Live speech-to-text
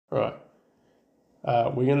Right.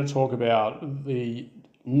 We're going to talk about the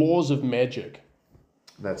laws of magic.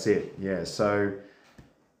 That's it. Yeah. So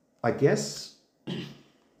I guess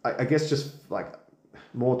just like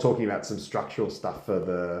more talking about some structural stuff for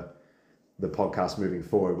the podcast moving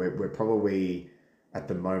forward. We're probably at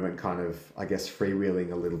the moment kind of, I guess,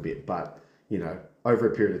 freewheeling a little bit, but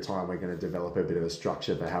over a period of time, we're going to develop a bit of a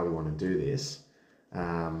structure for how we want to do this.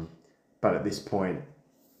 But at this point,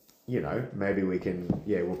 maybe we can,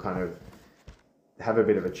 we'll kind of have a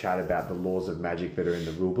bit of a chat about the laws of magic that are in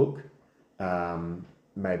the rulebook.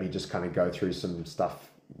 Maybe just kind of go through some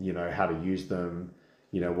stuff, how to use them,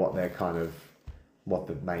 what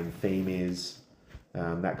the main theme is,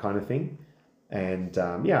 that kind of thing. And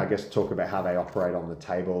I guess talk about how they operate on the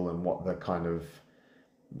table and what the kind of,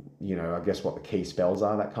 I guess what the key spells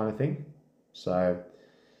are, that kind of thing. So,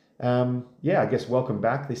 I guess welcome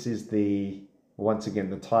back. This is once again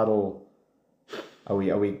the title. Are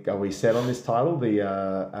we set on this title?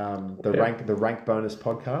 The rank bonus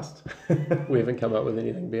podcast. We haven't come up with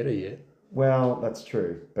anything better yet. Well, that's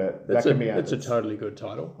true, but it's a totally good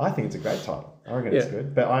title. I think it's a great title. I reckon it's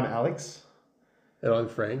good. But I'm Alex. And I'm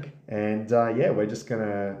Frank. And we're just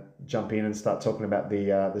gonna jump in and start talking about the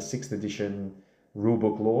 6th edition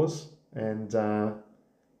rulebook laws, and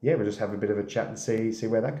we'll just have a bit of a chat and see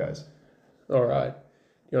where that goes. All right.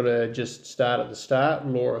 You want to just start at the start?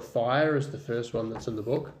 Law of Fire is the first one that's in the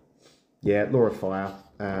book. Yeah, Law of Fire.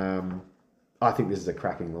 I think this is a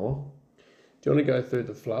cracking law. Do you want to go through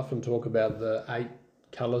the fluff and talk about the 8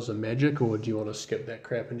 colours of magic, or do you want to skip that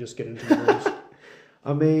crap and just get into the rules?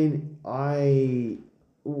 I mean,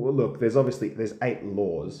 look, there's 8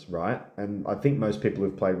 laws, right? And I think most people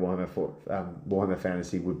who've played Warhammer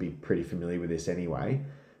Fantasy would be pretty familiar with this anyway.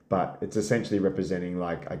 But it's essentially representing,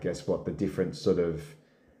 like, I guess, what the different sort of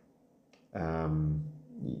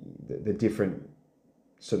the different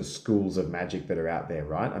sort of schools of magic that are out there,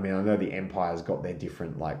 right? I mean, I know the Empire's got their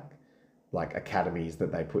different like academies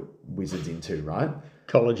that they put wizards into, right?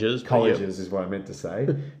 Colleges is what I meant to say.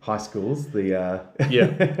 High schools. Do you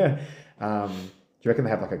reckon they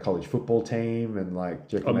have like a college football team and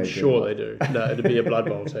like? I'm sure they do. No, it'd be a Blood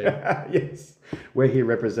Bowl team. Yes, we're here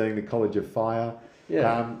representing the College of Fire.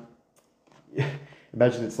 Yeah.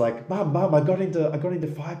 Imagine it's like, Mum, I got into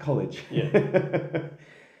Fire College. Yeah.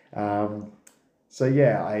 I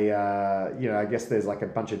guess there's like a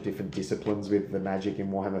bunch of different disciplines with the magic in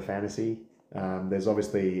Warhammer Fantasy. There's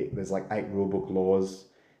like 8 rulebook laws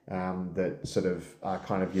that sort of are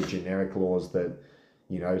kind of your generic laws that,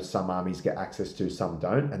 some armies get access to, some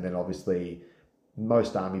don't. And then obviously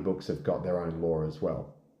most army books have got their own law as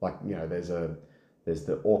well. Like, there's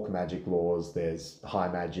the orc magic laws, there's high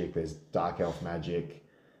magic, there's dark elf magic.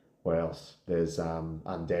 What else? There's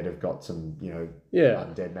undead have got some,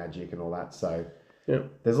 undead magic and all that. So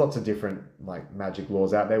there's lots of different like magic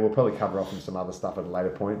laws out there. We'll probably cover off on some other stuff at a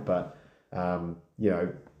later point, but do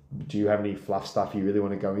you have any fluff stuff you really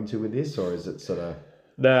want to go into with this, or is it sort of?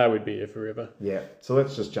 No, we'd be here forever. Yeah. So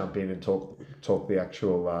let's just jump in and talk the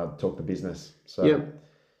actual talk the business. So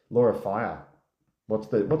Law of Fire. What's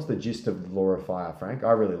the gist of the Law of Fire, Frank?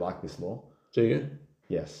 I really like this law. Do you?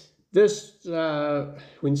 Yes. This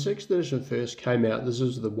when 6th edition first came out, this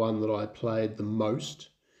is the one that I played the most.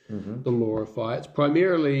 Mm-hmm. The Law of Fire. It's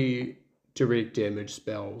primarily direct damage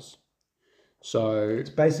spells. So it's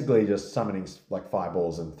basically just summoning like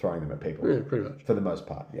fireballs and throwing them at people. Yeah, pretty much. For the most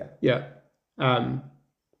part, yeah. Yeah.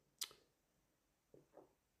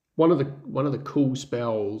 One of the cool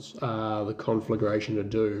spells are the Conflagration of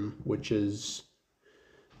Doom, which is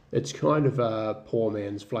it's kind of a poor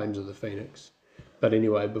man's Flames of the Phoenix. But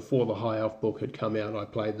anyway, before the High Elf book had come out, I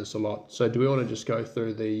played this a lot. So do we want to just go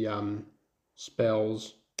through the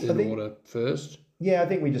spells in order first? Yeah, I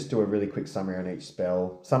think we just do a really quick summary on each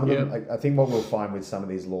spell. Some of them, I think what we'll find with some of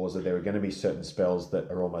these laws are there are going to be certain spells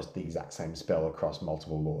that are almost the exact same spell across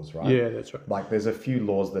multiple laws, right? Yeah, that's right. Like there's a few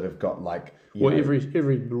laws that have got like...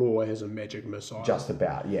 every law has a magic missile. Just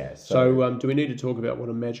about, yeah. So do we need to talk about what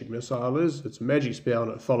a magic missile is? It's a magic spell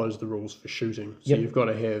and it follows the rules for shooting. So you've got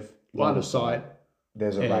to have line of sight.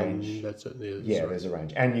 There's a range. That's it. There's a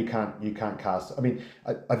range. And you can't cast... I mean,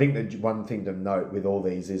 I think that one thing to note with all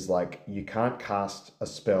these is like you can't cast a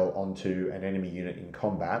spell onto an enemy unit in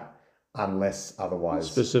combat unless otherwise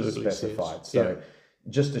specifically specified. So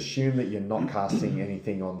just assume that you're not casting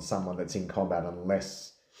anything on someone that's in combat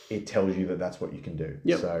unless it tells you that that's what you can do.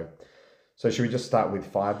 Yep. So should we just start with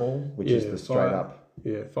Fireball, which is the straight up...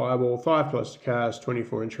 Yeah, Fireball, 5+ to cast,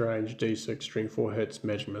 24-inch range, D6, string 4 hits,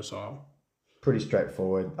 magic missile. Pretty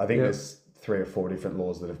straightforward. I think there's 3 or 4 different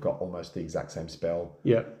laws that have got almost the exact same spell.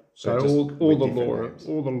 Yeah. So But just all with the different names.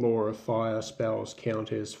 all the law of fire spells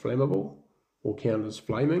count as flammable or count as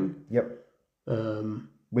flaming. Yep.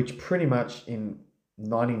 Which pretty much in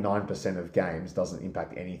 99% of games doesn't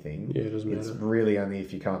impact anything. Yeah, it doesn't It's matter. really only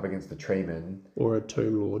if you come up against a treeman Or a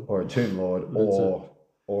tomb lord.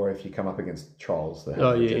 or if you come up against trolls that have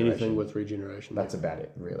Oh yeah, regeneration. anything with regeneration. That's about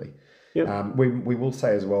it, really. Yep. We will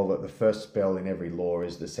say as well that the first spell in every law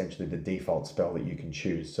is essentially the default spell that you can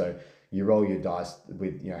choose. So you roll your dice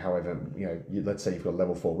with, however, let's say you've got a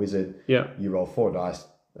level 4 wizard. Yeah. You roll 4 dice,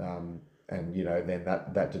 and then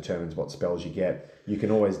that determines what spells you get. You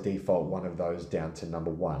can always default one of those down to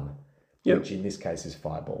number 1, which in this case is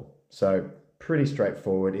Fireball. So pretty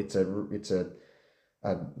straightforward. It's a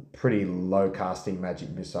pretty low casting magic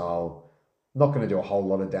missile. Not going to do a whole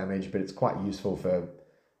lot of damage, but it's quite useful for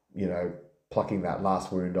plucking that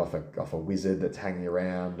last wound off a wizard that's hanging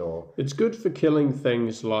around, or it's good for killing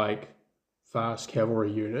things like fast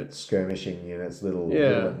cavalry units, skirmishing units, little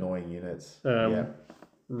annoying units.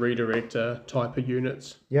 Redirector type of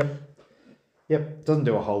units. Yep. Doesn't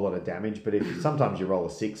do a whole lot of damage, but sometimes you roll a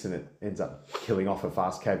 6 and it ends up killing off a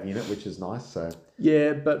fast cav unit, which is nice. So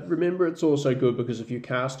yeah, but remember it's also good because if you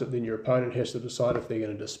cast it, then your opponent has to decide if they're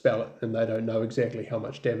going to dispel it, and they don't know exactly how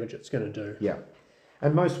much damage it's going to do. Yeah.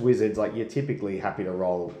 And most wizards, like, you're typically happy to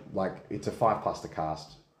roll, like, it's a 5+ to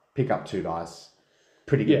cast, pick up 2 dice,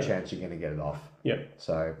 pretty good chance you're going to get it off. Yeah.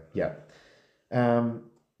 So, yeah.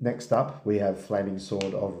 Next up, we have Flaming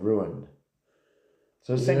Sword of Ruin.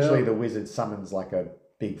 So essentially the wizard summons like a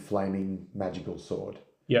big flaming magical sword.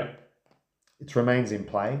 Yeah. It remains in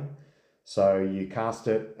play. So you cast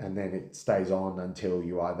it and then it stays on until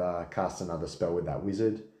you either cast another spell with that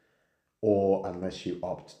wizard, or unless you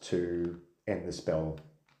opt to end the spell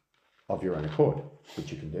of your own accord,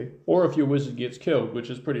 which you can do. Or if your wizard gets killed, which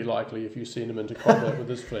is pretty likely if you send him into combat with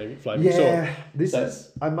this flaming sword. Yeah, this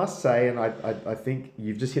is, I must say, and I think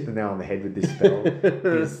you've just hit the nail on the head with this spell,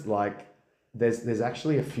 is like, there's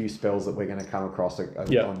actually a few spells that we're going to come across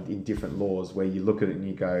in different laws where you look at it and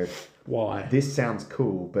you go, why? This sounds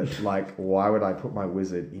cool, but like, why would I put my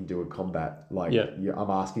wizard into a combat? Like, I'm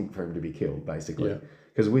asking for him to be killed, basically.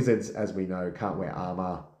 Because wizards, as we know, can't wear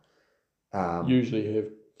armor. Usually have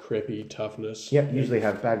crappy toughness. Yep, usually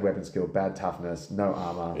have bad weapon skill, bad toughness, no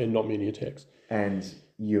armor. And not many attacks. And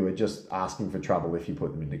you are just asking for trouble if you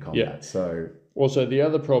put them into combat. Yeah. So also, the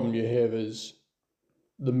other problem you have is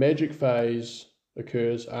the magic phase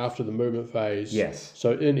occurs after the movement phase. Yes.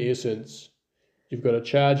 So in essence, you've got to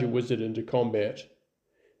charge your wizard into combat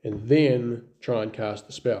and then try and cast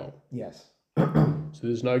the spell. Yes. So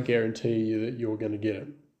there's no guarantee that you're going to get it.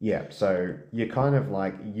 Yeah, so you're kind of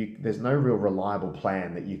like, there's no real reliable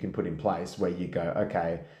plan that you can put in place where you go,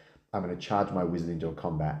 okay, I'm going to charge my wizard into a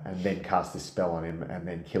combat and then cast this spell on him and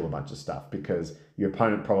then kill a bunch of stuff, because your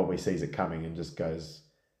opponent probably sees it coming and just goes,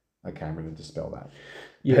 okay, I'm going to dispel that.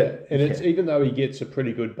 Yeah, and it's even though he gets a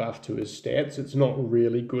pretty good buff to his stats, it's not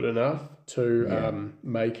really good enough to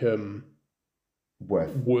make him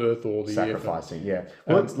worth all the sacrificing. effort.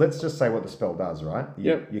 Yeah. Well, let's just say what the spell does, right?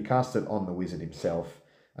 You cast it on the wizard himself.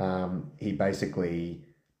 He basically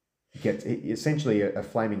gets, essentially a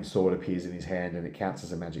flaming sword appears in his hand and it counts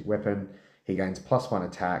as a magic weapon. He gains +1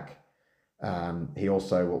 attack. He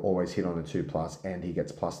also will always hit on a 2+, and he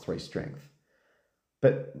gets +3 strength.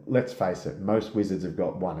 But let's face it, most wizards have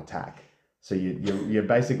got 1 attack. So you're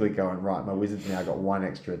basically going, right, my wizard's now got 1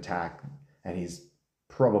 extra attack, and he's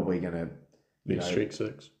probably going to, strength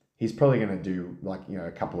 6. He's probably going to do like,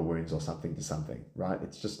 a couple of wounds or something to something, right?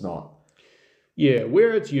 It's just not. Yeah,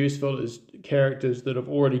 where it's useful is characters that have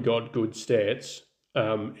already got good stats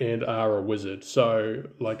and are a wizard. So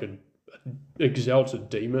like an exalted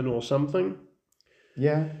demon or something.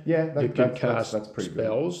 Yeah, that's pretty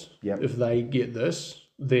spells. Good. Yep. If they get this,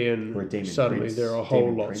 then suddenly prince, they're a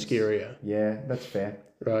whole lot scarier. Yeah, that's fair.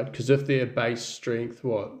 Right, because if they're base strength,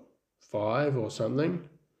 5 or something?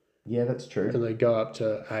 Yeah, that's true. And they go up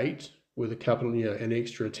to 8 with a couple, an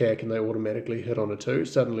extra attack, and they automatically hit on a 2,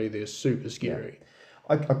 suddenly they're super scary. Yeah.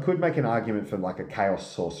 I could make an argument for like a chaos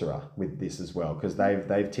sorcerer with this as well, because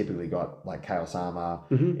they've typically got like chaos armor.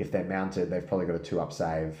 Mm-hmm. If they're mounted, they've probably got a 2+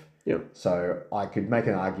 save. Yep. So I could make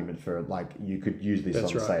an argument for like, you could use this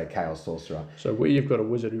on say a chaos sorcerer. So where you've got a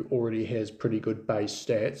wizard who already has pretty good base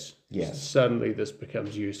stats, suddenly this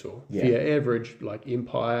becomes useful. Yeah. If you're average like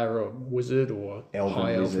Empire or Wizard or Elven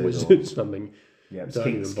High Elf Wizard or something. Yeah,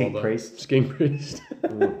 Skink Priest. Skink Priest.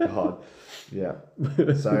 Oh God. Yeah.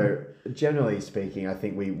 So generally speaking, I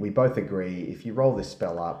think we both agree, if you roll this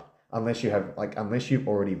spell up, unless you've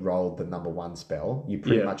already rolled the number 1 spell, you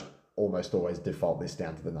pretty much almost always default this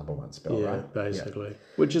down to the number 1 spell, Yeah, right? basically.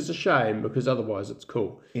 Which is a shame because otherwise it's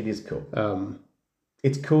cool. It is cool.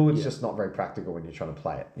 It's cool. It's yeah. just not very practical when you're trying to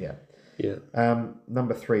play it. Yeah. Yeah.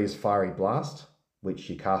 Number 3 is Fiery Blast, which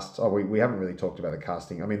you cast. Oh, we haven't really talked about the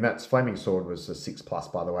casting. I mean, that's Flaming Sword was a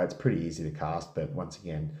 6+, by the way. It's pretty easy to cast, but once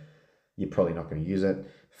again, you're probably not going to use it.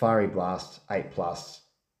 Fiery Blast, 8+.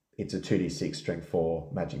 It's a 2d6 strength 4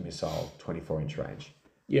 magic missile, 24-inch range.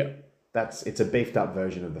 Yeah. It's a beefed up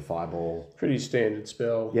version of the Fireball. Pretty standard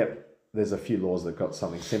spell. Yep. There's a few laws that got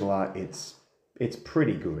something similar. It's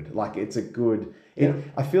pretty good. Like, it's a good...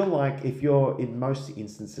 I feel like if you're, in most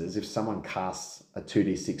instances, if someone casts a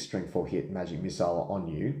 2d6 strength 4 hit magic missile on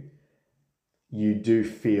you, you do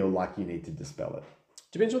feel like you need to dispel it.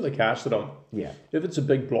 Depends what they cast it on. Yeah. If it's a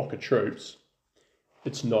big block of troops,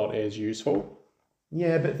 it's not as useful.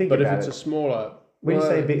 Yeah, but think But about it. if it's a smaller... When you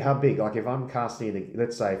say big, how big? Like, if I'm casting it,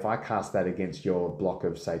 let's say if I cast that against your block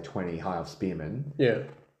of, say, 20 High Elf Spearmen... Yeah.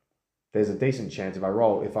 There's a decent chance if I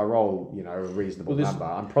roll, a reasonable number,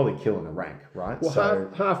 I'm probably killing a rank, right? Well,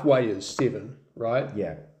 so halfway is 7, right?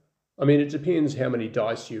 yeah. I mean, it depends how many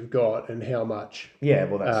dice you've got and how much. Yeah,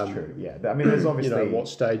 well, that's true. Yeah, I mean, there's obviously what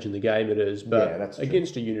stage in the game it is, but that's true.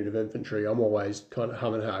 against a unit of infantry, I'm always kind of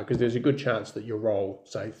humming hard because there's a good chance that you'll roll,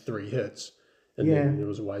 say, 3 hits, and then it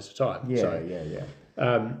was a waste of time.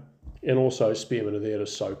 Yeah. And also, spearmen are there to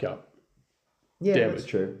soak up. Yeah, damage. That's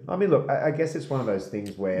true. I mean, look, I guess it's one of those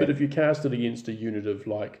things where... But if you cast it against a unit of,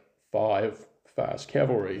 like, 5 fast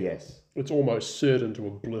cavalry, it's almost certain to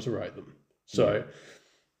obliterate them. So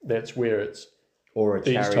that's where it's or a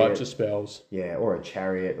these chariot, types of spells. Yeah, or a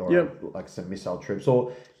chariot, or like some missile troops.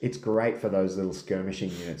 Or it's great for those little skirmishing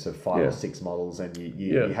units of 5 or 6 models, and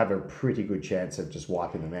you have a pretty good chance of just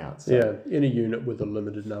wiping them out. So. Yeah, any unit with a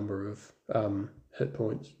limited number of hit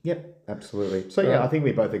points. Yep, absolutely. So I think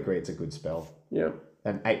we both agree it's a good spell. Yeah.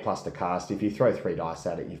 And 8+ to cast. If you throw 3 dice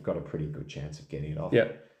at it, you've got a pretty good chance of getting it off. Yeah.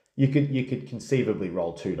 You could conceivably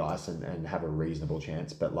roll 2 dice and have a reasonable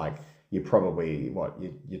chance, but like you're probably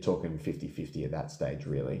you're talking 50-50 at that stage,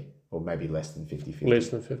 really, or maybe less than 50-50. Less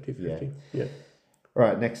than 50-50. Yeah. All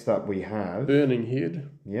right, next up we have Burning Head.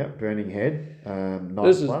 Yeah, Burning Head.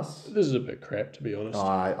 9+. This is a bit crap, to be honest.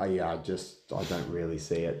 I don't really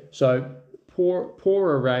see it. So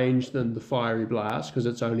poorer range than the Fiery Blast because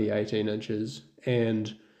it's only 18 inches,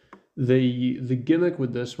 and the gimmick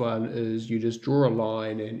with this one is you just draw a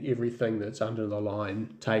line and everything that's under the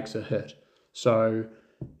line takes a hit. So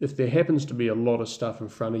if there happens to be a lot of stuff in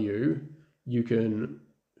front of you, you can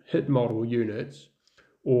hit multiple units,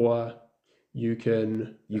 or you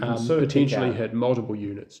can potentially hit multiple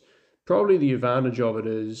units. Probably the advantage of it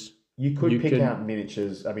is you could pick out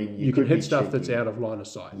miniatures. I mean, you can hit stuff that's out of line of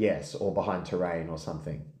sight. Yes, or behind terrain or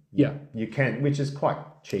something. Yeah. You can, which is quite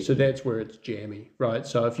cheap. So that's where it's jammy, right?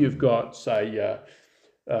 So if you've got, say,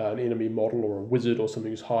 an enemy model or a wizard or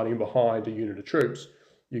something who's hiding behind a unit of troops,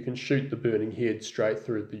 you can shoot the Burning Head straight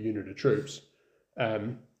through the unit of troops.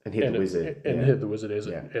 And hit the wizard. Hit the wizard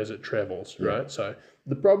as it travels, right? So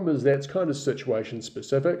the problem is that's kind of situation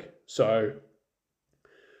specific. So...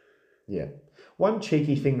 Yeah. One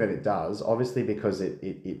cheeky thing that it does, obviously because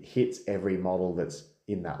it hits every model that's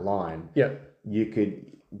in that line, you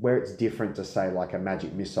could, where it's different to say like a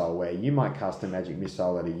magic missile, where you might cast a magic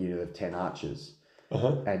missile at a unit of 10 archers,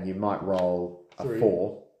 and you might roll a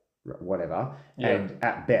 4, whatever, and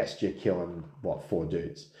at best you're killing, 4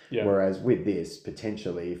 dudes. Yeah. Whereas with this,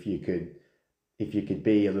 potentially, if you could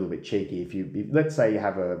be a little bit cheeky, if let's say you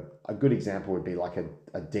have a good example would be like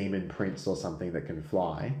a demon prince or something that can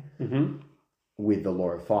fly, with the Law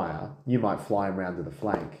of Fire, you might fly him around to the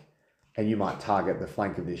flank, and you might target the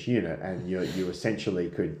flank of this unit, and you essentially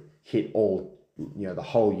could hit all, the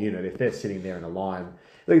whole unit if they're sitting there in a line.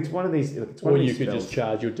 Look, it's one of these. Or you could just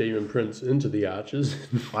charge your demon prince into the archers.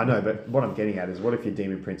 I know, but what I'm getting at is, what if your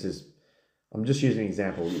demon prince is? I'm just using an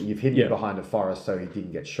example. You've hidden him behind a forest so he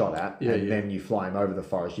didn't get shot at, then you fly him over the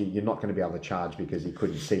forest. You're not going to be able to charge because he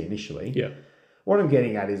couldn't see initially. Yeah. What I'm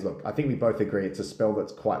getting at is, look, I think we both agree it's a spell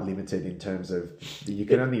that's quite limited in terms of you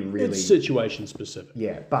can only really... It's situation specific.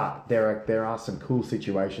 Yeah, but there are some cool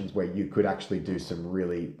situations where you could actually do some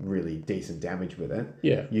really, really decent damage with it.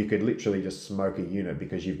 Yeah. You could literally just smoke a unit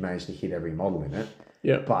because you've managed to hit every model in it.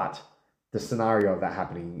 Yeah. But the scenario of that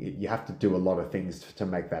happening, you have to do a lot of things to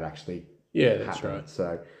make that actually that's happen. right.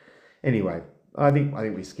 So anyway, I think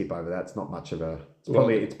we skip over that. It's not much of a... It's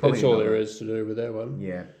probably that's all there is to do with that one.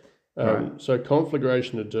 Yeah. Right. So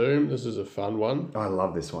Conflagration of Doom, this is a fun one. I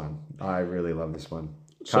love this one. I really love this one.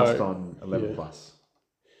 Cast on 11+.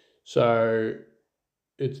 So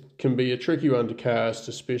it can be a tricky one to cast,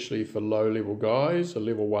 especially for low level guys. A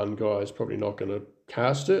level 1 guy is probably not going to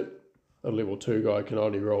cast it. a level 2 guy can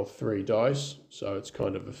only roll 3 dice, so it's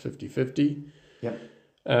kind of a 50-50. Yep.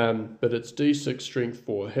 But it's D6 strength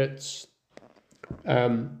 4 hits.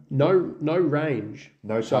 No range.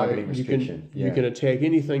 No So targeting restriction. You can attack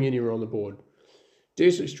anything anywhere on the board.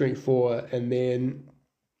 D6 strength 4, and then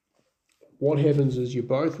what happens is you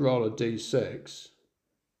both roll a D6,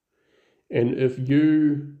 and if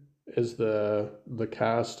you, as the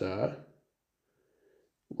caster,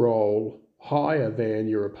 roll higher than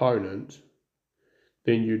your opponent,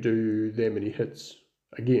 then you do that many hits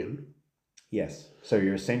again. Yes. So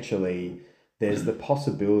you're essentially, there's the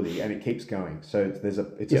possibility, and it keeps going. So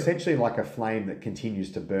it's essentially like a flame that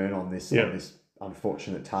continues to burn on this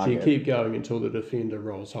unfortunate target. So you keep going until the defender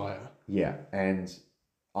rolls higher. Yeah, and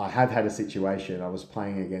I have had a situation. I was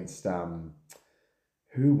playing against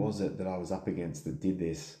who was it that I was up against that did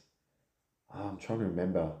this? I'm trying to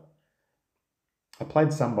remember. I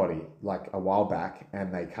played somebody like a while back,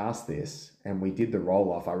 and they cast this, and we did the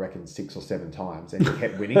roll off, I reckon 6 or 7 times, and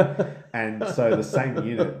kept winning. And so the same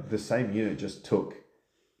unit just took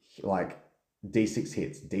like D6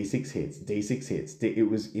 hits, D6 hits, D6 hits. It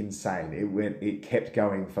was insane. It kept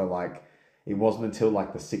going for like, it wasn't until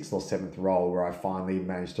like the 6th or 7th roll where I finally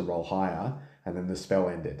managed to roll higher, and then the spell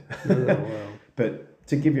ended. Oh, wow. But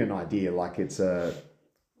to give you an idea, like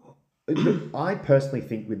I personally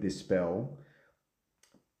think with this spell,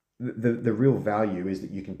 the real value is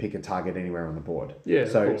that you can pick a target anywhere on the board. Yeah.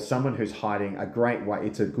 So someone who's hiding, a great way,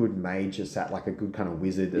 it's a good mage, like a good kind of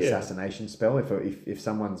wizard assassination spell. If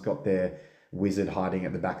someone's got their wizard hiding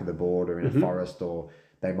at the back of the board or in a forest, or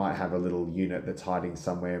they might have a little unit that's hiding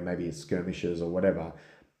somewhere, maybe it's skirmishers or whatever.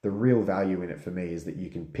 The real value in it for me is that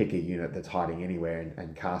you can pick a unit that's hiding anywhere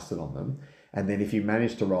and cast it on them. And then if you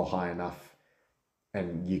manage to roll high enough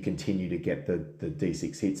and you continue to get the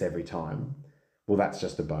D6 hits every time, well, that's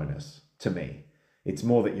just a bonus to me. It's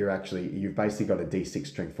more that you've basically got a D6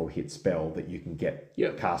 strength 4 hit spell that you can get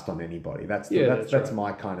cast on anybody. That's right.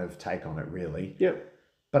 My kind of take on it, really. Yep.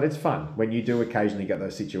 But it's fun when you do occasionally get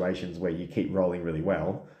those situations where you keep rolling really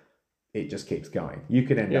well. It just keeps going. You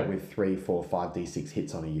could end up with 3, 4, 5 D6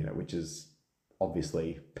 hits on a unit, which is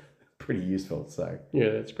obviously pretty useful. So yeah,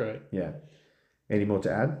 that's great. Yeah. Any more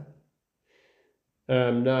to add?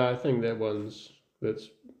 No, I think that's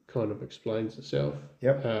kind of explains itself.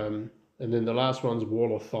 Yep. And then the last one's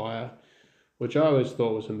Wall of Fire, which I always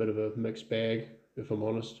thought was a bit of a mixed bag, if I'm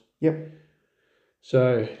honest. Yep.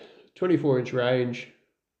 So 24-inch range,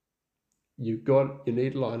 you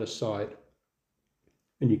need line of sight,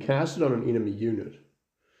 and you cast it on an enemy unit.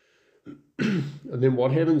 And then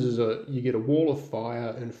what happens is you get a wall of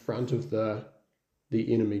fire in front of the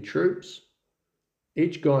enemy troops.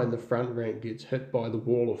 Each guy in the front rank gets hit by the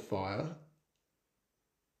wall of fire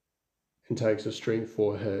and takes a strength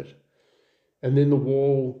 4 hit. And then the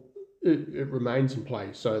wall, it remains in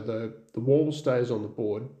place. So the wall stays on the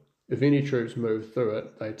board. If any troops move through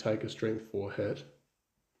it, they take a strength 4 hit.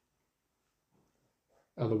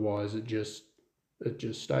 Otherwise, it just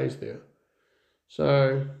stays there.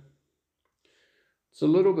 So it's a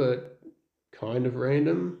little bit kind of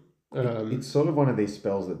random. It's sort of one of these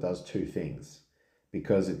spells that does two things,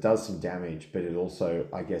 because it does some damage, but it also,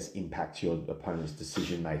 I guess, impacts your opponent's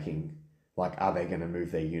decision making. Like, are they going to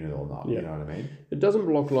move their unit or not? Yeah. You know what I mean? It doesn't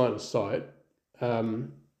block line of sight,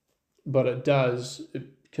 but it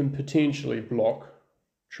can potentially block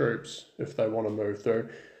troops if they want to move through.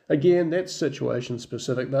 Again, that's situation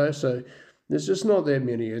specific though, so there's just not that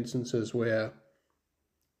many instances where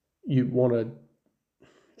you want to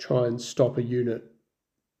try and stop a unit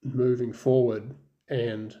moving forward,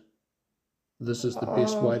 and this is the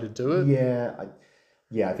best way to do it.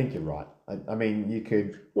 Yeah, I think you're right. I mean, you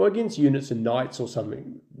could... Well, against units and knights or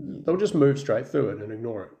something, they'll just move straight through it and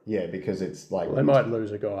ignore it. Yeah, because it's like... Well, they might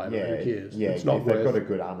lose a guy, but who cares? Yeah, it's not if they've got a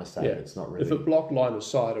good armor save, it's not really... If it blocked line of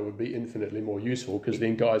sight, it would be infinitely more useful, because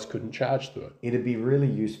then guys couldn't charge through it. It'd be really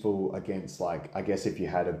useful against, like, I guess if you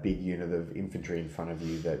had a big unit of infantry in front of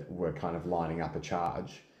you that were kind of lining up a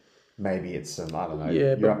charge, maybe it's some, I don't know,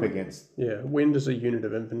 you're up against... Yeah, when does a unit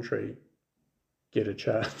of infantry get a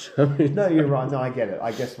charge? I mean, no, you're right. No, I get it.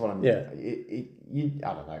 I guess what I'm... Yeah.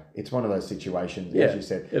 I don't know. It's one of those situations, as you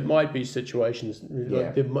said. It might be situations,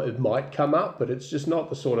 it might come up, but it's just not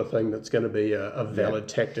the sort of thing that's going to be a valid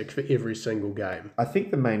tactic for every single game. I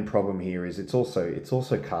think the main problem here is it's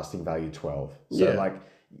also casting value 12. So like,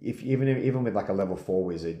 if even with like a level 4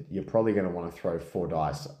 wizard, you're probably going to want to throw 4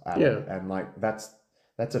 dice at it. And like, that's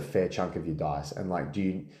a fair chunk of your dice. And like,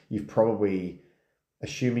 you've probably...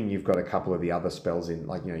 Assuming you've got a couple of the other spells in,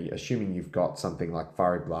 like, you know, assuming you've got something like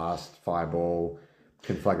Fiery Blast, Fireball,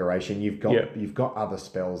 Conflagration, you've got other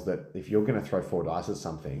spells that if you're going to throw 4 dice at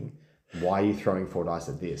something, why are you throwing 4 dice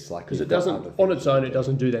at this? Like, Because it you've got doesn't, other on things its you own, can it do.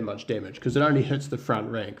 doesn't do that much damage because it only hits the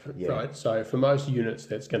front rank, Yeah. right? So for most units,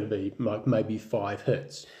 that's going to be like maybe 5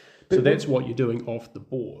 hits. So that's what you're doing off the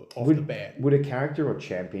board, off the bat. Would a character or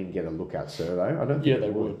champion get a lookout sir though? I don't think Yeah, they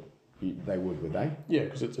would. They would they? Yeah,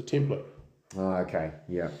 because it's a template. Oh, okay.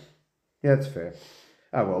 Yeah. Yeah, that's fair.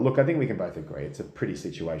 Oh, well, look, I think we can both agree it's a pretty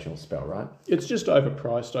situational spell, right? It's just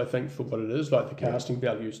overpriced, I think, for what it is. Like the casting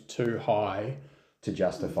value is too high. To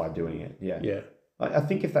justify doing it, yeah. Yeah. I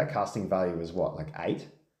think if that casting value was what, like 8?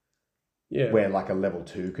 Yeah. Where like a level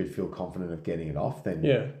 2 could feel confident of getting it off, then,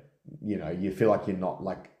 you know, you feel like you're not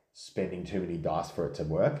like spending too many dice for it to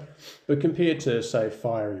work. But compared to, say,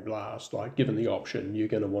 Fiery Blast, like given the option, you're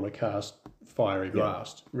going to want to cast Fiery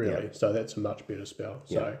Blast, really. So that's a much better spell.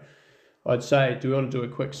 So I'd say, do we want to do a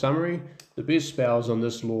quick summary? The best spells on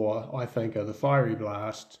this lore, I think, are the Fiery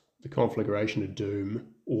Blast, the Conflagration of Doom,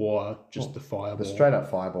 or just the Fireball. The straight up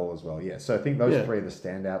Fireball as well, yeah. So I think those 3 are the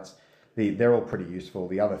standouts. They're all pretty useful.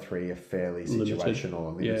 The other 3 are fairly situational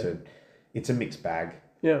and limited. It's a mixed bag.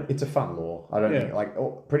 Yeah. It's a fun lore. I don't think, like,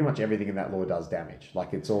 pretty much everything in that lore does damage.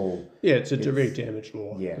 Like, it's all... Yeah, it's a direct damage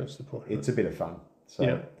lore. Yeah. That's the point. It's a bit of fun.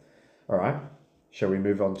 So, all right. Shall we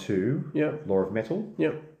move on to Lore of Metal?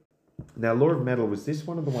 Yeah. Now, Lore of Metal, was this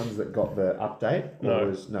one of the ones that got the update?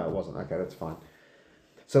 No. No, it wasn't. Okay, that's fine.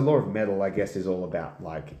 So Lore of Metal, I guess, is all about,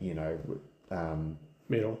 like, you know...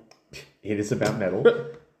 metal. It is about metal.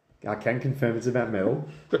 I can confirm it's about metal.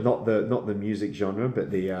 Not the music genre,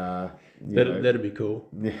 but the... That'd be cool.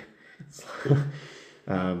 Yeah.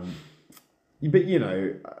 But, you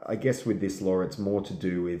know, I guess with this lore, it's more to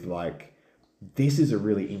do with, like, this is a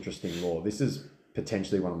really interesting lore. This is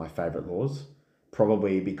potentially one of my favourite lores.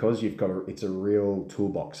 Probably because you've got it's a real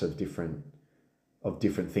toolbox of different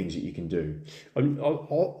things that you can do.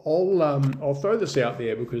 I'll throw this out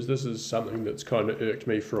there because this is something that's kind of irked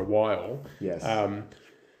me for a while. Yes.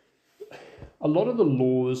 A lot of the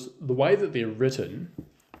laws, the way that they're written,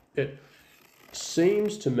 it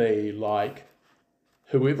seems to me like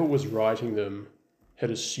whoever was writing them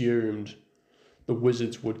had assumed the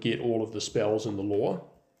wizards would get all of the spells in the lore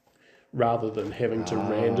rather than having to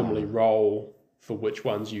randomly roll for which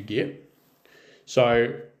ones you get.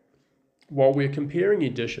 So while we're comparing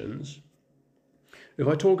editions, if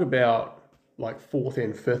I talk about like 4th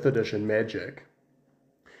and 5th edition Magic,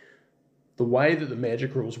 the way that the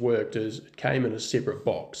Magic rules worked is it came in a separate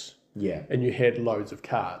box. Yeah. And you had loads of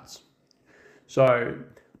cards. So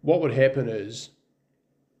what would happen is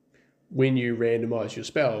when you randomize your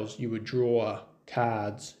spells, you would draw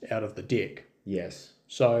cards out of the deck. Yes.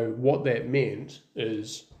 So what that meant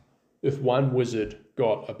is if one wizard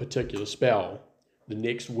got a particular spell, the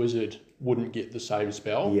next wizard wouldn't get the same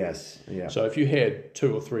spell. Yes. Yeah. So if you had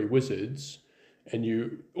 2 or 3 wizards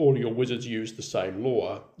and all your wizards used the same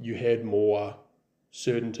lore, you had more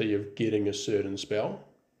certainty of getting a certain spell.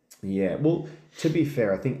 Yeah, well, to be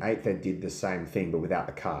fair, I think 8th Ed did the same thing, but without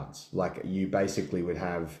the cards. Like, you basically would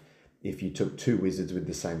have, if you took 2 wizards with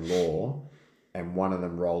the same lore, and one of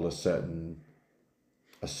them rolled a certain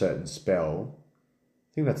spell,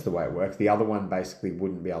 I think that's the way it works. The other one basically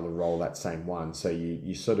wouldn't be able to roll that same one, so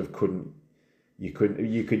you sort of couldn't. You could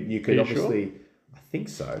obviously. Sure? I think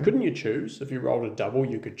so. Couldn't you choose? If you rolled a double,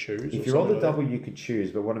 you could choose. If you rolled a double, you could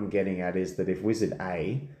choose. But what I'm getting at is that if Wizard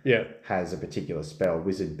A has a particular spell,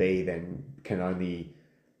 Wizard B then can only...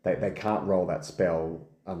 They can't roll that spell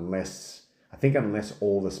unless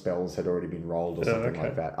all the spells had already been rolled or something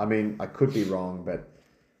like that. I mean, I could be wrong, but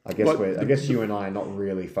I guess you and I are not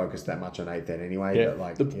really focused that much on 8th Ed anyway. Yeah. But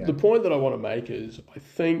like, the point that I want to make is I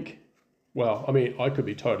think... Well, I mean, I could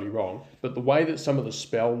be totally wrong, but the way that some of the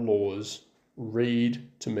spell laws read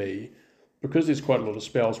to me, because there's quite a lot of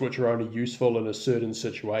spells which are only useful in a certain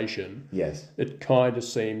situation, yes, it kind of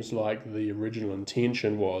seems like the original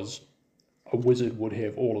intention was a wizard would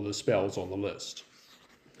have all of the spells on the list.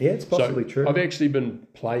 Yeah, it's possibly true. I've actually been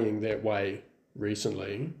playing that way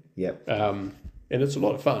recently. Yep. And it's a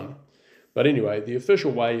lot of fun. But anyway, the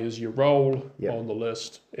official way is you roll on the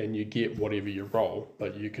list and you get whatever you roll,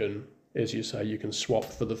 but you can, as you say, you can swap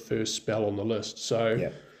for the first spell on the list. So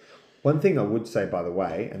yeah. One thing I would say, by the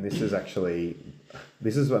way, and this is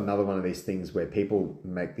another one of these things where people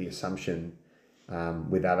make the assumption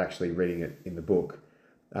without actually reading it in the book.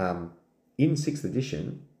 In 6th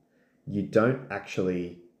edition, you don't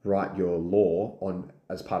actually write your lore on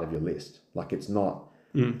as part of your list. Like it's not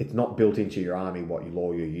built into your army what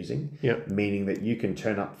lore you're using. Yep. Meaning that you can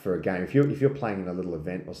turn up for a game if you're playing in a little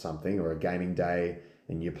event or something or a gaming day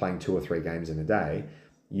and you're playing 2 or 3 games in a day.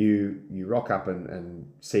 You rock up and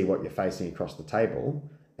see what you're facing across the table,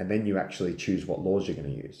 and then you actually choose what laws you're going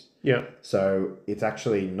to use. Yeah. So it's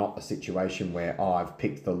actually not a situation where, I've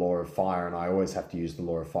picked the law of fire and I always have to use the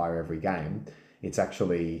law of fire every game. It's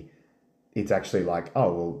actually like,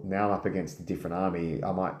 oh, well, now I'm up against a different army.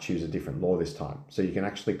 I might choose a different law this time. So you can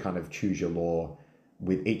actually kind of choose your law.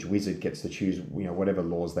 With each wizard gets to choose, whatever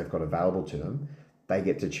laws they've got available to them. They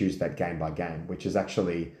get to choose that game by game, which is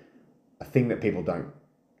actually a thing that people don't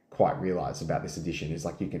quite realize about this edition, is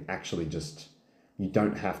like you can actually you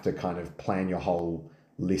don't have to kind of plan your whole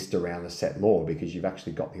list around a set law, because you've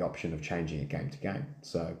actually got the option of changing it game to game.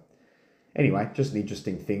 So anyway, just an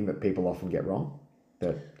interesting thing that people often get wrong.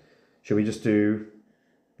 But should we just jump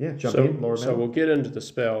in, Laura? So we'll get into the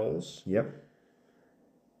spells. Yep.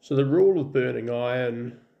 So the Rule of Burning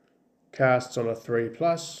Iron casts on a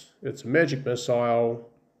 3+. It's a magic missile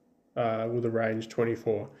with a range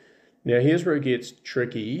 24. Now here's where it gets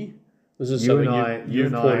tricky. This is something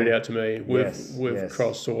you've pointed out to me. We've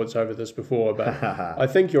crossed swords over this before, but I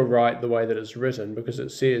think you're right the way that it's written, because it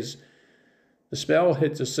says the spell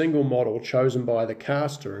hits a single model chosen by the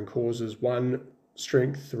caster and causes 1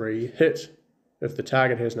 strength 3 hit if the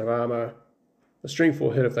target has no armor, a strength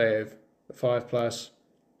 4 hit if they have a 5+,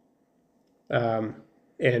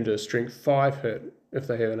 and a strength 5 hit if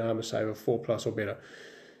they have an armor save of 4+ or better.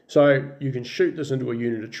 So you can shoot this into a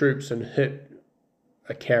unit of troops and hit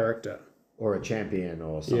a character. Or a champion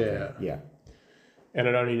or something. Yeah. And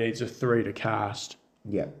it only needs a 3 to cast.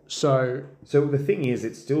 Yeah. So the thing is,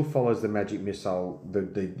 it still follows the magic missile,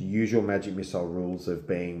 the usual magic missile rules of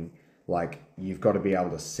being like, you've got to be able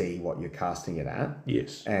to see what you're casting it at.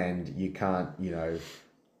 Yes. And you can't,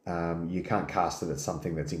 you can't cast it at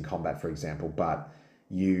something that's in combat, for example, but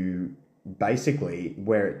you basically,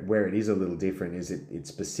 where it is a little different is it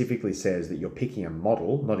specifically says that you're picking a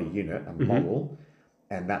model, not a unit, a model,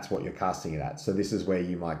 and that's what you're casting it at. So this is where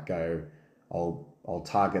you might go, I'll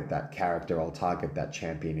target that character, I'll target that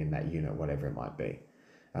champion in that unit, whatever it might be.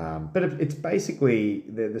 But it's basically,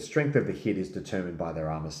 the strength of the hit is determined by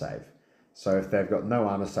their armor save. So if they've got no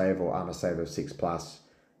armor save or armor save of 6+,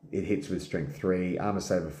 it hits with strength 3, armor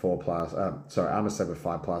save of 4+, armor save of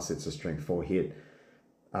 5+, it's a strength 4 hit,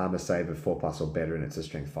 armor save of 4+ or better, and it's a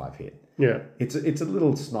strength 5 hit. Yeah. It's a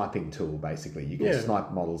little sniping tool, basically. You can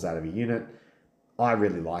snipe models out of a unit. I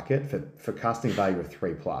really like it. For casting value of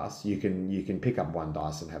 3+, you can pick up 1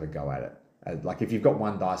 dice and have a go at it. Like if you've got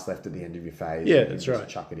 1 dice left at the end of your phase, you can just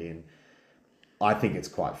chuck it in. I think it's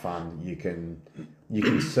quite fun. You can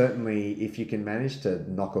certainly, if you can manage to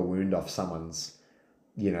knock a wound off someone's,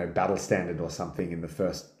 battle standard or something in the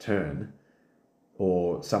first turn,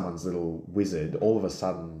 or someone's little wizard, all of a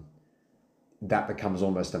sudden that becomes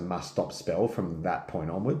almost a must-stop spell from that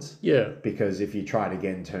point onwards. Yeah. Because if you try it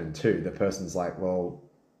again turn 2, the person's like, well,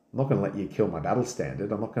 I'm not going to let you kill my battle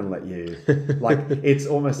standard. I'm not going to let you... like, it's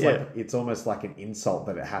almost like an insult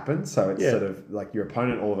that it happens. So it's sort of like your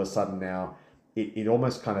opponent all of a sudden now, it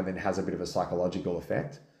almost kind of then has a bit of a psychological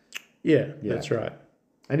effect. Yeah, that's right.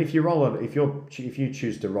 And if you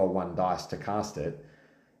choose to roll 1 dice to cast it,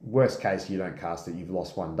 worst case, you don't cast it, you've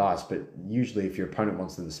lost 1 dice. But usually if your opponent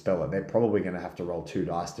wants to dispel it, they're probably going to have to roll 2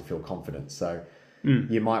 dice to feel confident. So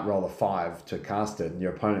you might roll a 5 to cast it, and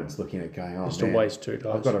your opponent's looking at going, oh, to waste 2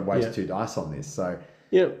 dice. I've got to waste 2 dice on this. So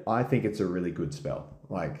I think it's a really good spell.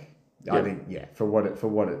 Like, I think, for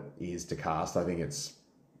what it is to cast, I think it's,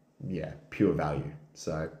 pure value.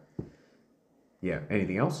 So,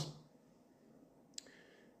 anything else?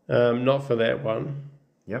 Not for that one.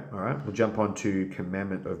 Yep, all right. We'll jump on to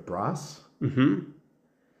Commandment of Brass,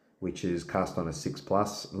 which is cast on a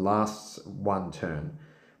 6+, lasts 1 turn.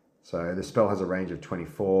 So the spell has a range of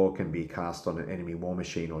 24, can be cast on an enemy war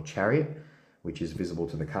machine or chariot, which is visible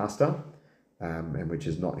to the caster, and which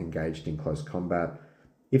is not engaged in close combat.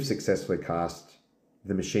 If successfully cast,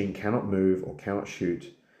 the machine cannot move or cannot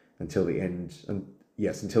shoot until the end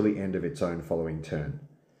of its own following turn.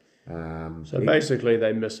 So basically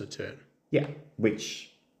they miss a turn. Yeah,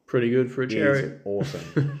 which... pretty good for a chariot. Is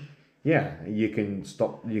awesome. You can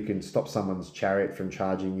stop someone's chariot from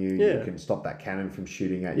charging you. Yeah. You can stop that cannon from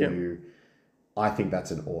shooting at you. I think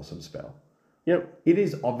that's an awesome spell. Yep. It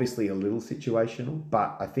is obviously a little situational,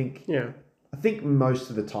 but I think most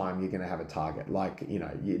of the time you're going to have a target. Like,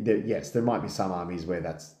 there might be some armies where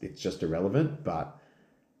it's just irrelevant, but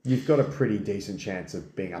you've got a pretty decent chance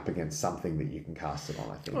of being up against something that you can cast it on,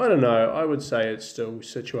 I think. I don't know. I would say it's still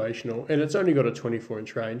situational. And it's only got a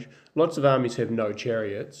 24-inch range. Lots of armies have no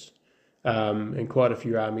chariots. And quite a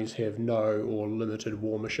few armies have no or limited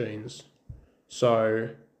war machines. So...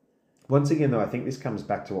 once again, though, I think this comes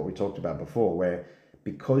back to what we talked about before, where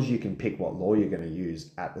because you can pick what law you're going to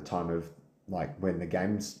use at the time of, like, when the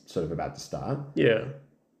game's sort of about to start...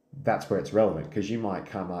 that's where it's relevant, because you might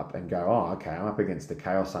come up and go, oh, okay, I'm up against the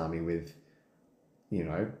Chaos Army with,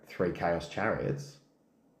 3 Chaos Chariots.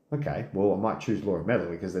 Okay, well, I might choose Law of Metal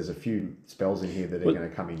because there's a few spells in here that are going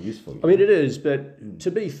to come in useful. I mean, it is, but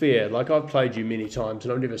to be fair, like I've played you many times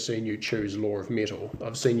and I've never seen you choose Law of Metal.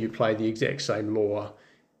 I've seen you play the exact same law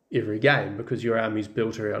every game because your army's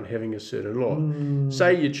built around having a certain law.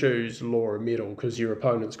 Say you choose Law of Metal because your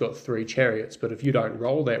opponent's got 3 chariots, but if you don't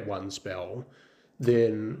roll that one spell,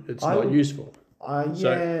 then it's not useful.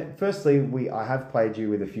 Firstly, I have played you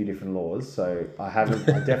with a few different laws, so I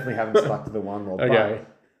definitely haven't stuck to the one law. Okay.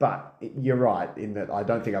 But you're right in that I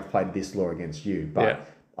don't think I've played this law against you, but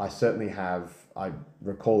I certainly have. I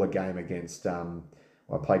recall a game against, I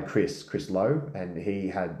played Chris Lowe, and he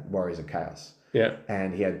had Warriors of Chaos. Yeah.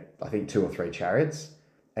 And he had, I think, 2 or 3 chariots.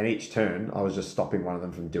 And each turn, I was just stopping one of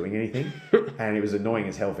them from doing anything. And it was annoying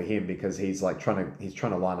as hell for him because he's like trying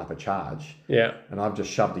to line up a charge. Yeah. And I've just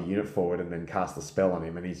shoved a unit forward and then cast a spell on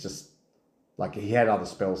him, and he's just like, he had other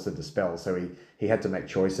spells to dispel, so he had to make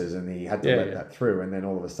choices, and he had to let that through. And then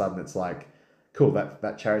all of a sudden, it's like, cool,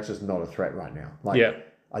 that chariot's just not a threat right now. Like,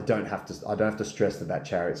 I don't have to stress that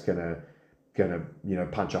chariot's gonna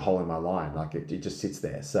punch a hole in my line. Like it just sits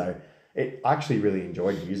there. So I actually really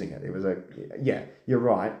enjoyed using it. It was you're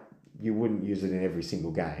right. You wouldn't use it in every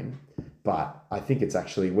single game, but I think it's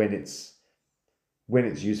actually when it's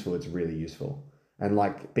useful, it's really useful. And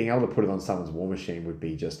like being able to put it on someone's war machine would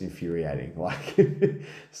be just infuriating. Like,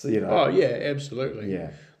 so Oh yeah, absolutely.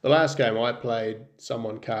 Yeah. The last game I played,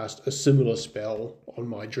 someone cast a similar spell on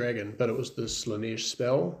my dragon, but it was the Slanesh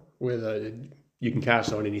spell where you can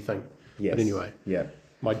cast it on anything. Yes. But anyway, yeah,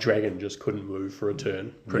 my dragon just couldn't move for a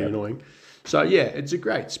turn. Pretty annoying. So yeah, it's a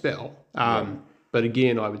great spell. But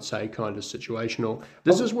again, I would say kind of situational.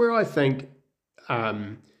 This is where I think.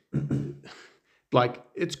 Like,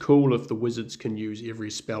 it's cool if the wizards can use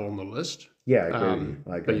every spell on the list. Yeah,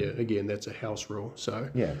 I agree. But yeah, again, that's a house rule. So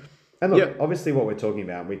yeah, and look, obviously, what we're talking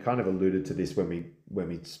about, we kind of alluded to this when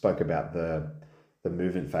we spoke about the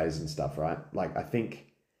movement phase and stuff, right? Like, I think,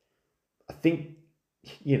 play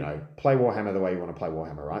Warhammer the way you want to play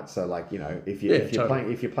Warhammer, right? So, like, if you're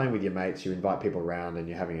playing with your mates, you invite people around, and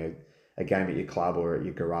you're having a game at your club or at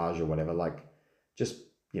your garage or whatever, like, just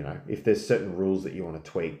if there's certain rules that you want to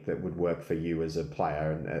tweak that would work for you as a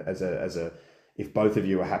player, and if both of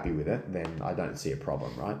you are happy with it, then I don't see a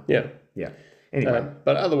problem, right? Yeah. Yeah. Anyway.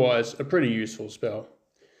 But otherwise, a pretty useful spell.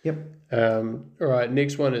 Yep. All right,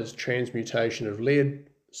 next one is Transmutation of Lead.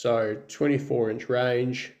 So 24-inch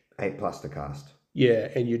range. 8+ to cast. Yeah,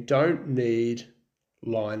 and you don't need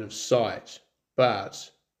line of sight, but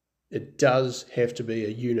it does have to be a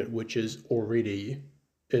unit which is already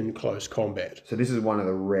in close combat. So this is one of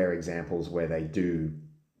the rare examples where they do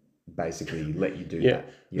basically let you do that. Yeah,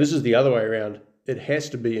 this is the other way around. It has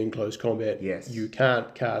to be in close combat. Yes. You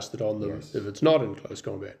can't cast it on them if it's not in close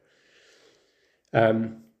combat.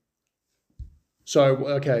 So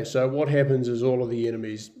what happens is all of the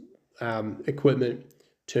enemy's equipment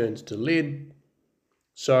turns to lead.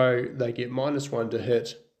 So they get -1 to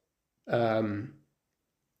hit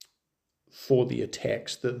for the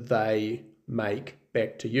attacks that they make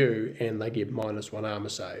back to you, and they get -1 armor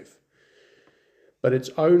save. But it's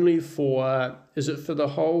only for, is it for the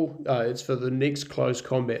whole, it's for the next close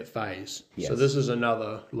combat phase. Yes. So this is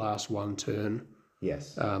another last 1 turn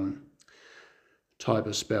Yes. type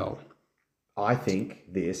of spell. I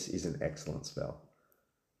think this is an excellent spell.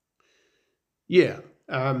 Yeah.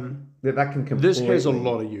 That can completely, this has a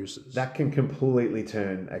lot of uses. That can completely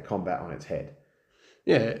turn a combat on its head.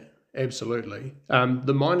 Yeah, absolutely.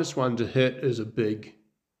 The -1 to hit is a big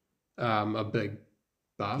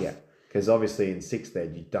buff. Yeah, because obviously in 6th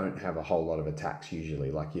ed you don't have a whole lot of attacks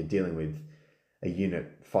usually. Like, you're dealing with a unit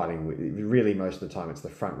fighting with, really most of the time it's the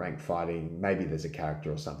front rank fighting. Maybe there's a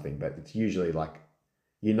character or something, but it's usually like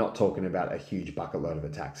you're not talking about a huge bucket load of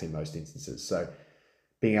attacks in most instances. So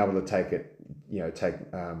being able to take it, take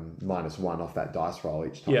 -1 off that dice roll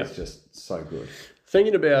each time is just so good.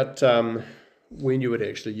 Thinking about when you would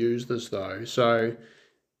actually use this though. So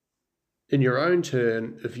in your own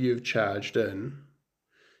turn, if you've charged in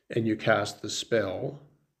and you cast the spell,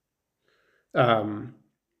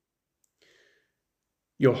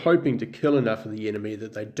 you're hoping to kill enough of the enemy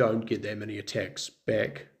that they don't get that many attacks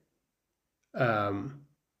back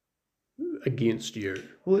against you.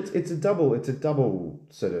 Well, it's a double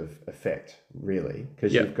sort of effect, really,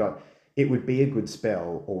 because you've got, it would be a good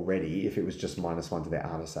spell already if it was just -1 to their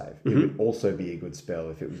armor save. It would also be a good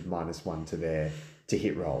spell if it was -1 to their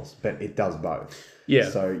hit rolls, but it does both. Yeah.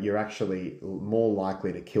 So you're actually more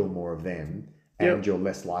likely to kill more of them, and you're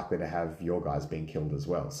less likely to have your guys being killed as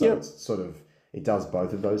well. So it's sort of, it does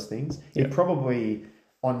both of those things. Yeah. It probably,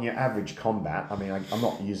 on your average combat, I mean, I'm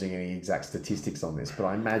not using any exact statistics on this, but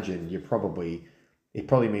I imagine it probably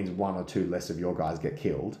means one or two less of your guys get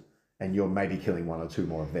killed, and you're maybe killing one or two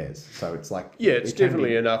more of theirs. So it's like... Yeah, it's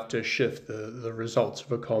definitely enough to shift the results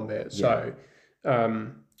of a combat. So,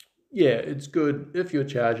 yeah, it's good. If you're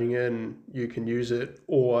charging in, you can use it.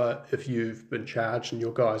 Or if you've been charged and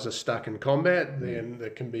your guys are stuck in combat, then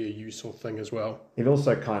that can be a useful thing as well. It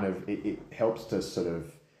also kind of... It helps to sort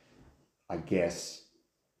of, I guess,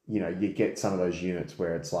 you get some of those units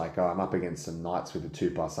where it's like, oh, I'm up against some knights with a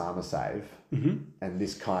 2+ armor save. And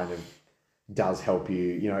this kind of does help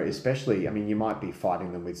you, especially, I mean, you might be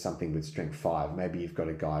fighting them with something with strength 5. Maybe you've got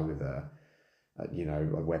a guy with a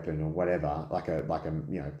weapon or whatever, like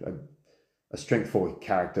a strength 4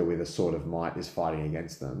 character with a sword of might is fighting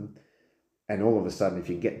against them. And all of a sudden, if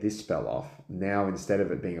you get this spell off, now instead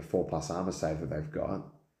of it being a 4+ armor save that they've got,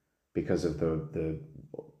 because of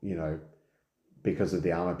because of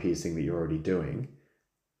the armor piercing that you're already doing,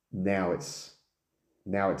 now it's a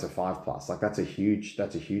 5+. Like that's a huge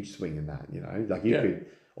swing in that, like you could,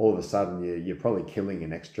 all of a sudden you're probably killing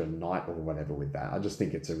an extra knight or whatever with that. I just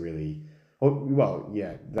think it's a really,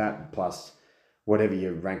 that plus whatever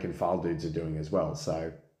your rank and file dudes are doing as well.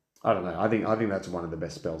 So I don't know. I think that's one of the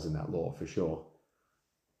best spells in that lore for sure.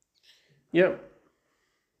 Yep.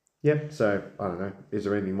 So I don't know. Is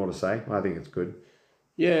there anything more to say? I think it's good.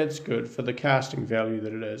 Yeah, it's good for the casting value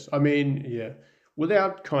that it is. I mean,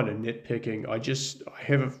 without kind of nitpicking, I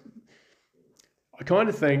kind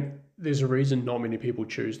of think there's a reason not many people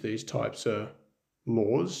choose these types of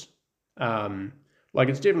laws. Like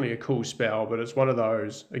it's definitely a cool spell, but it's one of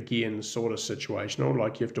those, again, sort of situational.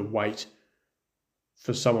 Like you have to wait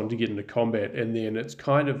for someone to get into combat, and then it's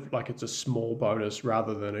kind of like it's a small bonus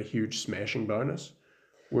rather than a huge smashing bonus.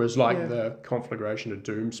 Whereas like the Conflagration of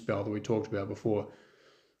Doom spell that we talked about before,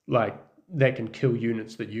 like that can kill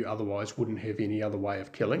units that you otherwise wouldn't have any other way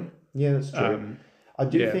of killing. Yeah, that's true. I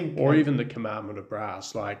do think... Or even the Commandment of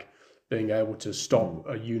Brass, like being able to stop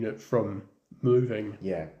a unit from moving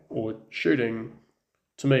or shooting,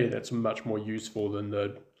 to me, that's much more useful than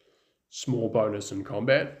the small bonus in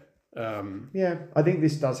combat. I think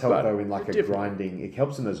this does help though in like a grinding. It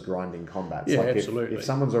helps in those grinding combats. Yeah, like absolutely. If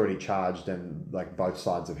someone's already charged and like both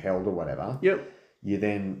sides have held or whatever, you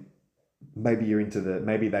then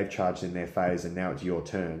maybe they've charged in their phase and now it's your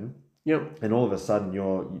turn. And all of a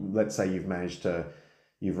sudden let's say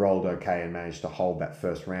you've rolled okay and managed to hold that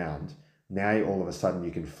first round. Now all of a sudden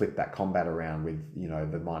you can flip that combat around with, the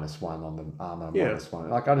 -1 on the armor, -1.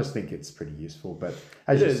 Like I just think it's pretty useful. But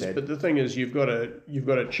as you said, but the thing is you've got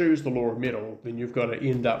to choose the Law of Metal, then you've got to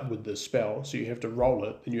end up with the spell. So you have to roll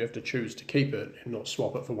it, then you have to choose to keep it and not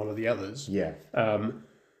swap it for one of the others.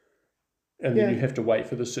 And then you have to wait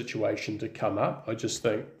for the situation to come up. I just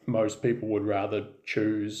think most people would rather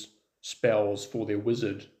choose spells for their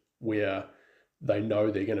wizard where they know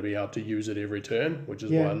they're going to be able to use it every turn, which is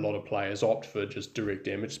why a lot of players opt for just direct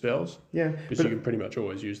damage spells. Because you can pretty much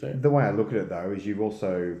always use that. The way I look at it though is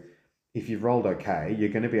if you've rolled okay, you're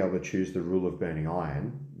going to be able to choose the Rule of Burning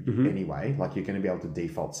Iron anyway. Like you're going to be able to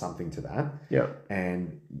default something to that.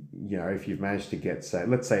 And if you've managed to get,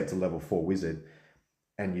 let's say it's a level 4 wizard,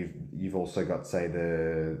 and you've also got, say,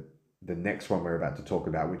 the next one we're about to talk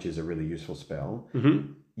about, which is a really useful spell.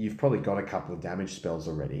 You've probably got a couple of damage spells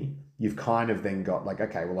already. You've kind of then got like,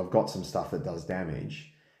 okay, well, I've got some stuff that does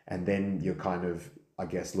damage. And then you're kind of, I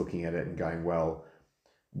guess, looking at it and going, well,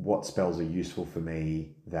 what spells are useful for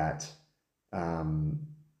me that, kind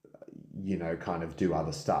of do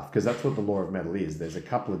other stuff? Because that's what the Law of Metal is. There's a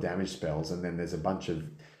couple of damage spells and then there's a bunch of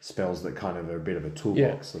spells that kind of are a bit of a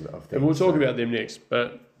toolbox of things. And we'll talk about them next.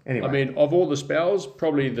 But anyway, I mean, of all the spells,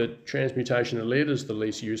 probably the Transmutation of Lead is the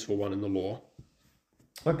least useful one in the lore.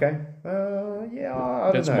 Okay.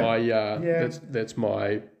 I don't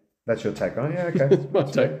know. That's your take on it. Yeah, okay. That's my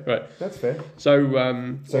take. Right. That's fair. So, all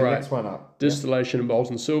right. Next one up. Distillation of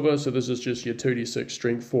Molten Silver. So this is just your 2d6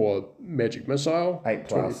 strength 4 magic missile. 8+.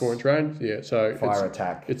 24 inch range. Yeah. So fire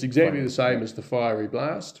attack. It's exactly the same as the Fiery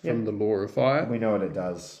Blast from the Lore of Fire. We know what it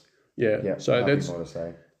does. Yeah. So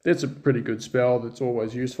that's a pretty good spell. That's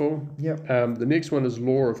always useful. The next one is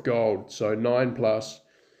Lore of Gold. So 9+.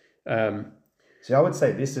 See, I would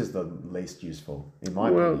say this is the least useful, in my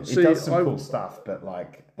opinion. It does some cool stuff, but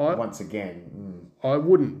once again... I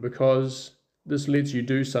wouldn't, because this lets you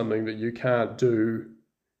do something that you can't do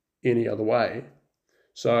any other way.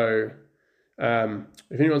 So,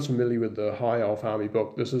 if anyone's familiar with the High Elf Army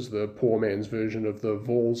book, this is the poor man's version of the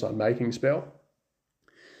Vols Unmaking spell.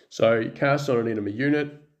 So, you cast on an enemy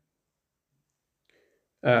unit.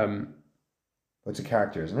 It's a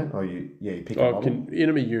character, isn't it? Or you pick a model.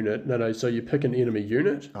 Enemy unit. No. So you pick an enemy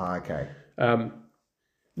unit. Ah, okay.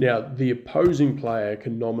 Now the opposing player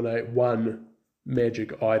can nominate one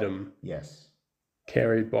magic item Yes.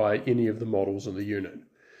 carried by any of the models in the unit.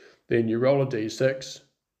 Then you roll a d6.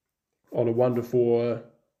 On a 1 to 4,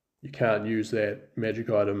 you can't use that magic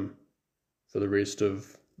item for the rest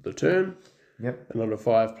of the turn. Yep. And on a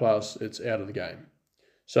 5+, it's out of the game.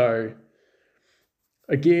 So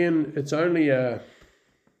again, it's only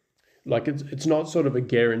it's not sort of a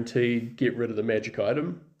guaranteed get rid of the magic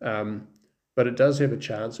item, but it does have a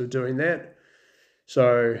chance of doing that.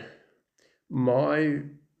 So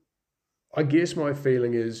I guess my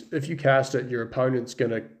feeling is if you cast it, your opponent's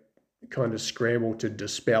going to kind of scramble to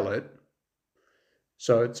dispel it.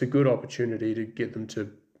 So it's a good opportunity to get them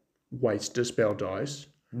to waste dispel dice.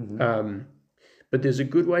 Mm-hmm. But there's a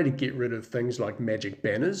good way to get rid of things like magic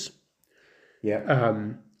banners. Yeah.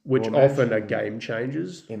 Which often are game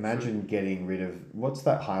changers. Imagine getting rid of, what's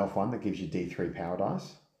that high elf one that gives you D3 power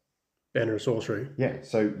dice? Banner of Sorcery. Yeah,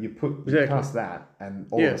 so you cast that, and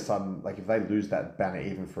all of a sudden, like if they lose that banner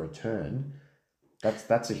even for a turn,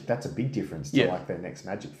 that's a big difference to like their next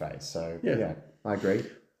magic phase. So yeah, I agree.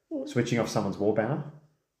 Switching off someone's war banner,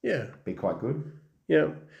 be quite good. Yeah,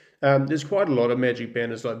 there's quite a lot of magic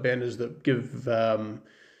banners, like banners that give a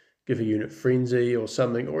unit frenzy or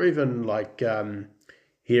something, or even like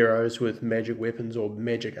heroes with magic weapons or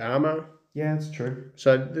magic armor. Yeah, that's true.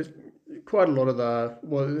 So there's quite a lot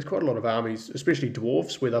of armies, especially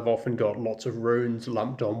dwarfs, where they've often got lots of runes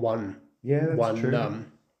lumped on one. Yeah, that's true.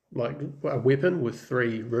 Like a weapon with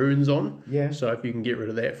 3 runes on. Yeah. So if you can get rid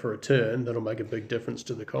of that for a turn, that'll make a big difference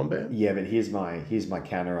to the combat. Yeah, but here's my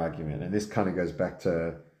counter argument, and this kind of goes back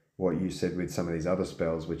to what you said with some of these other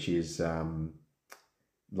spells, which is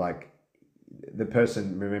like the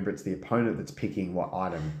person, remember, it's the opponent that's picking what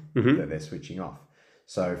item that they're switching off.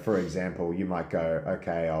 So for example, you might go,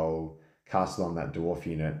 okay, I'll cast it on that dwarf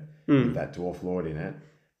unit with that dwarf lord in it,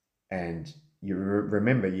 and you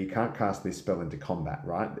remember you can't cast this spell into combat,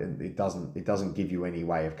 right? And it doesn't give you any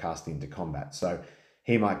way of casting into combat. So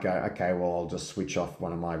he might go, okay, well, I'll just switch off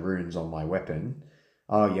one of my runes on my weapon.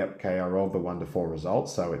 Oh, yep, okay, I rolled the 1 to 4 result,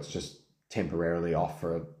 so it's just temporarily off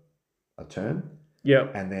for a turn. Yeah.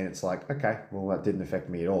 And then it's like, okay, well, that didn't affect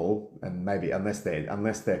me at all. And maybe unless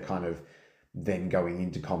they're kind of then going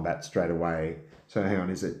into combat straight away. So hang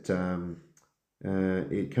on, is it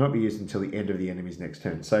it cannot be used until the end of the enemy's next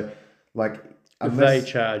turn. So like if they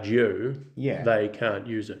charge you, they can't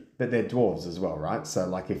use it. But they're dwarves as well, right? So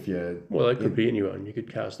like if you're they could be anyone. You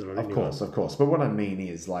could cast it on anyone. Of course. But what I mean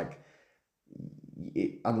is like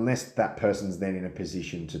unless that person's then in a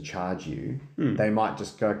position to charge you, they might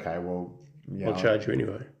just go, okay, well, I'll charge you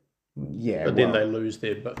anyway. Yeah, but then they lose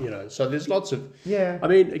their, so there's lots of. Yeah. I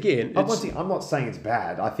mean, again, I'm not saying it's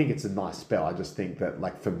bad. I think it's a nice spell. I just think that,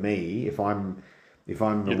 like, for me, if I'm, you'd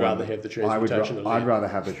rather have the transmutation of lead. I'd rather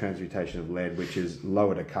have the transmutation of lead, which is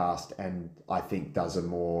lower to cast, and I think does a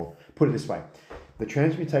more. Put it this way, the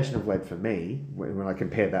transmutation of lead for me, when I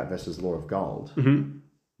compare that versus Law of Gold,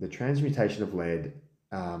 the transmutation of lead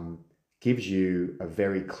gives you a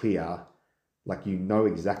very clear, like you know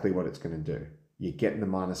exactly what it's going to do. You're getting the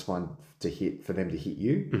 -1 to hit for them to hit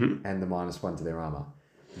you, and the -1 to their armor.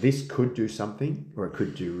 This could do something, or it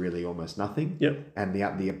could do really almost nothing. Yep. And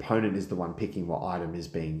the opponent is the one picking what item is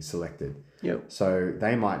being selected. Yep. So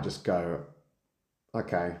they might just go,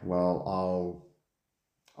 okay, well,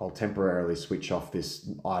 I'll temporarily switch off this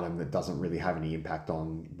item that doesn't really have any impact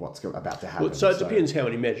on what's about to happen. Well, so it depends how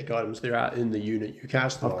many magic items there are in the unit you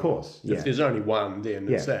cast them on. Of course, yeah. If there's only one, then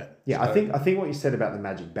it's that. Yeah, so, I think what you said about the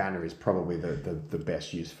magic banner is probably the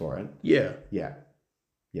best use for it. Yeah.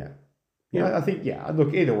 I think,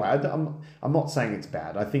 look, either way, I'm not saying it's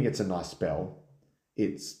bad. I think it's a nice spell.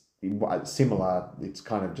 It's similar. It's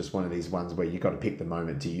kind of just one of these ones where you've got to pick the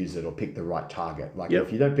moment to use it or pick the right target. Like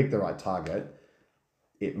if you don't pick the right target,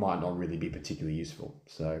 it might not really be particularly useful.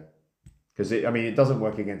 So, because it doesn't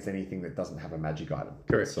work against anything that doesn't have a magic item.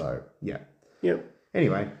 Correct. So, yeah. Yep.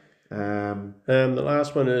 Anyway. The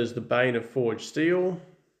last one is the Bane of Forged Steel.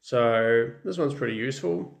 So this one's pretty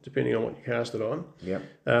useful, depending on what you cast it on. Yep.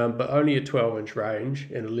 But only a 12-inch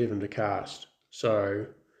range and 11 to cast. So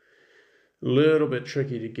a little bit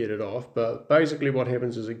tricky to get it off. But basically what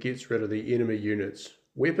happens is it gets rid of the enemy unit's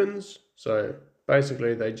weapons. So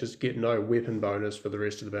basically they just get no weapon bonus for the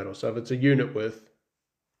rest of the battle. So if it's a unit with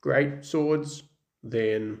great swords,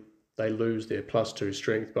 then they lose their +2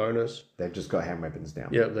 strength bonus. They've just got hand weapons now.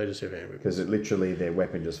 Yeah, they just have hand weapons. Because literally their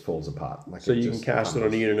weapon just falls apart. So you can cast it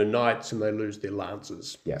on a unit of knights and they lose their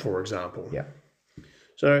lances, for example. Yeah.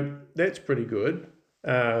 So that's pretty good.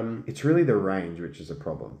 It's really the range which is a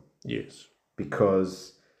problem, Yes.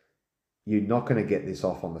 because you're not going to get this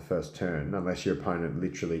off on the first turn unless your opponent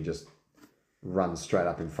literally just runs straight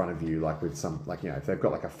up in front of you, like with some, like, if they've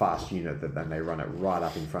got like a fast unit that then they run it right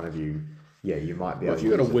up in front of you. Yeah, you might be able If to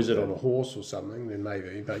you've got a use it wizard to- on a horse or something, then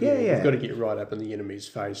maybe. But Yeah, you've yeah. got to get right up in the enemy's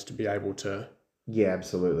face to be able to Yeah,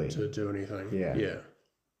 absolutely. do anything. Yeah. Yeah.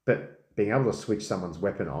 But being able to switch someone's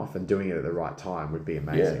weapon off and doing it at the right time would be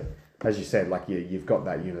amazing. As you said, like you've got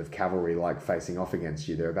that unit of cavalry like facing off against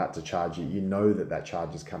you. They're about to charge you. You know that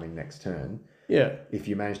charge is coming next turn. Yeah. If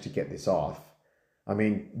you manage to get this off, I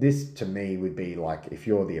mean, this to me would be like, if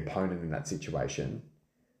you're the opponent in that situation,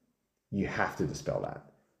 you have to dispel that.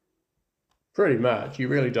 Pretty much. You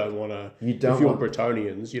really don't want to... You don't if you're want...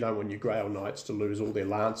 Bretonians, you don't want your Grail Knights to lose all their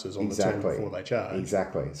lances on the turn before they charge.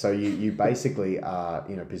 Exactly. So you basically are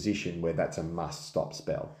in a position where that's a must-stop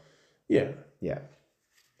spell. Yeah. Yeah.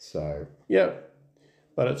 So... Yeah.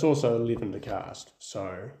 But it's also 11 to cast,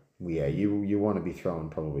 so... Yeah, you want to be throwing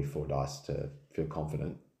probably 4 dice to feel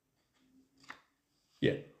confident.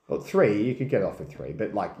 Yeah. Well, 3, you could get off with 3,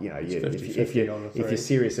 but like, if you're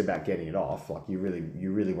serious about getting it off, like you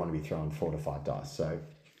really want to be throwing 4 to 5 dice. So,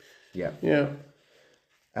 yeah. Yeah.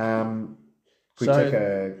 Can we take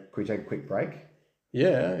a quick break?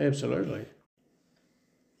 Yeah, absolutely.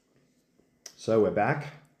 So we're back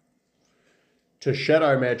To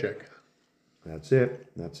Shadow Magic. That's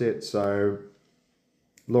it. So,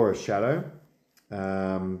 Laura's Shadow.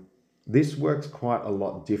 This works quite a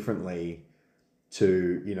lot differently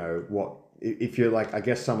to, what, if you're like, I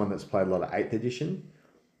guess someone that's played a lot of 8th edition,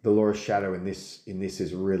 the Laura's Shadow in this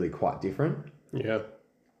is really quite different. Yeah.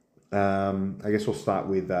 I guess we'll start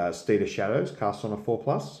with Steed of Shadows, cast on a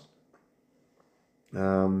 4+.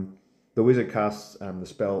 The wizard casts the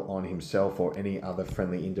spell on himself or any other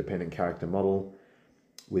friendly independent character model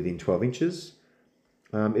within 12 inches.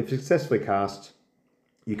 If successfully cast,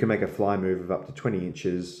 you can make a fly move of up to 20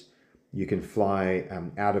 inches. You can fly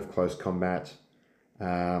out of close combat,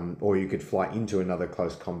 or you could fly into another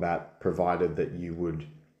close combat, provided that you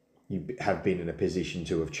have been in a position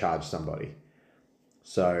to have charged somebody.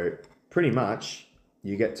 So pretty much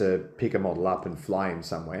you get to pick a model up and fly him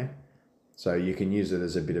somewhere. So you can use it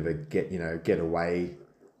as a bit of a get away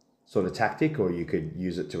sort of tactic, or you could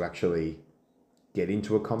use it to actually get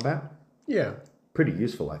into a combat. Yeah. Pretty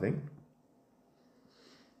useful, I think.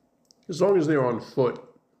 As long as they're on foot,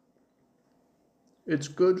 it's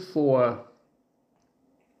good for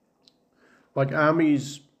like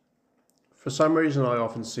armies. For some reason, I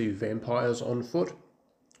often see vampires on foot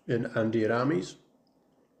in undead armies.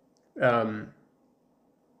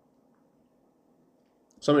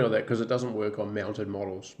 Something like that, because it doesn't work on mounted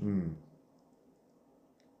models.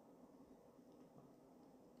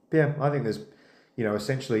 Yeah, I think there's,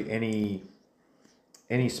 essentially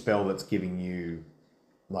any spell that's giving you,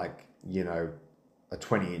 like, a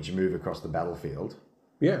 20-inch move across the battlefield.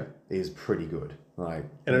 Yeah. Is pretty good. Like,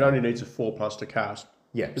 and it only needs a 4+ to cast.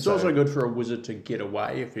 Yeah. It's also good for a wizard to get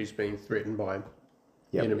away if he's being threatened by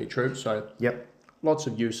enemy troops. So lots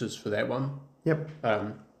of uses for that one. Yep.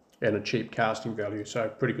 And a cheap casting value, so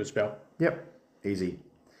pretty good spell. Yep. Easy.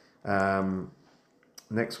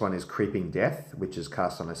 Next one is Creeping Death, which is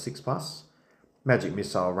cast on a 6+. Magic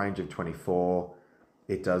missile, range of 24.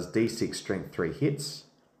 It does D6 strength 3 hits,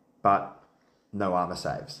 but no armor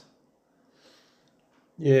saves.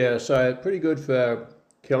 Yeah, so pretty good for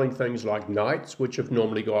killing things like knights, which have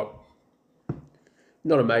normally got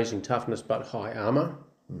not amazing toughness, but high armor.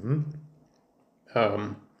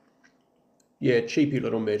 Yeah, cheapy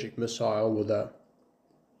little magic missile with a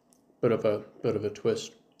bit of a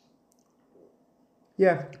twist.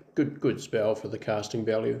 Yeah. Good spell for the casting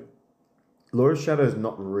value. Laura's Shadow is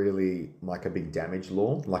not really like a big damage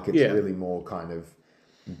lore. Like it's really more kind of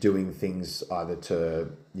doing things either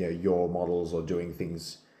to your models or doing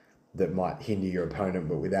things that might hinder your opponent,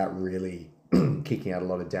 but without really kicking out a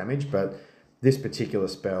lot of damage. But this particular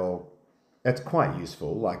spell, it's quite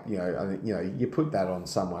useful. Like you put that on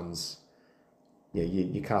someone's. Yeah,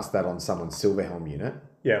 you cast that on someone's Silverhelm unit.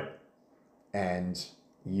 Yeah. And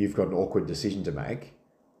you've got an awkward decision to make.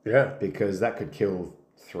 Yeah. Because that could kill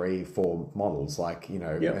 3-4 models,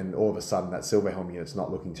 and all of a sudden that Silverhelm unit's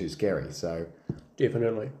not looking too scary. So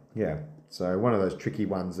definitely. Yeah. So one of those tricky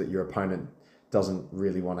ones that your opponent doesn't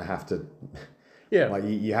really want to have to. Yeah. Like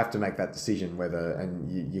you have to make that decision whether,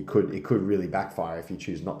 and it could really backfire if you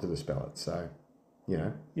choose not to dispel it. So,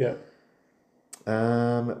 Yeah.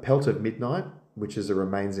 Pelt of Midnight, which is a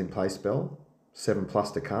remains in play spell,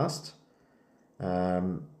 7+ to cast.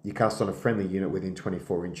 You cast on a friendly unit within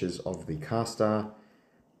 24 inches of the caster.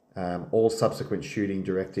 All subsequent shooting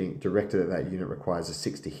directed at that unit requires a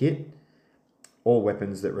 6 to hit. All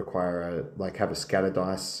weapons that require have a scatter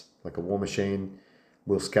dice, like a war machine,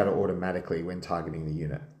 will scatter automatically when targeting the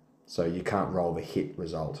unit. So you can't roll the hit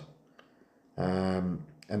result. And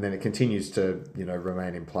then it continues to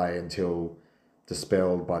remain in play until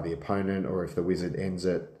dispelled by the opponent, or if the wizard ends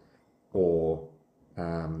it, or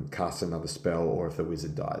casts another spell, or if the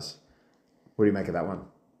wizard dies. What do you make of that one?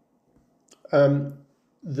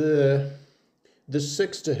 The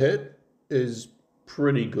 6 to hit is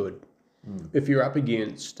pretty good. If you're up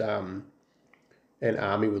against an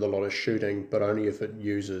army with a lot of shooting, but only if it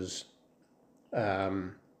uses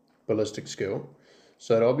ballistic skill.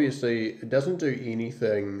 So it doesn't do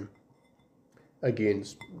anything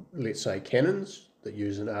against, let's say, cannons that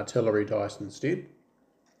use an artillery dice instead.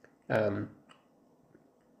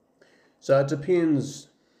 So it depends.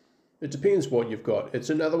 It depends what you've got. It's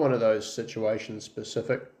another one of those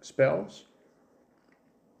situation-specific spells.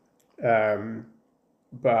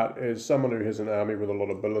 But as someone who has an army with a lot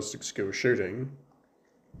of ballistic skill shooting,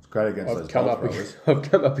 it's great against I've come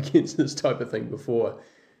up against this type of thing before,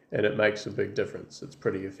 and it makes a big difference. It's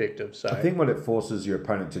pretty effective. So I think what it forces your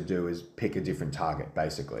opponent to do is pick a different target,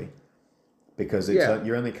 basically, because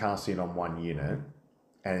you're only casting on one unit,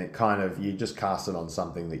 and you just cast it on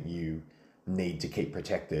something that you need to keep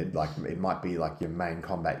protected. Like it might be like your main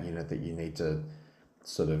combat unit that you need to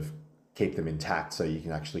sort of keep them intact so you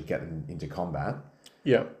can actually get them into combat.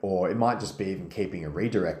 Yeah. Or it might just be even keeping a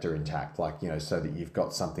redirector intact, so that you've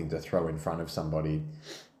got something to throw in front of somebody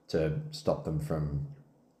to stop them from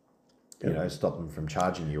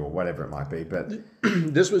charging you or whatever it might be. But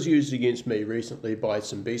this was used against me recently by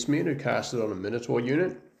some beastmen who cast it on a Minotaur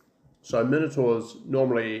unit. So Minotaur's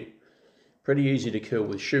normally pretty easy to kill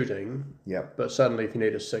with shooting. Yep. But suddenly if you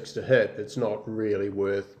need a 6 to hit, it's not really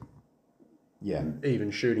worth even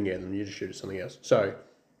shooting at them. You just shoot at something else. So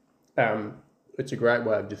it's a great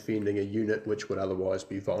way of defending a unit which would otherwise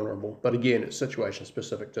be vulnerable. But again, it's situation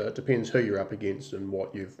specific. It depends who you're up against and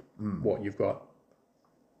what you've got.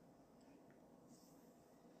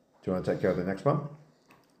 Do you want to take care of the next one?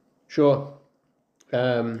 Sure.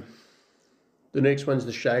 The next one's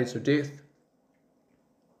the Shades of Death.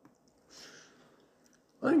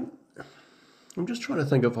 I'm just trying to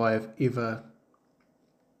think if I have ever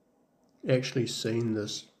actually seen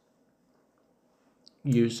this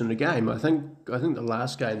used in a game. I think the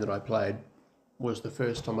last game that I played was the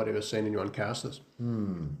first time I'd ever seen anyone cast this.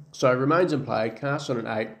 So it remains in play, cast on an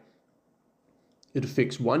 8. It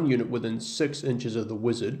affects one unit within 6 inches of the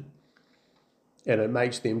wizard, and it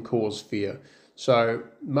makes them cause fear. So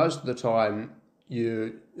most of the time,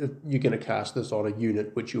 you're going to cast this on a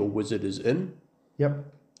unit which your wizard is in. Yep.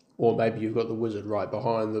 Or maybe you've got the wizard right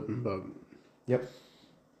behind them. Yep.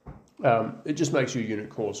 It just makes your unit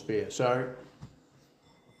cause fear. So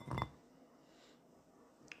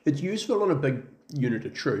it's useful on a big unit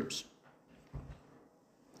of troops.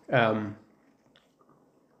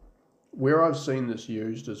 Where I've seen this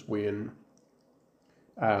used is when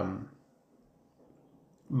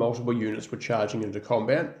multiple units were charging into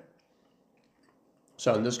combat.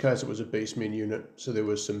 So in this case, it was a beastmen unit. So there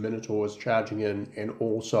was some Minotaurs charging in and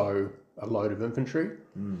also a load of infantry.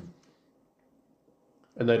 And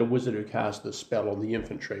they had a wizard who cast the spell on the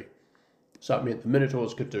infantry. So it meant the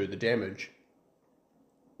Minotaurs could do the damage,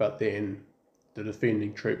 but then the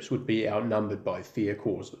defending troops would be outnumbered by fear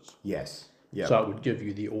causes. Yes. Yeah. So it would give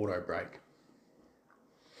you the auto break.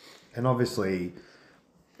 And obviously,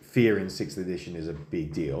 fear in 6th edition is a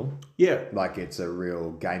big deal. Yeah. Like it's a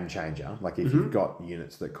real game changer. Like if you've got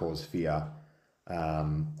units that cause fear,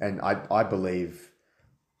 and I believe,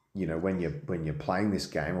 when you're playing this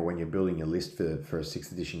game or when you're building your list for a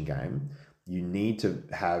 6th edition game, you need to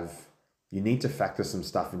factor some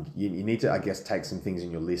stuff, and you need to, I guess, take some things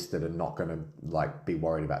in your list that are not going to be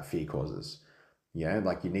worried about fear causes. Yeah,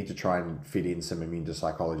 like you need to try and fit in some immune to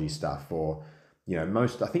psychology stuff, or I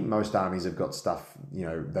think most armies have got stuff,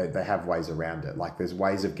 they have ways around it. Like there's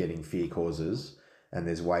ways of getting fear causes and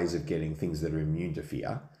there's ways of getting things that are immune to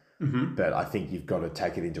fear. But I think you've got to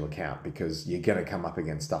take it into account because you're going to come up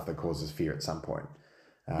against stuff that causes fear at some point.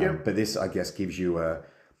 But this, I guess, gives you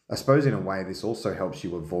I suppose in a way, this also helps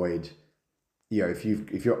you avoid,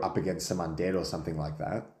 if you're up against some undead or something like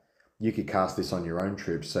that, you could cast this on your own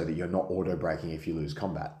troops so that you're not auto breaking if you lose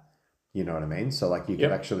combat. You know what I mean? So you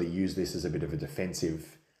could actually use this as a bit of a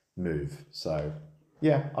defensive move. So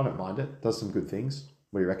yeah, I don't mind it. Does some good things.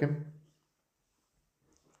 What do you reckon?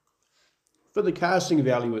 For the casting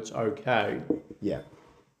value, it's okay. Yeah.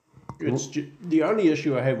 It's the only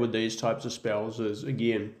issue I have with these types of spells is,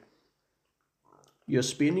 again, you're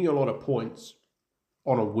spending a lot of points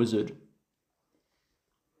on a wizard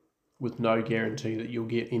with no guarantee that you'll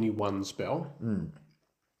get any one spell.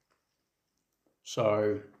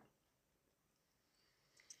 So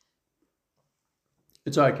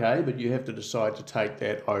it's okay, but you have to decide to take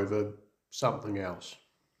that over something else.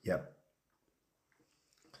 Yep.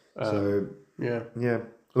 Yeah. Yeah.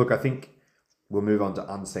 Look, I think we'll move on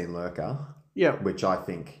to Unseen Lurker. Yeah. Which I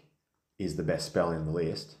think is the best spell in the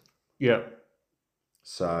list. Yeah.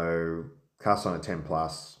 So cast on a 10+,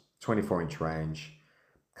 24-inch range,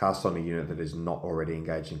 cast on a unit that is not already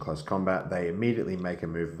engaged in close combat. They immediately make a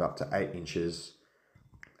move of up to 8 inches.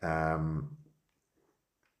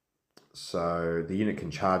 So the unit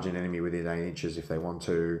can charge an enemy within 8 inches if they want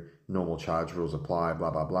to. Normal charge rules apply,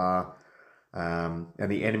 blah, blah, blah. And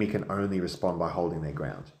the enemy can only respond by holding their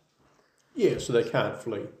ground. Yeah, so they can't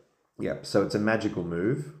flee. Yeah, so it's a magical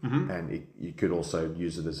move, and you could also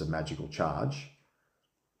use it as a magical charge.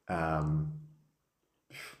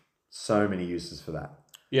 So many uses for that.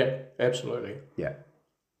 Yeah, absolutely. Yeah.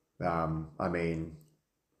 I mean,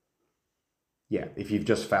 yeah, if you've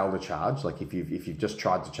just failed a charge, like if you've just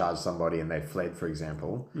tried to charge somebody and they've fled, for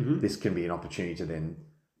example, this can be an opportunity to then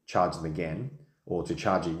charge them again or to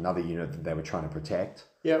charge another unit that they were trying to protect.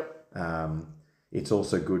 Yep. It's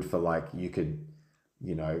also good for, like, you could,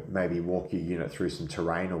 maybe walk your unit through some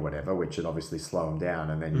terrain or whatever, which would obviously slow them down,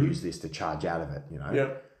 and then use this to charge out of it,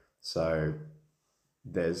 Yeah. So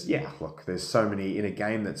there's so many in a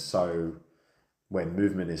game that's so, where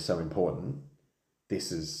movement is so important,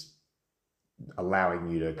 this is allowing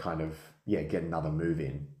you to kind of, get another move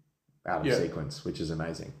in out of sequence, which is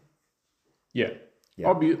amazing. Yeah.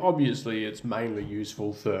 Obviously, it's mainly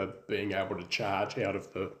useful for being able to charge out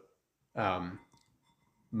of the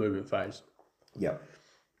movement phase. Yep.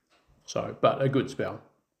 So, but a good spell.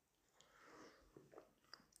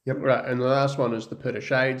 Yep. Right, and the last one is the Pit of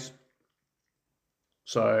Shades.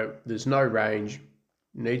 So there's no range,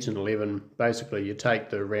 needs an 11. Basically, you take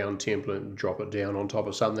the round template and drop it down on top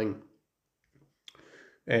of something,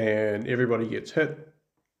 and everybody gets hit.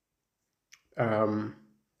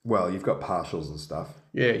 Well, you've got partials and stuff.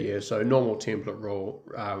 Yeah. So normal template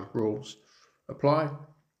rules apply.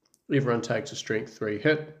 Everyone takes a strength 3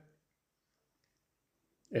 hit.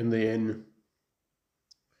 And then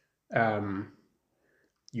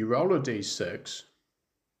you roll a d6.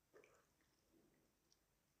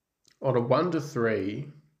 On a 1 to 3,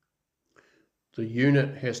 the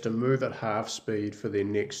unit has to move at half speed for their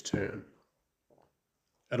next turn.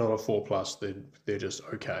 And on a 4+, they're just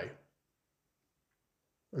okay.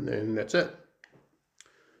 And then that's it.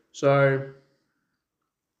 So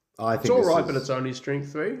I think it's all right, but it's only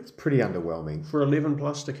strength 3. It's pretty underwhelming. For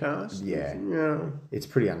 11+ to cast? Yeah. Yeah. It's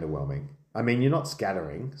pretty underwhelming. I mean, you're not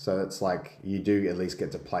scattering, so it's like you do at least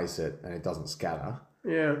get to place it and it doesn't scatter.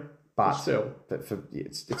 Yeah. But still.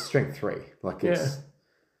 It's strength 3. Like, it's...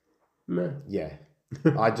 Yeah.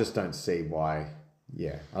 I just don't see why...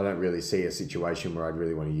 Yeah. I don't really see a situation where I'd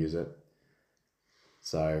really want to use it.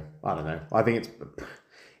 So, I don't know. I think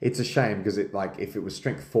it's a shame because if it was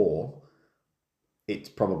strength 4, it's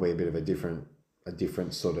probably a bit of a different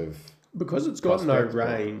sort of... Because it's got no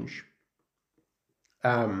range,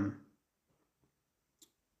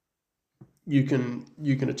 you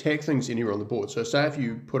can attack things anywhere on the board. So say if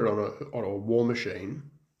you put it on a war machine,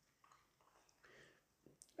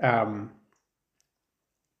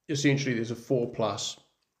 essentially there's a 4+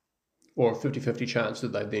 or a 50-50 chance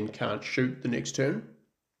that they then can't shoot the next turn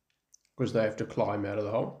because they have to climb out of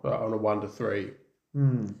the hole. On a 1 to 3,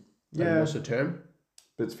 they miss a turn.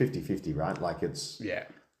 But it's 50-50, right? Like, it's... Yeah.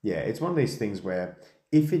 Yeah, it's one of these things where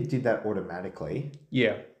if it did that automatically...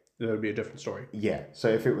 Yeah, that would be a different story. Yeah, so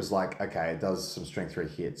if it was like, okay, it does some strength 3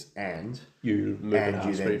 hits and... You move at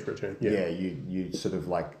half speed for a turn. Yeah, you sort of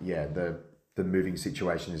like, the moving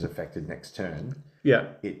situation is affected next turn. Yeah.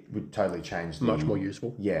 It would totally change. Much more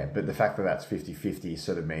useful. Yeah, but the fact that that's 50-50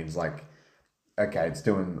 sort of means like, okay, it's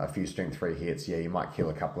doing a few strength 3 hits. Yeah, you might kill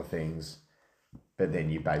a couple of things, but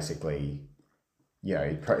then you basically... Yeah,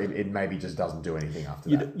 it maybe just doesn't do anything after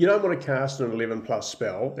that. You don't want to cast an 11+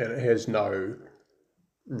 spell and it has no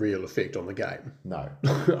real effect on the game. No,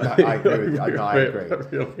 I agree with you. I agree.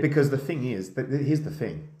 Really. Because the thing is, here's the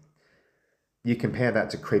thing. You compare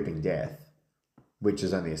that to Creeping Death, which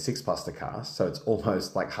is only a 6+ to cast, so it's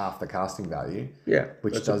almost like half the casting value. Yeah,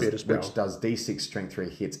 which does D6 strength 3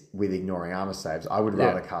 hits with ignoring armor saves. I would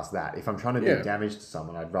rather cast that. If I'm trying to do damage to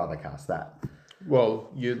someone, I'd rather cast that. Well,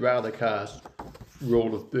 you'd rather cast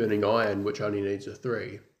Rule of Burning Iron, which only needs a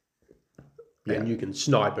 3. Yeah. And you can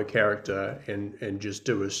snipe a character and just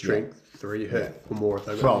do a strength 3 hit or more if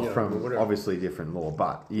they've got... Well, from obviously different lore,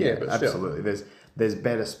 but but absolutely. There's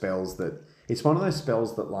better spells that... It's one of those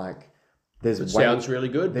spells that like It sounds really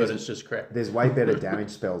good, but it's just crap. There's way better damage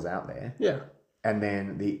spells out there. Yeah. And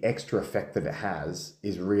then the extra effect that it has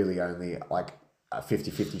is really only like a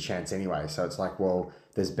 50-50 chance anyway. So it's like, well,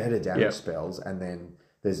 there's better damage spells, and then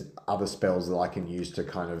there's other spells that I can use to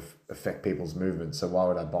kind of affect people's movement. So why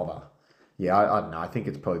would I bother? Yeah, I don't know. I think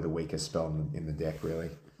it's probably the weakest spell in the deck, really.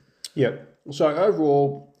 Yep. So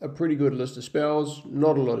overall, a pretty good list of spells.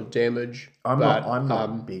 Not a lot of damage. I'm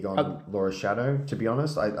not big on Laura's Shadow, to be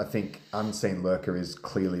honest. I think Unseen Lurker is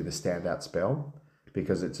clearly the standout spell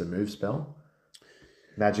because it's a move spell.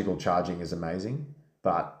 Magical Charging is amazing,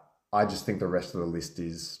 but I just think the rest of the list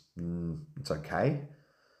is it's okay.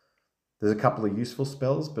 There's a couple of useful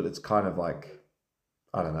spells, but it's kind of like,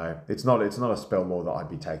 I don't know. It's not a spell lore that I'd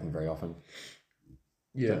be taking very often.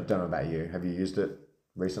 Yeah. Don't know about you. Have you used it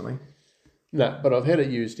recently? No, but I've had it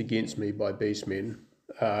used against me by beastmen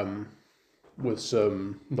with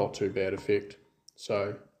some not too bad effect.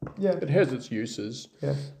 So yeah, it has its uses.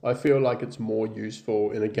 Yeah. I feel like it's more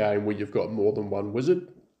useful in a game where you've got more than one wizard.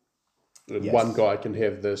 And one guy can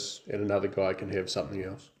have this and another guy can have something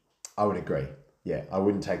else. I would agree. Yeah, I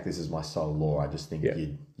wouldn't take this as my sole lore. I just think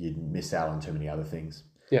you'd miss out on too many other things.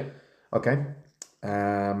 Yeah. Okay.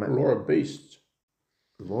 Lore of Beasts.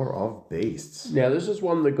 Lore of Beasts. Now, this is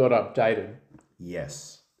one that got updated.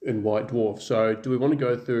 Yes. In White Dwarf. So do we want to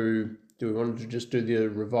go through, do we want to just do the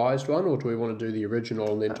revised one, or do we want to do the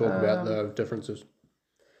original and then talk about the differences?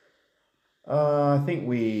 I think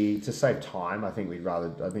to save time,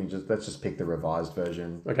 let's just pick the revised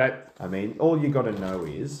version. Okay. I mean, all you got to know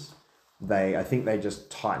is I think they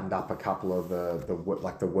just tightened up a couple of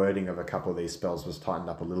the wording of a couple of these spells was tightened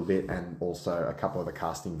up a little bit, and also a couple of the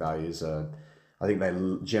casting values I think they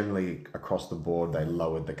generally across the board they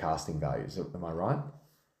lowered the casting values. Am I right?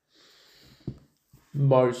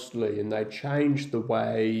 Mostly, and they changed the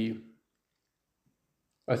way.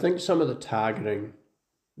 I think some of the targeting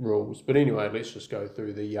rules, but anyway, let's just go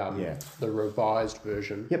through the revised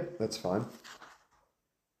version. Yep, that's fine.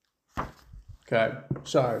 Okay,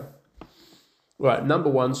 so right, number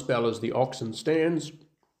one spell is the Oxen Stands,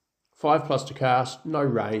 5+ to cast, no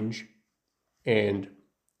range, and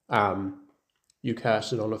you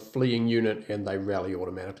cast it on a fleeing unit and they rally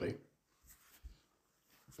automatically.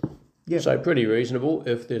 Yeah. So pretty reasonable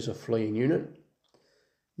if there's a fleeing unit.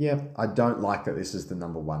 Yeah, I don't like that this is the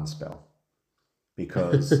number one spell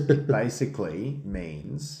because it basically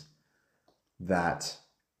means that,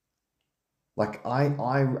 like, I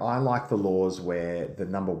like the laws where the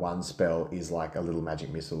number one spell is like a little magic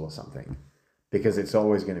missile or something because it's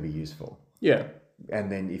always going to be useful. Yeah.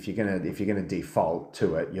 And then if you're gonna default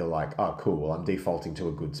to it, you're like, oh, cool, I'm defaulting to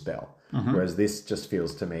a good spell. Mm-hmm. Whereas this just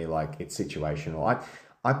feels to me like it's situational.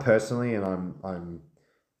 I personally, and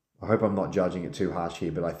I hope I'm not judging it too harsh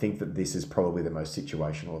here, but I think that this is probably the most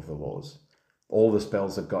situational of the laws. All the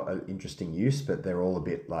spells have got an interesting use, but they're all a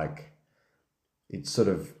bit like, it sort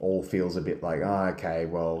of all feels a bit like, oh, okay,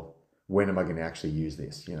 well, when am I going to actually use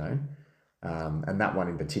this, you know? And that one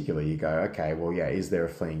in particular, you go, okay, well, yeah, is there a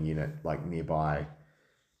fleeing unit like nearby?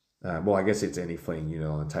 Well, I guess it's any fleeing unit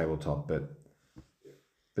on the tabletop,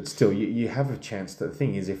 but still, you have a chance. The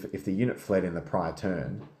thing is, if the unit fled in the prior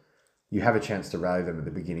turn, you have a chance to rally them at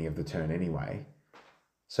the beginning of the turn anyway.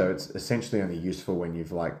 So it's essentially only useful when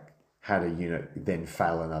you've like had a unit then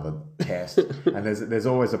fail another test, and there's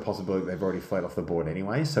always a possibility they've already fled off the board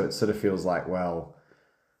anyway. So it sort of feels like, well,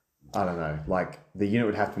 I don't know, like the unit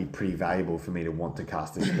would have to be pretty valuable for me to want to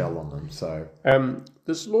cast this spell on them. So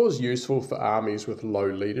this law is useful for armies with low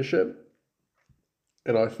leadership,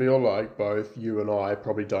 and I feel like both you and I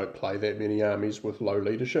probably don't play that many armies with low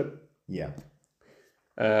leadership. Yeah.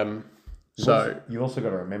 So you also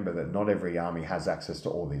got to remember that not every army has access to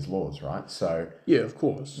all these laws, right? So yeah, of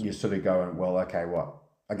course. You're sort of going, well, okay,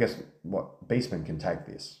 Beastmen can take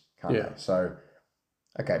this, can't they? So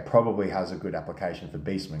okay, probably has a good application for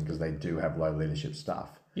Beastmen because they do have low leadership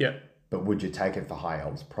stuff. Yeah. But would you take it for High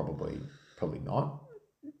Elves? Probably not.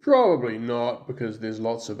 Probably not, because there's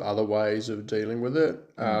lots of other ways of dealing with it.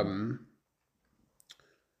 I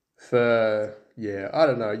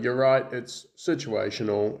don't know. You're right. It's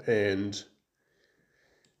situational, and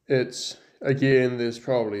it's, again, there's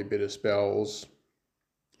probably better spells.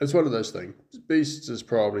 It's one of those things. Beasts is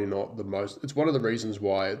probably not the most. It's one of the reasons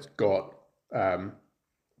why it's got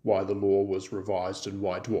why the law was revised in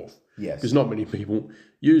White Dwarf. Yes. Because not many people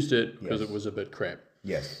used it because it was a bit crap.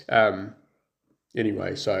 Yes.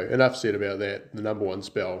 Anyway, so enough said about that. The number one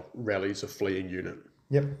spell rallies a fleeing unit.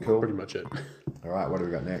 Yep, cool. Pretty much it. All right, what do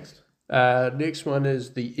we got next? Next one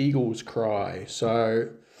is the Eagle's Cry. So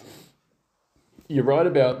you're right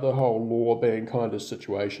about the whole law being kind of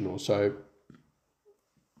situational. So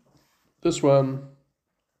this one,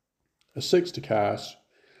 a 6 to cast.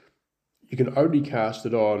 You can only cast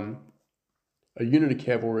it on a unit of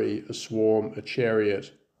cavalry, a swarm, a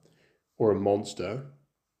chariot, or a monster,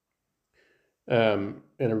 in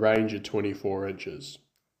a range of 24 inches.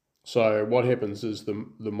 So what happens is the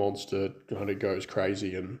monster kind of goes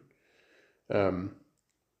crazy and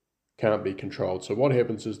can't be controlled. So what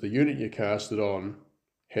happens is the unit you cast it on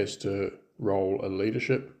has to roll a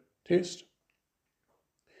leadership test.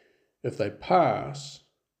 If they pass,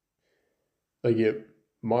 they get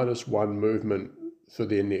 -1 movement for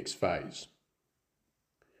their next phase.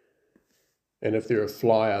 And if they're a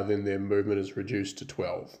flyer, then their movement is reduced to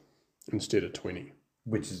 12 instead of 20.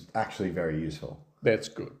 Which is actually very useful. That's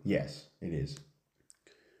good. Yes, it is.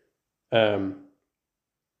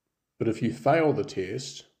 But if you fail the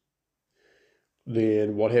test,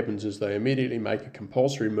 then what happens is they immediately make a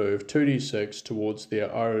compulsory move 2d6 towards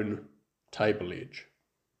their own table edge.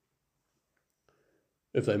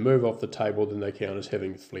 If they move off the table, then they count as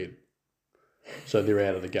having fled. So they're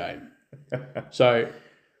out of the game. So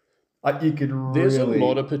you could there's a really,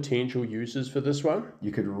 lot of potential uses for this one.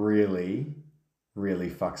 you could really, really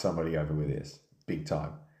fuck somebody over with this, big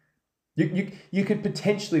time. You could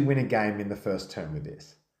potentially win a game in the first turn with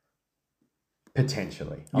this.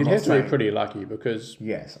 Potentially. You'd have to be pretty lucky because...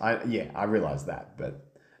 Yes, I realise that,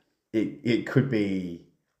 but it could be...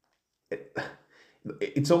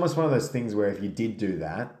 It's almost one of those things where if you did do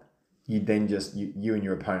that, you'd then just... You and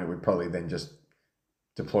your opponent would probably then just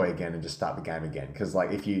deploy again and just start the game again. Because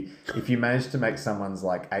like if you manage to make someone's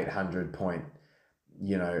like 800 point,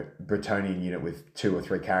 Bretonian unit with 2 or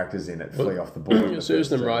 3 characters in it flee off the board. It serves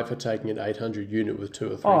them right for taking an 800 unit with 2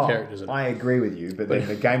 or 3 characters in it. I agree with you, but then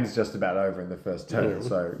the game's just about over in the first turn.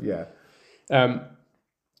 So yeah.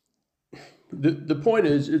 The point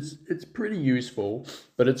is, it's pretty useful,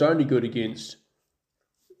 but it's only good against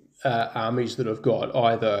armies that have got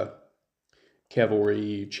either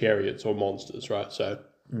cavalry, chariots, or monsters, right? So,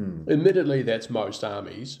 admittedly, that's most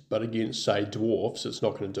armies, but against, say, dwarfs, it's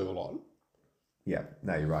not going to do a lot. Yeah,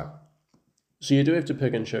 no, you're right. So you do have to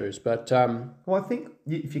pick and choose, but... Well, I think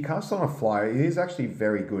if you cast on a flyer, it is actually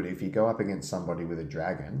very good if you go up against somebody with a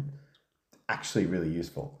dragon. Actually really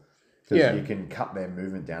useful. Because you can cut their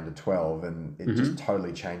movement down to 12 and it just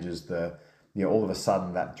totally changes the... all of a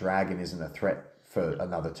sudden that dragon isn't a threat for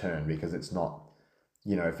another turn because it's not...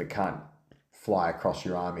 if it can't fly across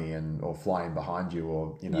your army or fly in behind you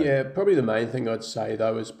or... Yeah, probably the main thing I'd say,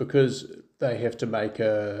 though, is because they have to make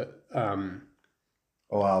a...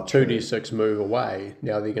 2d6 move away,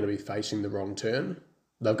 now they're going to be facing the wrong turn.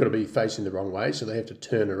 They've got to be facing the wrong way, so they have to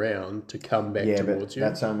turn around to come back towards you.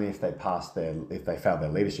 That's only if they fail their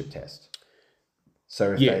leadership test.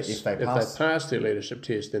 So if they pass their leadership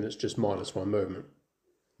test, then it's just -1 movement.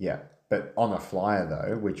 Yeah, but on a flyer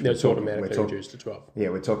though, which that's automatically reduced to 12. Yeah,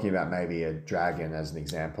 we're talking about maybe a dragon as an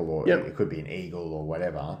example, or it could be an eagle or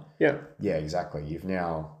whatever. Yeah. Yeah, exactly. You've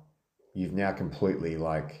now completely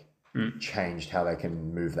changed how they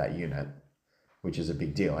can move that unit, which is a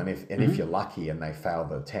big deal. And if you're lucky and they fail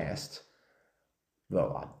the test,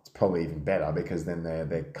 well, it's probably even better because then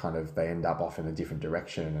they end up off in a different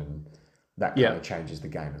direction, and that kind of changes the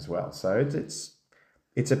game as well. So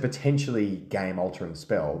it's a potentially game altering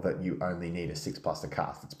spell that you only need a 6+ to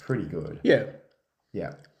cast. It's pretty good. Yeah.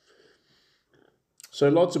 Yeah. So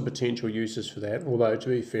lots of potential uses for that. Although to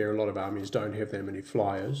be fair, a lot of armies don't have that many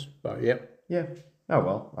flyers. But Yeah. Oh,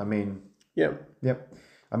 well, I mean... Yeah. Yep.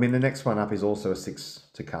 I mean, the next one up is also a 6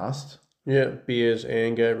 to cast. Yeah, Bear's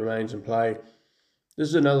Anger remains in play. This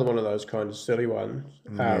is another one of those kind of silly ones.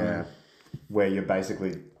 Where you're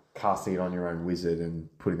basically casting it on your own wizard and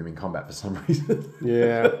putting them in combat for some reason.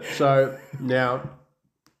 Yeah. So, now,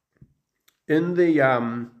 in the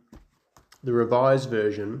revised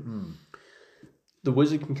version, the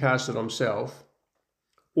wizard can cast it on himself,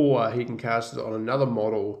 or he can cast it on another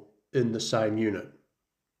model in the same unit.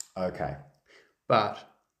 Okay. But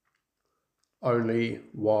only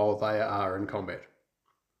while they are in combat.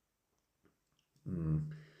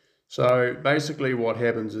 So basically what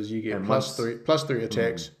happens is you get plus three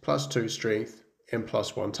attacks, +2 strength, and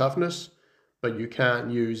 +1 toughness, but you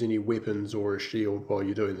can't use any weapons or a shield while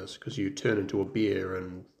you're doing this because you turn into a bear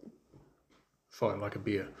and fight like a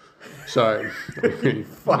bear. So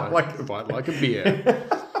fight like a bear.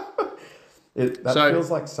 That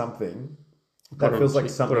feels like something That feels like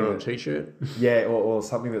put something it on a that, t-shirt. yeah, or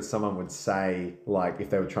something that someone would say, like if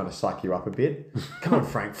they were trying to psych you up a bit. Come on,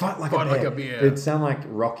 Frank, fight like Fight a bear. like a bear. It'd sound like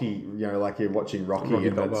Rocky, like you're watching Rocky, Rocky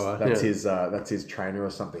and Balboa, that's his trainer or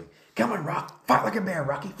something. Come on, Rock, fight like a bear,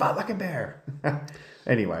 Rocky, fight like a bear.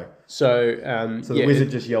 Anyway, So the wizard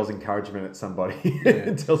just yells encouragement at somebody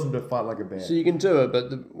and tells them to fight like a bear. So you can do it,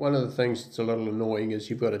 but one of the things that's a little annoying is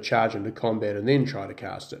you've got to charge into combat and then try to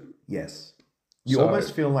cast it. Yes. You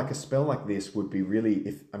almost feel like a spell like this would be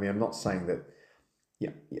really, I'm not saying that,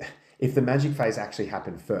 yeah. If the magic phase actually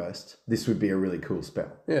happened first, this would be a really cool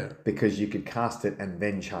spell. Yeah. Because you could cast it and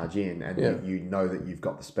then charge in, and you know that you've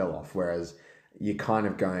got the spell off. Whereas you're kind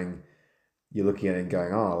of you're looking at it and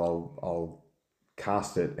going, oh, I'll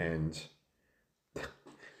cast it and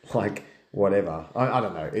like whatever. I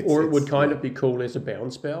don't know. It would kind of be cool as a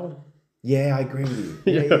bound spell. Yeah, I agree with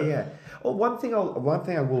you. Yeah. Well, one thing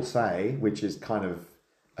I will say, which is kind of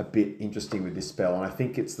a bit interesting with this spell, and I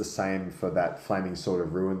think it's the same for that Flaming Sword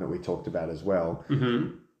of Ruin that we talked about as well.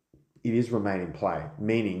 Mm-hmm. It is remain in play,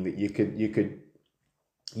 meaning that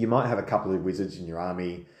you might have a couple of wizards in your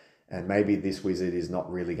army, and maybe this wizard is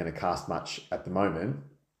not really going to cast much at the moment.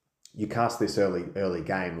 You cast this early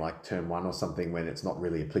game, like turn 1 or something, when it's not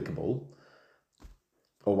really applicable.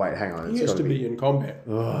 Or wait, hang on, He has to be in combat.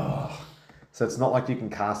 Ugh. So it's not like you can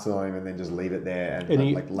cast it on him and then just leave it there,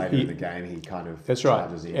 and like later in the game he kind of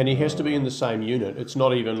charges in. And he has to be in the same unit. It's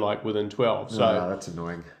not even like within 12. So that's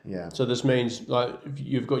annoying. Yeah. So this means like if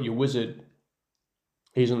you've got your wizard,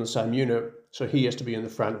 he's in the same unit, so he has to be in the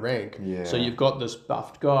front rank. Yeah. So you've got this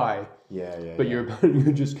buffed guy. Yeah. But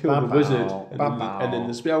you just kill the wizard, and then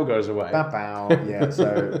the spell goes away. Yeah.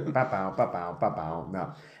 So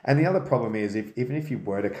no. And the other problem is even if you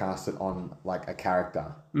were to cast it on like a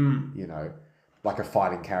character, like a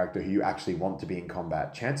fighting character who you actually want to be in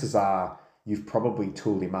combat, chances are you've probably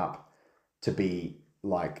tooled him up to be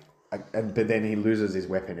like, but then he loses his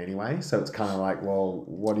weapon anyway. So it's kind of like, well,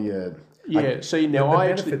 what do you? Yeah, see, now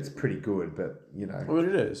the benefit's pretty good, but Well,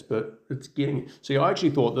 it is, but it's getting... See, I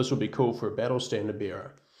actually thought this would be cool for a battle standard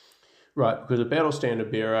bearer. Right, because a battle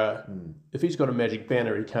standard bearer, if he's got a magic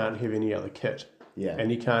banner, he can't have any other kit. Yeah.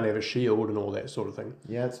 And he can't have a shield and all that sort of thing.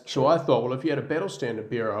 Yeah, it's true. So I thought, well, if you had a battle standard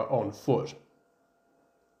bearer on foot,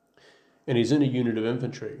 and he's in a unit of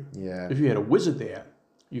infantry, if you had a wizard there,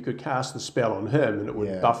 you could cast the spell on him, and it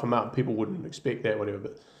would buff him up. People wouldn't expect that, whatever.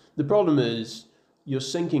 But the problem is, you're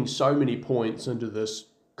sinking so many points into this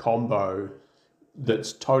combo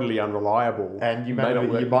that's totally unreliable, and you might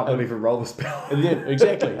not even roll the spell. And then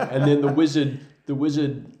and then the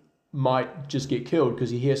wizard might just get killed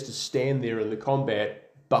because he has to stand there in the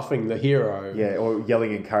combat buffing the hero. Yeah, or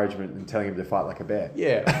yelling encouragement and telling him to fight like a bear.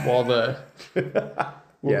 Yeah,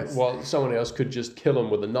 while someone else could just kill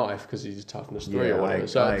him with a knife because he's toughness 3 or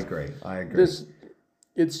whatever. I agree.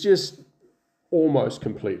 It's just almost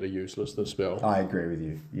completely useless, the spell. I agree with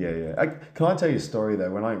you. Yeah. Can I tell you a story though?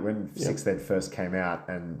 When 6th Ed first came out,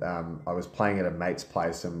 and I was playing at a mate's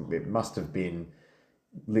place, and it must have been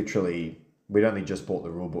literally, we'd only just bought the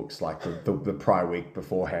rule books like the prior week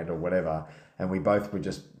beforehand or whatever, and we both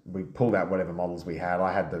we pulled out whatever models we had.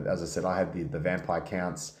 I had the vampire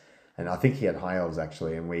counts, and I think he had high elves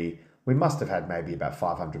actually, and we must have had maybe about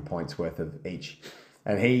 500 points worth of each,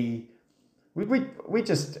 and we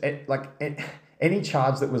just any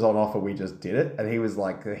charge that was on offer, we just did it. And he was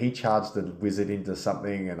like, he charged the wizard into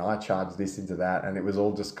something, and I charged this into that, and it was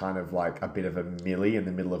all just kind of like a bit of a melee in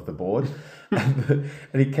the middle of the board. And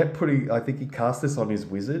he kept putting, I think he cast this on his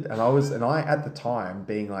wizard, and I at the time,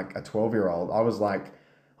 being like a 12-year-old, I was like,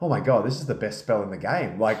 oh my god, this is the best spell in the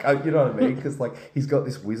game. Like, you know what I mean? Because like he's got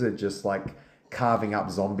this wizard just like carving up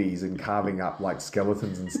zombies and carving up like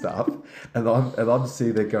skeletons and stuff, and I'm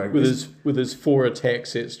sitting there going with his 4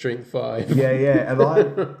 attacks at strength 5.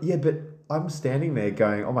 But I'm standing there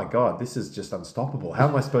going, oh my god, this is just unstoppable. How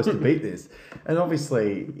am I supposed to beat this? And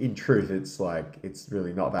obviously, in truth, it's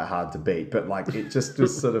really not that hard to beat. But like, it just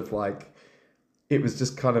was sort of like, it was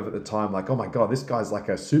just kind of at the time like, oh my god, this guy's like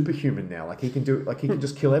a superhuman now. Like he can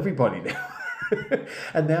just kill everybody now.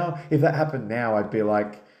 And now, if that happened now, I'd be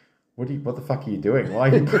like, what the fuck are you doing? Why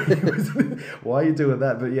are you doing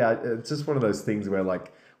that? But yeah, it's just one of those things where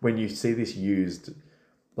like when you see this used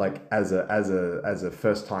like as a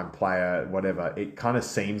first time player, whatever, it kind of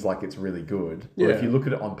seems like it's really good. Yeah. Or if you look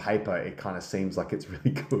at it on paper, it kind of seems like it's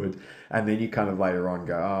really good, and then you kind of later on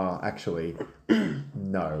go, oh, actually,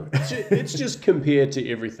 no. It's just compared to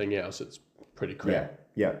everything else, it's pretty crap.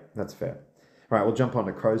 Yeah, that's fair. All right, we'll jump on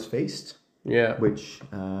to Crow's Feast. Yeah. Which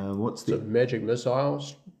what's the magic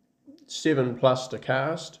missiles? 7+ to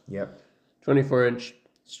cast. Yep. 24-inch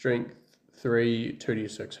strength 3,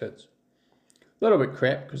 2d6 hits. little bit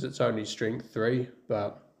crap because it's only strength 3,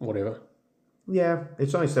 but whatever. Yeah,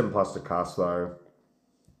 it's only 7+ to cast though.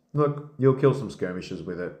 Look, you'll kill some skirmishers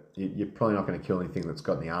with it. You're probably not going to kill anything that's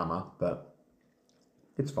got any armor, but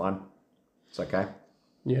it's fine. It's okay.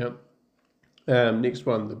 Yeah. Next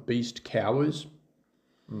one, the Beast Cowers.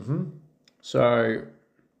 So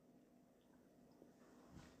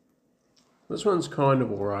this one's kind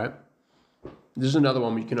of alright. This is another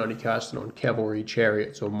one where you can only cast it on cavalry,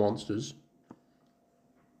 chariots, or monsters.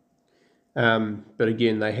 But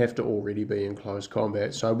again, they have to already be in close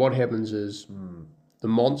combat. So what happens is the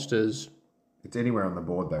monsters... It's anywhere on the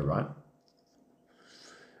board though, right?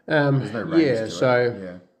 There's no range to it.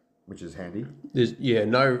 Yeah, which is handy. There's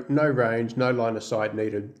no range, no line of sight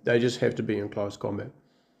needed. They just have to be in close combat.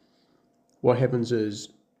 What happens is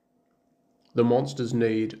the monsters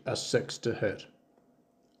need a 6 to hit.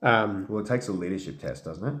 Well, it takes a leadership test,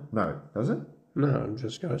 doesn't it? No, does it? No, it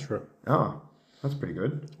just goes for it. Oh, that's pretty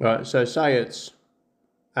good. Right, so say it's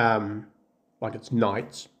like it's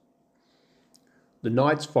knights. The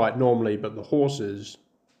knights fight normally, but the horses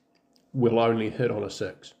will only hit on a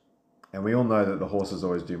 6. And we all know that the horses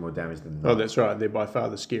always do more damage than the knights. Oh, that's right. They're by far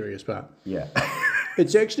the scariest part. Yeah.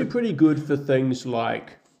 It's actually pretty good for things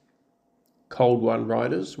like Cold One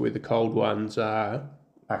riders, where the Cold Ones are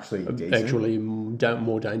actually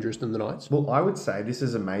more dangerous than the knights. Well, I would say this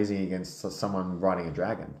is amazing against someone riding a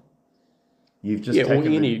dragon. You've just or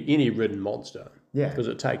any ridden monster. Yeah, because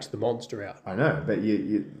it takes the monster out. I know, but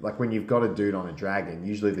you like when you've got a dude on a dragon.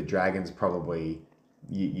 Usually, the dragon's probably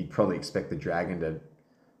you'd probably expect the dragon to,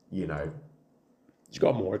 it's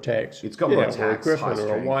got more attacks. It's got more attacks, or a griffin high or a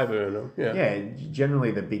strength. wyvern. Yeah,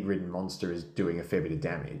 generally the big ridden monster is doing a fair bit of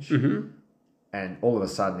damage. Mm-hmm. And all of a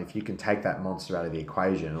sudden, if you can take that monster out of the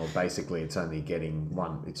equation, or basically it's only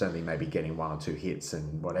maybe getting 1 or 2 hits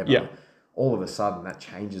and whatever. Yeah. All of a sudden, that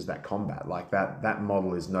changes that combat. Like that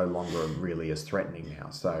model is no longer really as threatening now.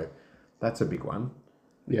 So that's a big one.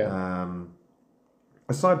 Yeah.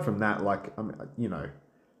 Aside from that,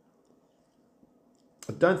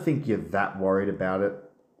 I don't think you're that worried about it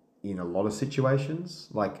in a lot of situations.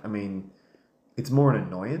 It's more an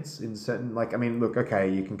annoyance in certain. Look, okay,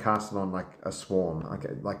 you can cast it on a swarm.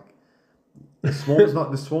 Okay, the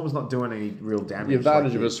swarm's not doing any real damage. The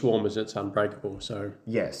advantage of a swarm is it's unbreakable. So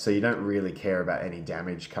yes, so you don't really care about any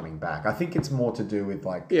damage coming back. I think it's more to do with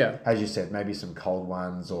as you said, maybe some cold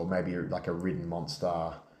ones or maybe a ridden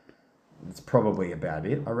monster. It's probably about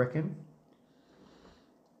it, I reckon.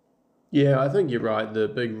 Yeah, I think you're right. The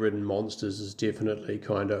big ridden monsters is definitely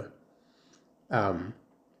kind of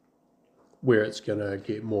where it's going to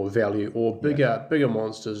get more value, or bigger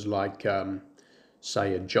monsters like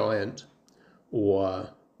say a giant or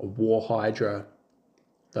a war hydra,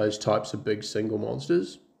 those types of big single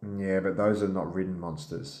monsters. Yeah, but those are not ridden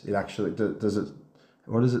monsters. It actually does it.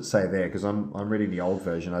 What does it say there? Because I'm reading the old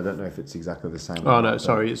version. I don't know if it's exactly the same. Oh no,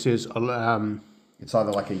 sorry. It says it's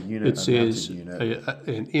either like a unit. It says unit.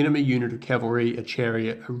 An enemy unit of cavalry, a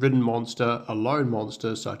chariot, a ridden monster, a lone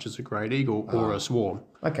monster such as a great eagle, or a swarm.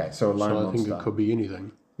 Okay, so a lone monster. I think it could be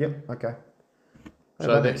anything. Yep. Okay.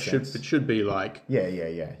 So that should be like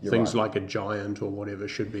things like a giant or whatever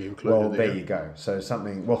should be included. Well, there you go. So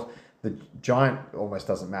something. Well, the giant almost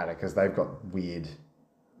doesn't matter because they've got weird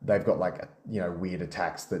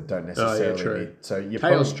attacks that don't necessarily need. So you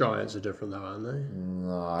Chaos giants are different though, aren't they?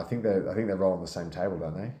 No, I think they roll on the same table,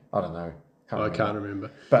 don't they? I don't know. I can't remember.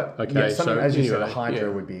 But okay, something as you said, a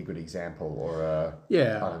hydra would be a good example, or a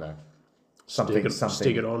I don't know. Something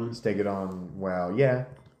Stegodon. Well, yeah,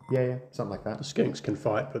 something like that. The skinks can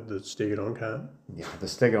fight, but the Stegodon can't. Yeah, the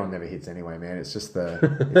Stegodon never hits anyway, man. It's just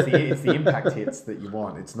it's the impact hits that you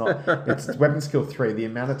want. It's weapon skill 3. The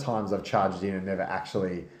amount of times I've charged in and never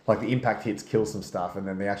actually the impact hits kill some stuff, and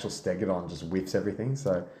then the actual Stegodon just whiffs everything.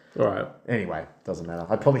 So all right. Anyway, doesn't matter.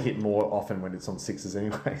 I'd probably hit more often when it's on 6s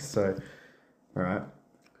anyway. So all right,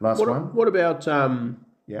 last one. What about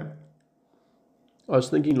yeah? I was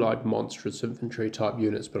thinking like monstrous infantry type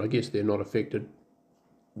units, but I guess they're not affected.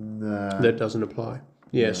 No. That doesn't apply.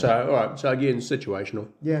 Yeah, no. So all right, so again, situational.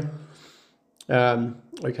 Yeah.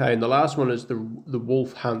 Okay, and the last one is the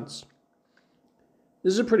wolf hunts.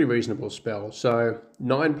 This is a pretty reasonable spell. So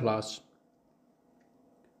 9+.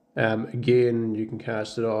 Again, you can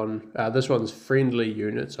cast it on. This one's friendly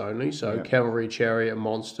units only. So cavalry, chariot,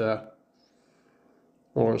 monster,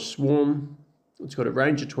 or a swarm. It's got a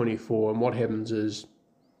range of 24, and what happens is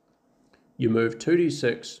you move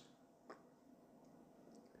 2d6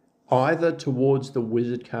 either towards the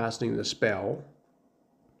wizard casting the spell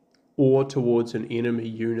or towards an enemy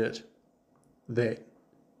unit that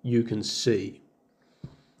you can see.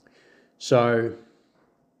 So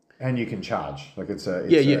And you can charge. Like it's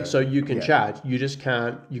Yeah. So you can yeah. charge. You just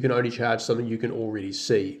can't. You can only charge something you can already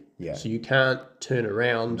see. Yeah. So you can't turn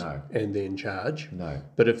around No. and then charge. No.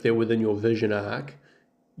 But if they're within your vision arc,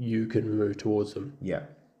 you can move towards them. Yeah.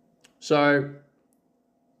 So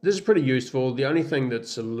this is pretty useful. The only thing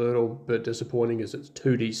that's a little bit disappointing is it's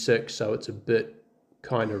 2d6, so it's a bit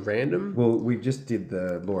kind of random. Well, we just did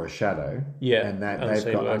the Law of Shadow. Yeah, And that Unseen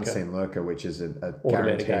they've got Lurker. Unseen Lurker, which is a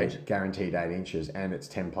Automatic guaranteed 8 inches, and it's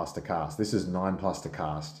 10 plus to cast. This is 9 plus to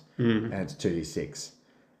cast, and it's 2d6.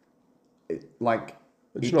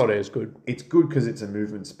 It's not as good. It's good because it's a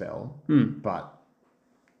movement spell, but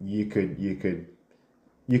you could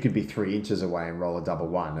be 3 inches away and roll a double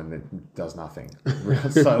 1 and it does nothing.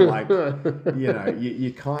 So like,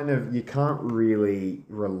 you can't really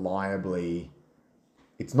reliably.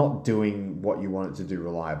 It's not doing what you want it to do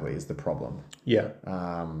reliably is the problem. Yeah.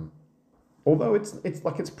 Although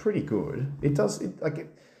it's pretty good.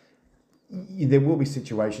 There will be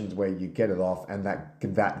situations where you get it off and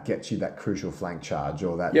that gets you that crucial flank charge,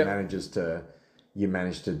 or that you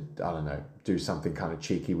manage to I don't know, do something kind of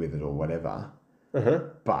cheeky with it or whatever.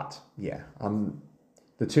 But yeah,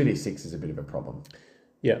 the 2d6 is a bit of a problem.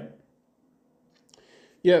 Yeah.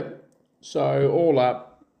 Yeah. So all up,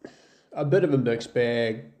 a bit of a mixed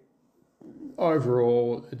bag.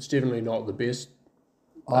 Overall, it's definitely not the best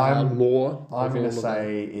law. I'm going to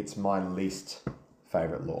say it's my least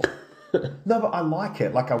favourite law. No, but I like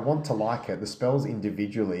it. Like, I want to like it. The spells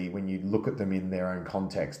individually, when you look at them in their own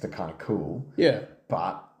context, are kind of cool. Yeah.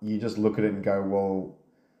 But you just look at it and go, well,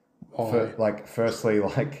 firstly,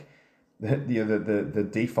 like the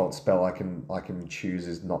default spell I can choose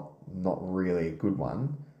is not really a good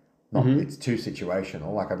one. It's too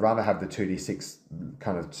situational. Like, I'd rather have the 2d6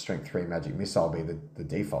 kind of strength 3 magic missile be the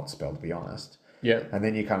default spell, to be honest. Yeah. And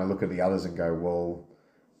then you kind of look at the others and go, well,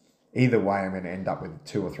 either way, I'm going to end up with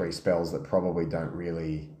 2 or 3 spells that probably don't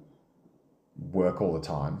really work all the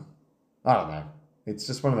time. I don't know. It's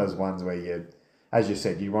just one of those ones where as you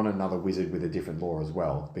said, you want another wizard with a different law as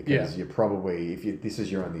well, because you're probably, this is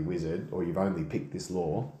your only wizard, or you've only picked this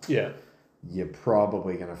law, you're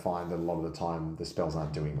probably going to find that a lot of the time the spells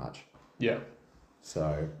aren't doing much. Yeah.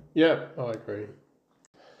 So. Yeah, I agree.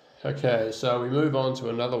 Okay, so we move on to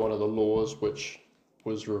another one of the laws which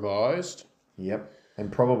was revised. Yep.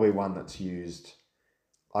 And probably one that's used,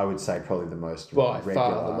 I would say, probably the most by regular.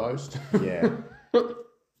 far the most. Yeah.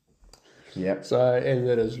 Yep. So, and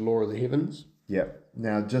that is Law of the Heavens. Yep.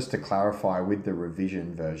 Now, just to clarify, with the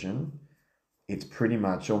revision version, it's pretty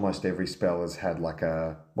much almost every spell has had like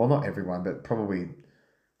not everyone, but probably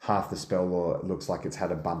half the spell law looks like it's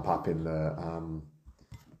had a bump up in the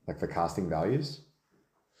the casting values.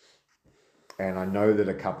 And I know that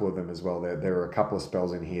a couple of them as well, there are a couple of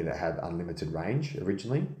spells in here that had unlimited range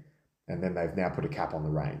originally, and then they've now put a cap on the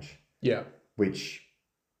range. Yeah. Which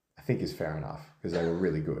I think is fair enough, because they were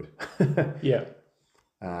really good. Yeah.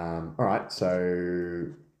 All right, so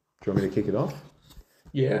do you want me to kick it off?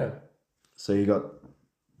 Yeah. So you got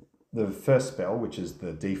the first spell, which is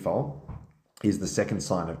the default, is the second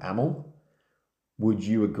sign of Amel. Would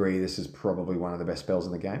you agree this is probably one of the best spells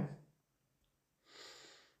in the game?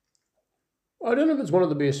 I don't know if it's one of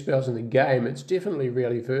the best spells in the game. It's definitely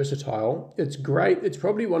really versatile. It's great. It's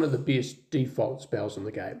probably one of the best default spells in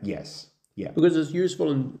the game. Yes. Yeah. Because it's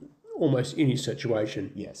useful in almost any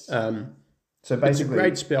situation. Yes. So basically, it's a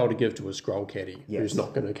great spell to give to a scroll caddy who's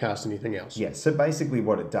not going to cast anything else. Yes. So basically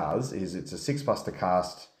what it does is it's a 6+ to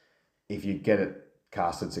cast. If you get it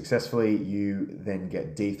casted successfully, you then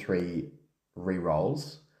get D3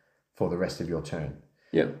 rerolls for the rest of your turn.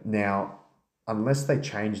 Yeah. Now, unless they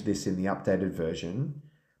change this in the updated version,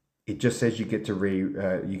 it just says you get to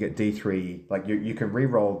you get D3, like you can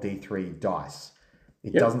reroll D3 dice.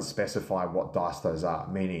 It doesn't specify what dice those are,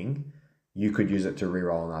 meaning you could use it to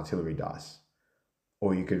reroll an artillery dice,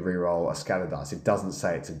 or you could reroll a scatter dice. It doesn't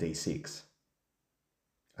say it's a D6,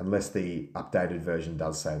 unless the updated version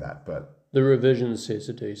does say that. But the revision says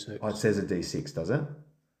a D6. Oh, it says a D6, does it?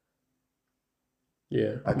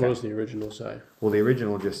 Yeah. Okay. What does the original say? Well, the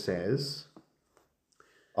original just says...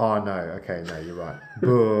 Oh, no. Okay, no, you're right.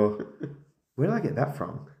 Boo. Where did I get that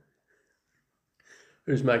from?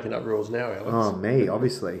 Who's making up rules now, Alex? Oh, me,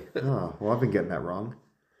 obviously. Oh, well, I've been getting that wrong.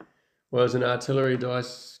 Well, does an artillery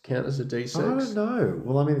dice count as a D6? I don't know.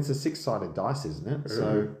 Well, I mean, it's a 6-sided dice, isn't it?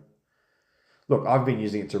 So, look, I've been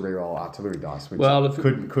using it to reroll artillery dice, which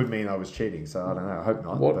could mean I was cheating, so I don't know. I hope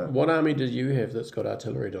not. What army did you have that's got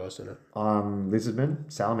artillery dice in it? Lizardmen,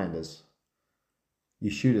 salamanders. You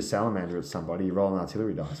shoot a salamander at somebody, you roll an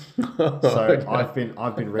artillery dice. So okay. I've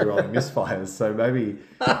been re-rolling misfires, so maybe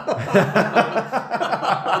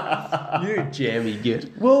You jammy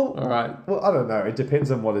git. Well, all right. Well, I don't know. It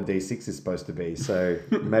depends on what a D6 is supposed to be. So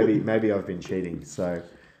maybe I've been cheating. So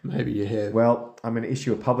Maybe you have. well, I'm going to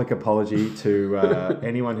issue a public apology to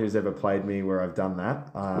anyone who's ever played me where I've done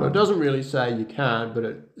that. Well, it doesn't really say you can't, but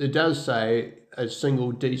it does say a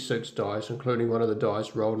single D6 dice, including one of the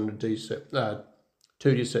dice rolled in a D6,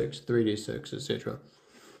 2D6, 3D6, etc.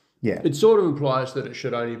 Yeah. It sort of implies that it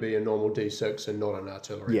should only be a normal D6 and not an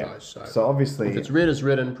artillery Yeah. dice. So obviously, if it's red as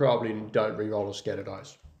written, probably don't re-roll a scatter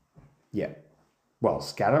dice. yeah. Well,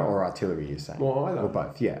 scatter or artillery, you're saying? Well, either. Or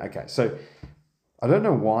both. Yeah. Okay. So I don't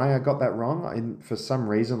know why I got that wrong. For some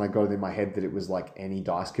reason, I got it in my head that it was like any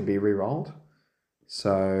dice could be re-rolled.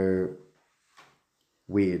 So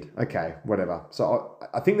weird. Okay, whatever. So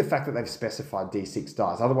I think the fact that they've specified D6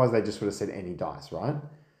 dice, otherwise they just would have said any dice, right?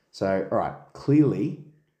 So, all right, clearly,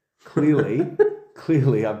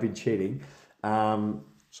 I've been cheating.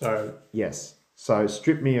 So yes. So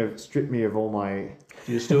strip me of all my.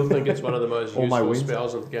 Do you still think it's one of the most all my useful wins?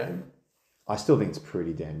 spells of the game? I still think it's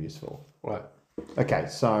pretty damn useful. Right. Okay,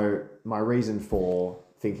 so my reason for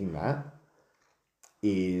thinking that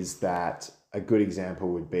is that a good example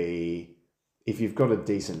would be if you've got a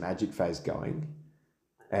decent magic phase going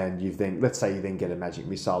and let's say you then get a magic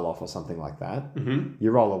missile off or something like that, you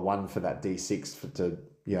roll a 1 for that D6 to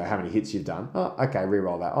how many hits you've done. Oh, okay,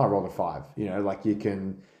 re-roll that. Oh, I rolled a 5. Like you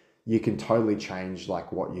can totally change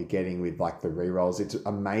like what you're getting with like the re-rolls. It's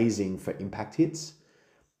amazing for impact hits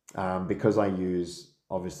because I use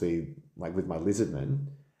obviously like with my Lizardman,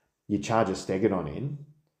 you charge a Stegodon in,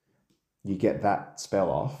 you get that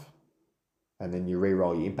spell off, and then you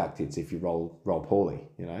re-roll your impact hits if you roll poorly,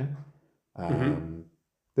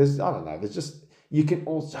 There's just you can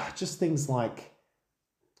also just things like,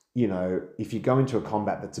 if you go into a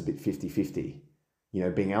combat that's a bit 50-50,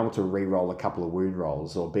 being able to re-roll a couple of wound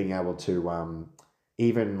rolls, or being able to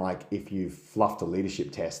even like if you've fluffed a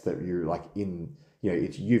leadership test that you're like in,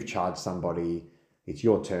 you've charged somebody, it's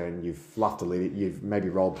your turn, you've maybe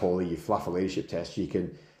rolled poorly, you fluff a leadership test, you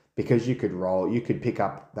could pick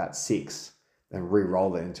up that 6 and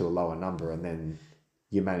re-roll it into a lower number, and then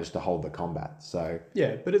you manage to hold the combat. So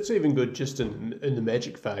yeah, but it's even good just in the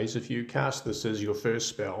magic phase. If you cast this as your first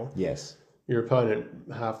spell, yes, your opponent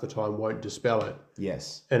half the time won't dispel it.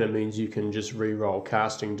 Yes. And it means you can just re-roll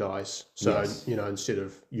casting dice. So, Yes. Instead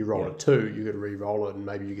of you roll a 2, you got to re-roll it and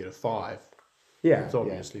maybe you get a 5. Yeah. It's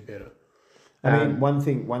obviously better. I mean, one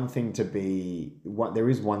thing to be, there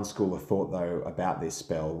is one school of thought though about this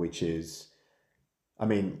spell, which is, I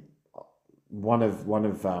mean, one of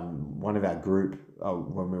our group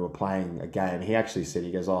when we were playing a game, he actually said,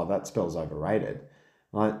 he goes, "Oh, that spell's overrated,"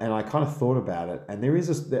 and I kind of thought about it, and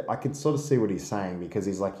I could sort of see what he's saying, because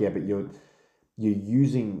he's like, yeah, but you're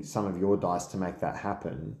using some of your dice to make that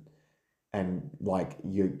happen, and like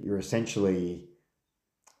you're essentially,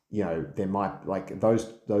 there might like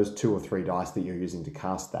those 2 or 3 dice that you're using to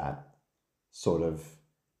cast that sort of,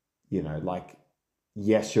 like,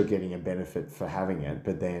 yes, you're getting a benefit for having it,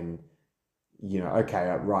 but then,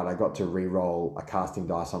 okay, right, I got to re-roll a casting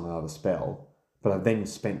dice on another spell, but I've then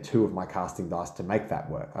spent 2 of my casting dice to make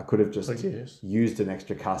that work. I could have just used an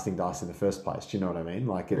extra casting dice in the first place. Do you know what I mean?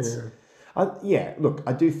 Like it's, look,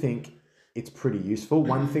 I do think it's pretty useful.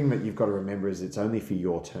 One thing that you've got to remember is it's only for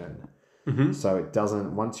your turn. Mm-hmm. So it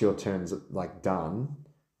doesn't, once your turn's like done,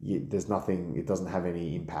 there's nothing, it doesn't have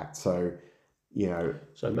any impact. So,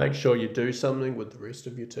 So make sure you do something with the rest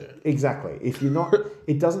of your turn. Exactly. If you're not,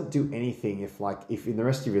 it doesn't do anything if in the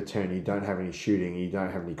rest of your turn you don't have any shooting and you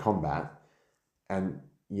don't have any combat, and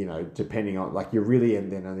depending on you're really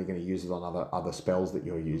and then only going to use it on other spells that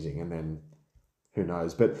you're using, and then who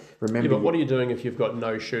knows. But remember, but what are you doing if you've got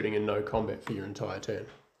no shooting and no combat for your entire turn?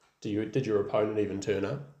 Did your opponent even turn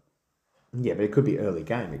up? Yeah, but it could be early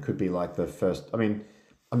game. It could be like the first. I mean,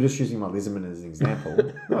 I'm just using my Lizardman as an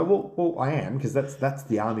example. No, well, I am, because that's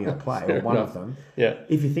the army I play, or one of them. Yeah.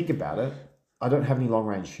 If you think about it, I don't have any long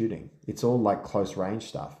range shooting. It's all like close range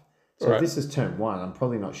stuff. So if this is turn 1, I'm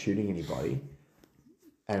probably not shooting anybody,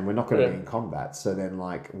 and we're not going to be in combat. So then,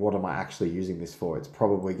 what am I actually using this for? It's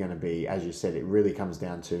probably going to be, as you said, it really comes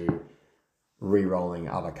down to re-rolling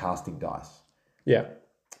other casting dice. Yeah.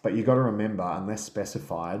 But you got to remember, unless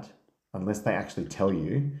specified, unless they actually tell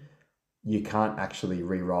you, you can't actually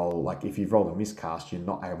re-roll. Like if you've rolled a miscast, you're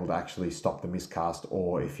not able to actually stop the miscast,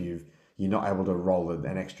 or if you're not able to roll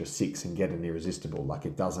an extra 6 and get an irresistible. Like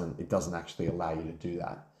it doesn't actually allow you to do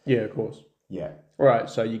that. Yeah, of course. Yeah. All right,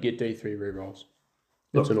 so you get D3 re-rolls.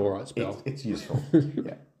 It's an all right spell. It's useful.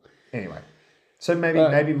 Yeah. Anyway, so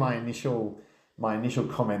maybe my initial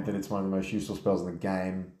comment that it's one of the most useful spells in the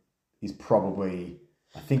game is probably,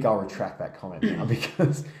 I think I'll retract that comment now,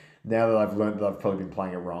 because Now that I've learned that I've probably been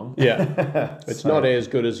playing it wrong. Yeah, it's not as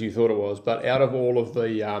good as you thought it was, but out of all of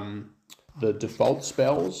the default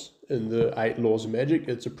spells in the 8 laws of magic,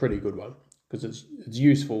 it's a pretty good one because it's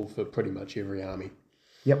useful for pretty much every army.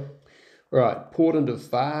 Yep. Right, Portent of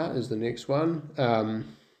Far is the next one.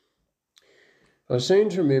 I seem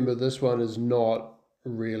to remember this one is not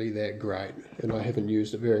really that great, and I haven't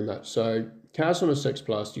used it very much. So cast on a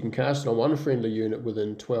 6+, you can cast it on one friendly unit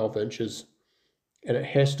within 12 inches, and it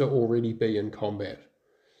has to already be in combat.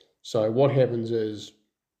 So what happens is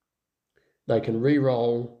they can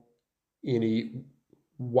re-roll any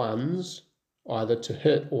ones either to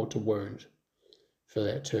hit or to wound for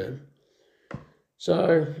that turn.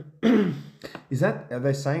 So are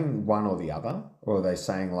they saying one or the other, or are they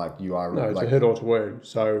saying like you are no, like to hit or to wound.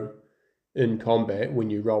 So in combat,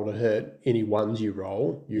 when you roll to hit, any ones you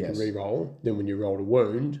roll, you can re-roll. Then when you roll to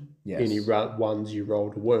wound, any ones you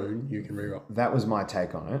roll to wound, you can re-roll. That was my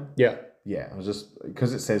take on it. Yeah. Yeah, I was just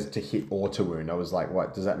because it says to hit or to wound. I was like,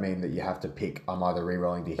 what does that mean? That you have to pick? I'm either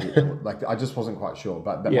re-rolling to hit. Or, like I just wasn't quite sure.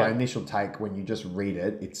 But my initial take when you just read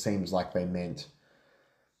it, it seems like they meant,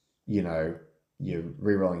 you're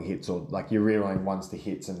re-rolling hits or like you're re-rolling ones to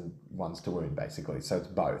hits and ones to wound, basically. So it's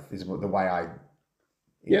both is the way I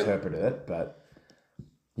interpreted it. But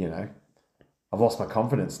I've lost my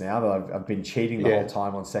confidence now that I've been cheating the whole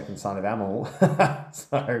time on Second Son of Amal.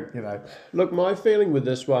 So, Look, my feeling with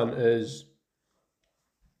this one is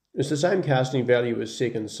it's the same casting value as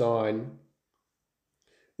Second Sign.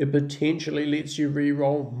 It potentially lets you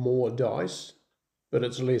re-roll more dice, but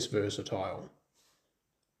it's less versatile.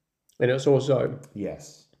 And it's also...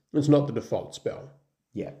 Yes. It's not the default spell.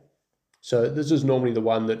 Yeah. So this is normally the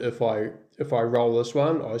one that if I roll this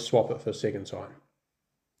one, I swap it for Second Sign.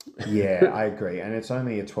 Yeah, I agree. And it's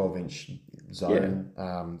only a 12-inch zone.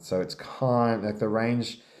 Yeah. So it's kind of like the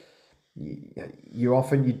range.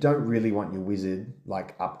 You don't really want your wizard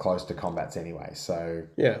like up close to combats anyway. So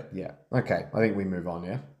yeah. Okay, I think we move on.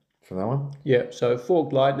 Yeah, from that one. Yeah. So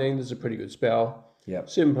Forked Lightning. This is a pretty good spell. Yeah.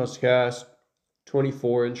 7+ cast,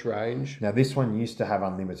 24-inch range. Now this one used to have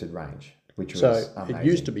unlimited range, which was amazing. It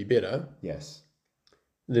used to be better. Yes.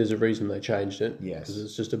 There's a reason they changed it. Yes. Because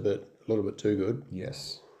it's just a little bit too good.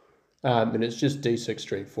 Yes. And it's just D6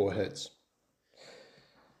 strength 4 hits.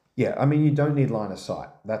 Yeah, I mean you don't need line of sight.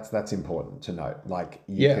 That's important to note. Like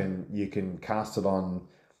you can cast it on.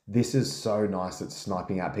 This is so nice at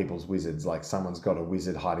sniping out people's wizards. Like someone's got a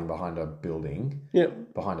wizard hiding behind a building,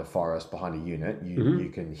 behind a forest, behind a unit. You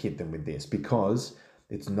can hit them with this because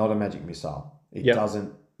it's not a magic missile. It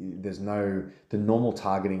doesn't. There's no the normal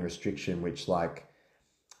targeting restriction, which like.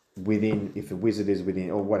 If a wizard is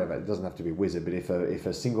within or whatever, it doesn't have to be a wizard, but if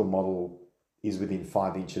a single model is within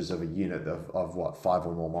 5 inches of a unit of what 5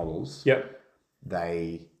 or more models,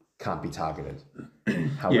 they can't be targeted.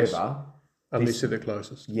 However, unless they're the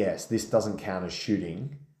closest. Yes, this doesn't count as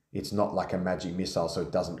shooting. It's not like a magic missile, so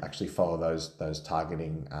it doesn't actually follow those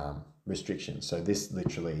targeting restrictions. So this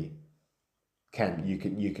literally you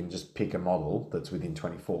can just pick a model that's within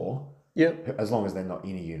 24. Yeah. As long as they're not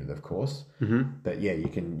in a unit, of course. Mm-hmm. But yeah, you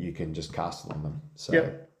can just cast it on them.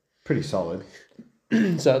 So pretty solid.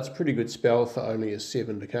 So it's a pretty good spell for only a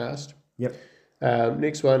 7 to cast. Yep.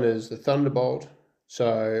 Next one is the Thunderbolt.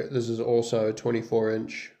 So this is also a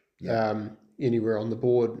 24-inch anywhere on the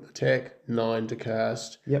board attack, 9 to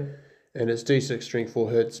cast. Yep. And it's D6 strength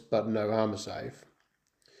 4 hits, but no armor save.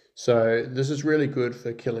 So this is really good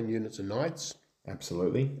for killing units of knights.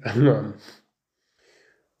 Absolutely.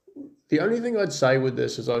 The only thing I'd say with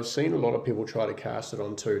this is I've seen a lot of people try to cast it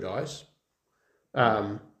on 2 dice.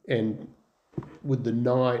 And with the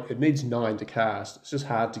 9, it needs 9 to cast. It's just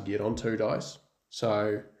hard to get on 2 dice.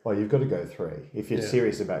 So... Well, you've got to go 3. If you're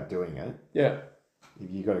serious about doing it,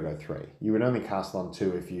 you've got to go 3. You would only cast on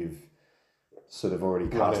 2 if you've sort of already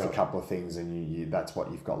cast a couple of things and you that's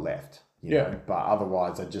what you've got left. You know? But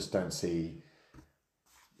otherwise, I just don't see...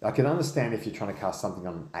 I can understand if you're trying to cast something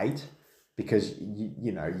on 8... Because,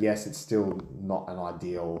 yes, it's still not an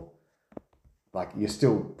ideal... Like, you're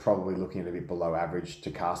still probably looking at a bit below average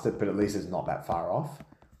to cast it, but at least it's not that far off.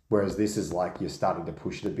 Whereas this is like you're starting to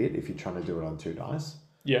push it a bit if you're trying to do it on 2 dice.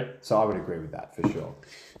 Yeah. So I would agree with that for sure.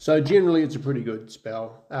 So generally it's a pretty good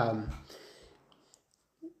spell.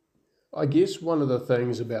 I guess one of the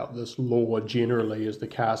things about this law generally is the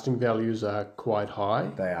casting values are quite high.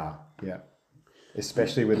 They are, yeah.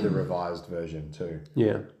 Especially with the revised version too.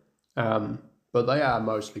 Yeah. But they are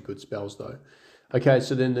mostly good spells though. Okay,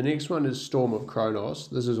 so then the next one is Storm of Kronos.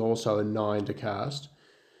 This is also a 9 to cast.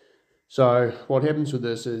 So what happens with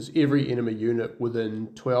this is every enemy unit within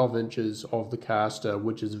 12 inches of the caster,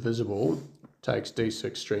 which is visible, takes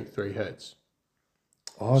D6 strength 3 hits.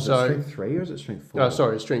 Oh, is it So, strength 3 or is it strength 4?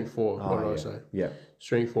 sorry, strength 4. What did Oh, I yeah. say? Yeah.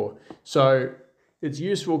 Strength 4. So it's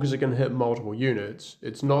useful because it can hit multiple units.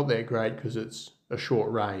 It's not that great because it's a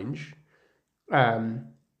short range.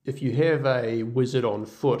 If you have a wizard on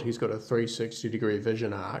foot, he's got a 360-degree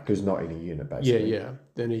vision arc. Who's not in a unit, Yeah, basically. yeah.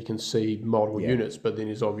 Then he can see multiple Yeah. units, but then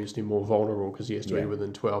he's obviously more vulnerable because he has to be Yeah.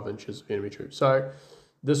 within 12 inches of enemy troops. So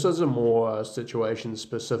this is a more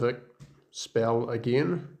situation-specific spell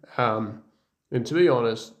again. And to be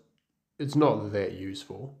honest, it's not that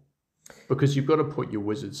useful because you've got to put your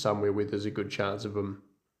wizard somewhere where there's a good chance of him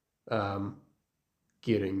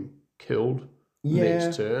getting killed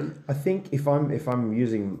next turn. I think if I'm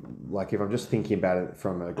using, like, if I'm just thinking about it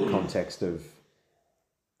from a context of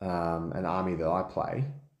an army that I play,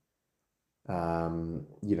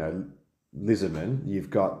 you know, Lizardman,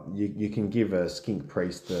 you can give a skink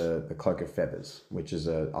priest the cloak of feathers, which is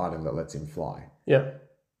an item that lets him fly. Yeah.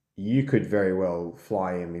 You could very well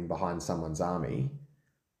fly him in behind someone's army,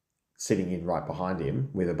 sitting in right behind him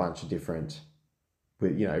with a bunch of different,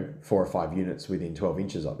 with 4 or 5 units within 12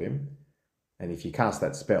 inches of him. And if you cast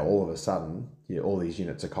that spell, all of a sudden, all these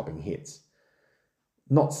units are copping hits.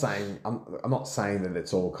 I'm not saying that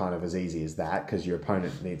it's all kind of as easy as that, because your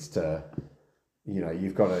opponent needs to,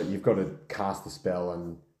 you've got to cast the spell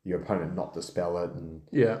and your opponent not dispel it, and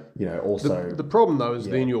also the problem though is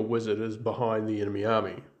then your wizard is behind the enemy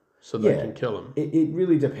army, so they can kill him. It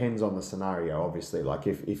really depends on the scenario, obviously. Like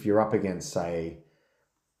if you're up against, say,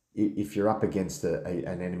 if you're up against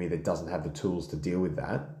an enemy that doesn't have the tools to deal with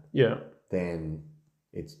that, then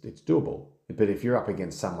it's doable. But if you're up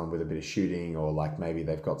against someone with a bit of shooting, or like maybe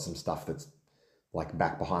they've got some stuff that's like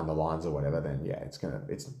back behind the lines or whatever, then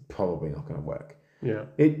it's probably not gonna work. Yeah.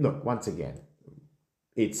 Look, once again,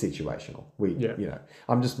 it's situational.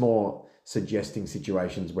 I'm just more suggesting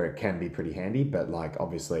situations where it can be pretty handy, but like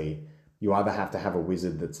obviously you either have to have a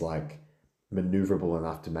wizard that's like maneuverable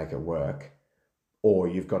enough to make it work, or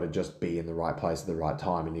you've got to just be in the right place at the right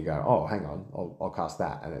time, and you go, oh, hang on, I'll cast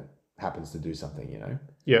that, and it happens to do something,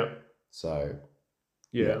 Yeah. So,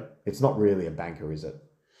 yeah. It's not really a banker, is it?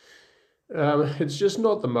 It's just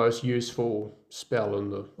not the most useful spell on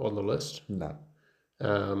the list. No.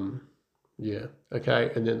 Yeah.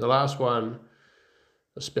 Okay. And then the last one,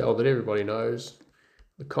 a spell that everybody knows,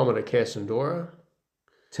 the Comet of Cassandora.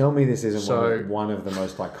 Tell me this isn't one of the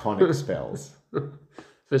most iconic spells.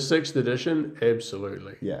 For 6th edition,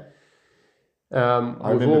 absolutely. Yeah.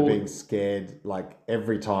 I remember being scared, like,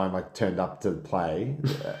 every time I turned up to play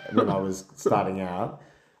when I was starting out.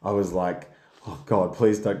 I was like, oh God,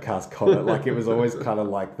 please don't cast Comet. Like, it was always kind of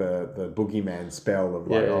like the boogeyman spell of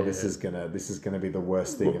like, this is gonna be the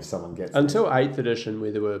worst thing if someone gets until 8th edition,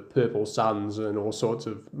 where there were purple suns and all sorts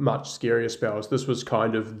of much scarier spells. This was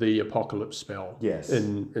kind of the apocalypse spell. Yes.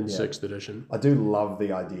 In 6th edition. I do love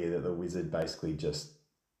the idea that the wizard basically just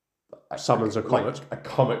summons a comet. Like a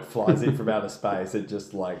comet flies in from outer space. It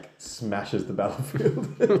just like smashes the battlefield.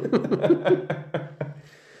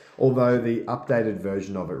 Although the updated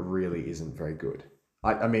version of it really isn't very good.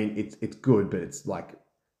 I mean, it's good, but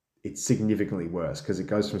it's significantly worse because it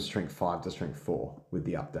goes from strength 5 to strength 4 with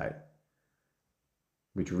the update,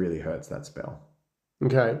 which really hurts that spell.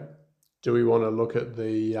 Okay. Do we want to look at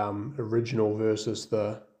the original versus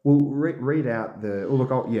the... Well, read out the... Oh,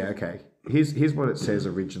 look, okay. Here's what it says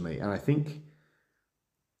originally, and I think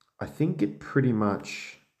it pretty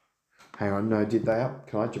much... Hang on, no, did they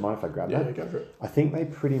up? Do you mind if I grab that? Yeah, go for it. I think they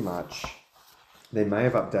pretty much... They may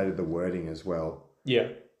have updated the wording as well. Yeah.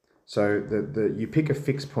 So you pick a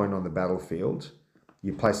fixed point on the battlefield,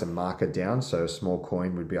 you place a marker down, so a small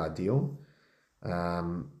coin would be ideal.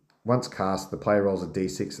 Once cast, the player rolls a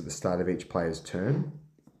d6 at the start of each player's turn.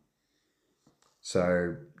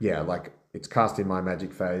 So, yeah, like it's cast in my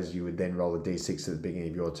magic phase, you would then roll a d6 at the beginning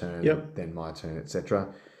of your turn, then my turn,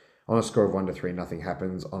 etc. On a score of 1 to 3, nothing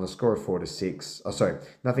happens. On a score of 4 to 6,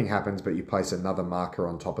 nothing happens, but you place another marker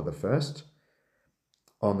on top of the first.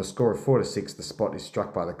 On the score of 4 to 6, the spot is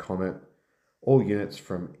struck by the comet. All units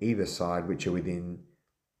from either side which are within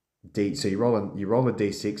D, so you roll a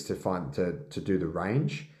d6 to do the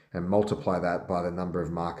range and multiply that by the number of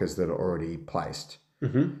markers that are already placed.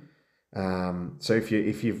 Mm-hmm. So if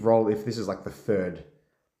this is like the third,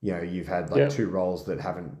 you've had like 2 rolls that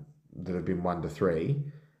have been 1 to 3,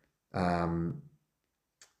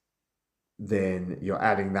 then you're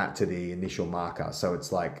adding that to the initial marker. So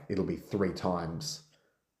it's like it'll be 3 times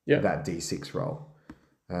that d6 roll.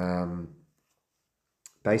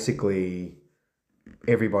 Basically,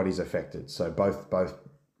 everybody's affected. So both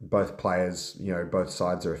players, both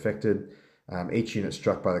sides are affected. Each unit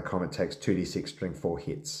struck by the comet takes 2d6 strength 4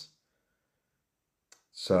 hits.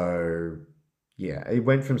 So, Yeah, it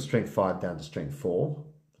went from strength 5 down to strength 4,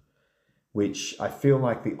 which I feel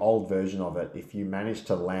like the old version of it, if you managed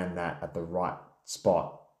to land that at the right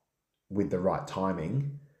spot with the right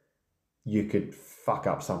timing, you could fuck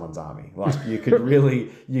up someone's army. Like you could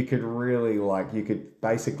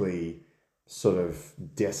basically sort of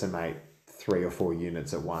decimate 3 or 4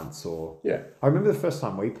 units at once. Or Yeah. I remember the first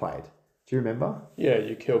time we played. Do you remember? Yeah,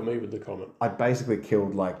 you killed me with the comment. I basically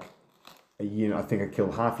killed like a unit. I think I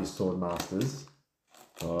killed half your sword masters.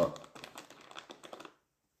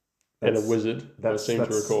 And a wizard, I seem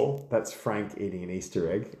to recall. That's Frank eating an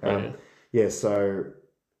Easter egg. Yeah. So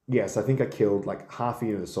yes, I think I killed like half a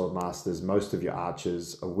unit of the sword masters, most of your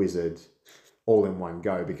archers, a wizard, all in one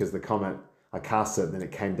go, because the comment, I cast it and then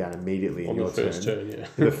it came down immediately in your turn. On the first turn, yeah.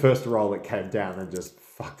 The first roll it came down and just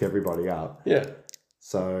fucked everybody up. Yeah.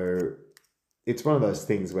 So it's one of those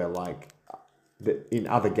things where like in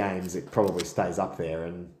other games it probably stays up there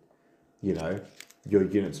and, you know, your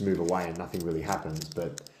units move away and nothing really happens.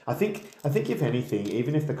 But I think if anything,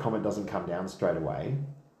 even if the comment doesn't come down straight away,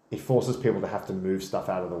 it forces people to have to move stuff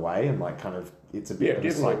out of the way and like kind of, it's a bit of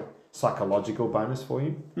a psychological bonus for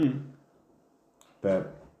you.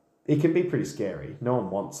 But it can be pretty scary. No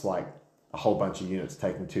one wants like a whole bunch of units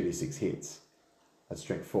taking 2d6 hits at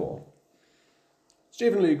strength 4. It's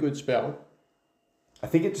definitely a good spell. I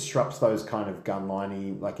think it disrupts those kind of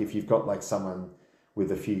gun-liney, like if you've got like someone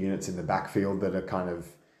with a few units in the backfield that are kind of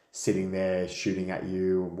sitting there shooting at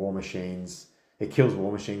you, war machines. It kills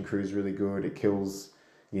war machine crews really good. It kills,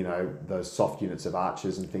 you know, those soft units of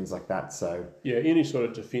archers and things like that. So yeah, any sort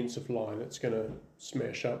of defensive line, it's going to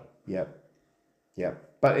smash up. Yep.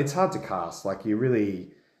 But it's hard to cast. Like you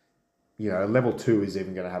really, you know, level 2 is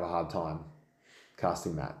even going to have a hard time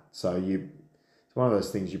casting that. So it's one of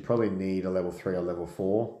those things you probably need a level 3 or level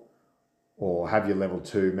 4, or have your level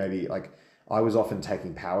 2. Maybe like I was often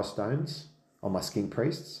taking power stones on my skink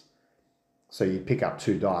priests. So you pick up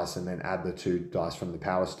 2 dice and then add the 2 dice from the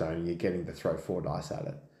power stone and you're getting to throw 4 dice at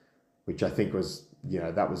it, which I think was, you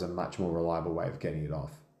know, that was a much more reliable way of getting it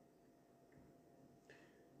off.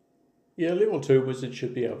 Yeah, level 2 wizard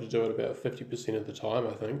should be able to do it about 50% of the time,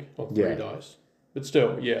 I think, on 3 dice. But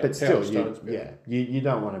still, yeah, power stones. You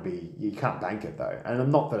don't want to be, you can't bank it though.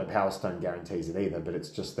 And not that a power stone guarantees it either, but it's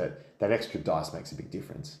just that extra dice makes a big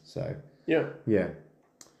difference. So yeah.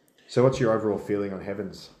 So what's your overall feeling on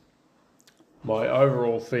Heavens? My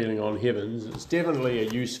overall feeling on Heavens, it's definitely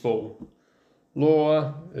a useful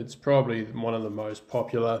lore. It's probably one of the most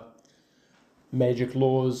popular magic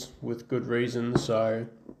laws with good reason. So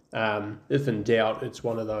if in doubt, it's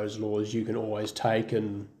one of those laws you can always take,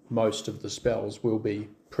 and most of the spells will be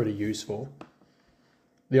pretty useful.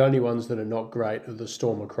 The only ones that are not great are the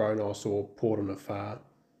Storm of Kronos or Port of Nefar.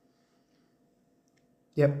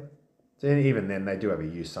 Yep. And even then, they do have a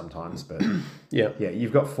use sometimes, but yeah,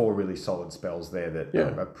 you've got 4 really solid spells there that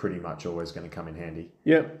are pretty much always going to come in handy.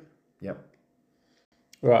 Yep.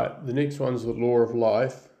 Right. The next one's the Law of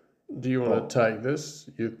Life. Do you want to take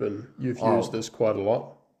this? You've used this quite a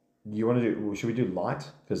lot. You want to do? Should we do light?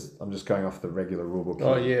 Because I'm just going off the regular rulebook.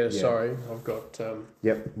 Oh yeah, sorry, I've got.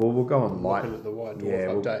 Yep. Well, we'll go on light. Looking at the White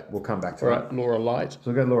Dwarf update. We'll come back to that. All right, Law of Light. So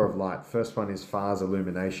we'll go Law of Light. First one is Far's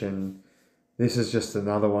Illumination. This is just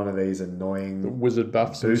another one of these annoying... The wizard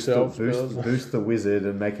buffs himself. Boost the wizard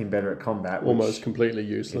and make him better at combat. Almost completely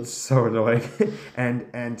useless. It's so annoying.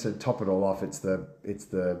 and to top it all off, I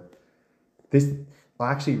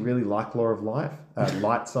actually really like Law of Light.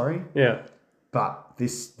 Yeah. But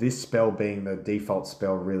this spell being the default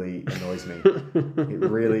spell really annoys me. It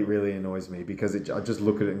really, really annoys me because I just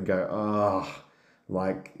look at it and go,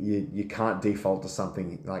 like you can't default to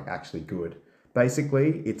something like actually good.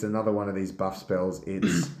 Basically, it's another one of these buff spells.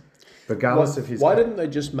 It's regardless of his... Why didn't they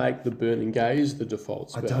just make the Burning Gaze the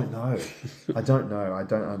default spell? I don't know. I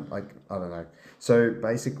don't know. So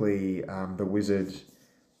basically, the wizard,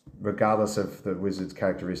 regardless of the wizard's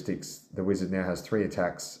characteristics, the wizard now has 3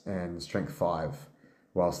 attacks and strength 5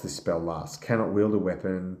 whilst this spell lasts. Cannot wield a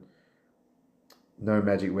weapon. No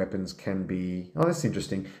magic weapons can be... Oh, that's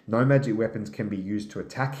interesting. No magic weapons can be used to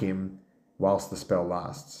attack him whilst the spell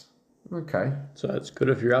lasts. Okay. So it's good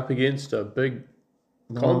if you're up against a big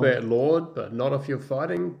combat lord, but not if you're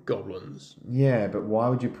fighting goblins. Yeah, but why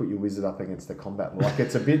would you put your wizard up against the combat lord? Like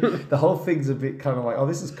it's a bit, the whole thing's a bit kind of like, oh,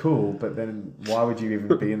 this is cool, but then why would you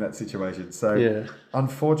even be in that situation? So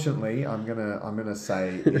unfortunately, I'm gonna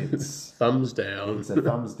say it's thumbs down. It's a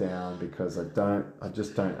thumbs down because I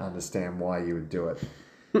just don't understand why you would do it.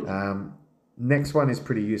 Next one is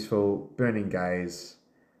pretty useful. Burning Gaze,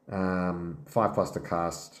 5+ to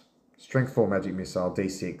cast. Strength 4 magic missile,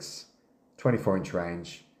 D6, 24-inch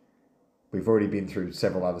range. We've already been through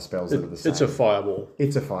several other spells that are the same. It's a fireball.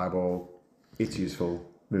 It's a fireball. It's useful.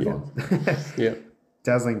 Move on. Yeah.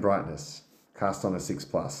 Dazzling Brightness. Cast on a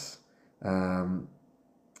 6+.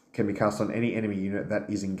 Can be cast on any enemy unit that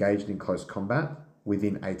is engaged in close combat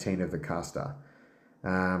within 18 of the caster.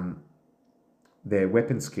 Their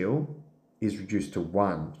weapon skill is reduced to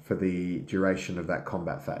 1 for the duration of that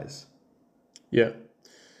combat phase. Yeah.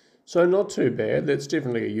 So not too bad. That's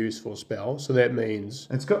definitely a useful spell. So that means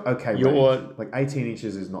It's got okay range. Like 18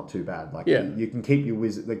 inches is not too bad. Like you can keep your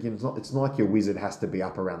wizard. Like it's not like your wizard has to be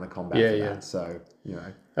up around the combat for that. So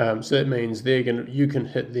So that means you can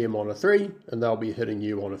hit them on a 3, and they'll be hitting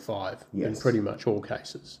you on a 5 in pretty much all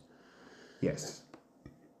cases. Yes.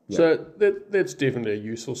 Yep. So that's definitely a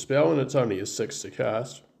useful spell, and it's only a 6 to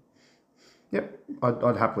cast. Yep,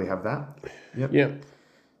 I'd happily have that. Yep. Yeah.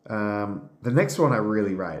 The next one I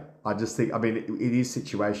really rate. I just think, I mean, it is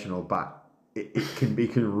situational, but it can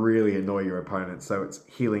really annoy your opponent. So it's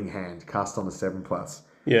Healing Hand, cast on a 7+.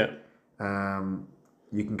 Yeah.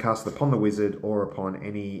 You can cast it upon the wizard or upon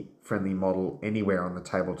any friendly model anywhere on the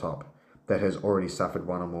tabletop that has already suffered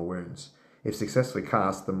 1 or more wounds. If successfully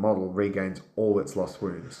cast, the model regains all its lost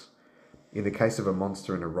wounds. In the case of a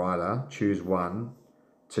monster and a rider, choose 1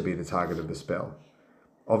 to be the target of the spell.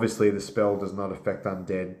 Obviously, the spell does not affect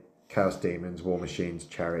undead, chaos demons, war machines,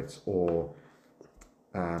 chariots, or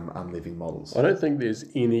unliving models. I don't think there's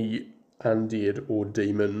any undead or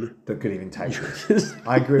demon that could even take this.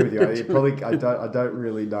 I agree with you. I don't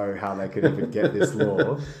really know how they could even get this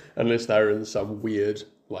law unless they're in some weird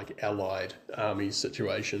like allied army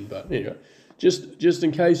situation. But anyway, just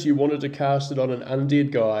in case you wanted to cast it on an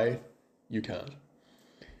undead guy, you can't.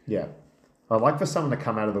 Yeah. I'd like for someone to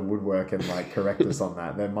come out of the woodwork and like correct us on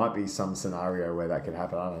that. There might be some scenario where that could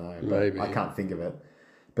happen. I don't know. But maybe. I can't think of it.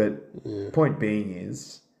 But point being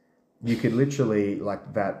is, you could literally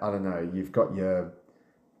like that. I don't know. You've got your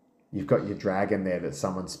dragon there that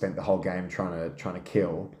someone spent the whole game trying to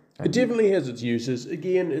kill. It definitely has its uses.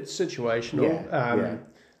 Again, it's situational.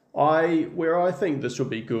 Where I think this will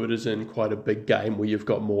be good is in quite a big game where you've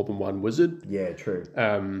got more than one wizard. Yeah, true.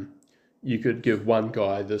 You could give one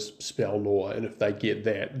guy this spell lore, and if they get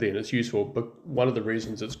that, then it's useful. But one of the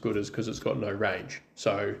reasons it's good is because it's got no range.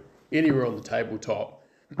 So anywhere on the tabletop,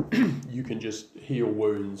 you can just heal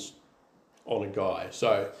wounds on a guy.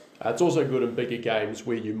 So it's also good in bigger games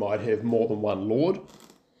where you might have more than one lord.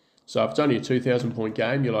 So if it's only a 2,000 point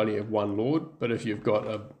game, you'll only have one lord. But if you've got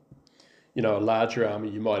a larger army,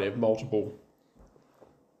 you might have multiple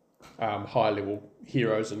high level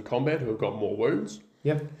heroes in combat who have got more wounds.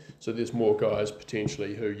 Yep. So there's more guys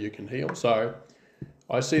potentially who you can heal. So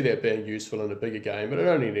I see that being useful in a bigger game, but it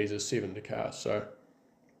only needs a 7 to cast. So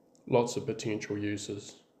lots of potential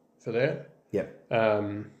uses for that. Yep.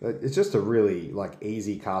 It's just a really like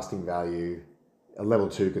easy casting value. A level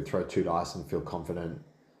 2 could throw 2 dice and feel confident.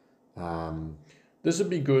 This would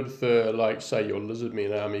be good for like say your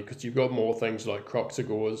lizardmen army because you've got more things like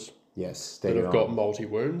Croxagors. Yes, that have got multi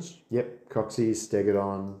wounds. Yep, Croxies,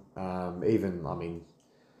 Stegodon, even I mean,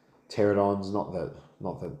 Pterodons. Not that.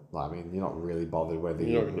 I mean, you're not really bothered whether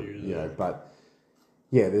but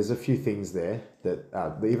yeah, there's a few things there that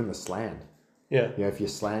even the Slan. Yeah. If your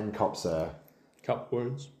Slan cops a couple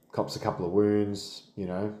of wounds,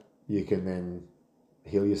 you can then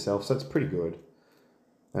heal yourself. So it's pretty good.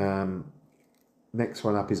 Next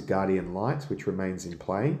one up is Guardian Light, which remains in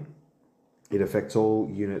play. It affects all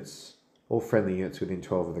friendly units within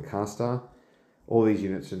 12 of the caster. All these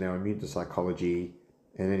units are now immune to psychology,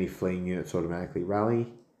 and any fleeing units automatically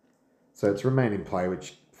rally. So it's remain in play,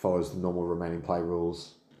 which follows the normal remain in play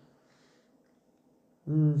rules.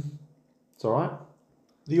 It's all right.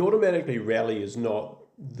 The automatically rally is not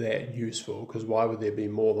that useful because why would there be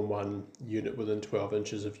more than one unit within 12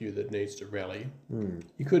 inches of you that needs to rally?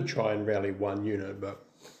 You could try and rally one unit, but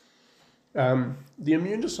the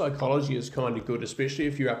immune to psychology is kind of good, especially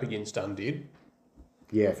if you're up against undead.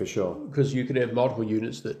 Yeah, for sure. Because you could have multiple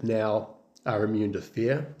units that now are immune to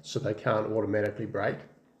fear, so they can't automatically break.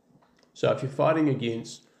 So if you're fighting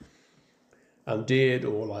against undead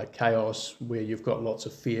or like chaos, where you've got lots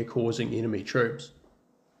of fear-causing enemy troops,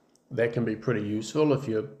 that can be pretty useful if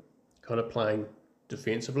you're kind of playing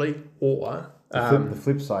defensively. Or the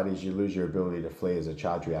flip side is you lose your ability to flee as a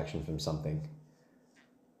charge reaction from something.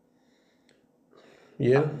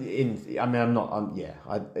 Yeah.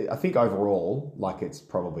 I think overall, like it's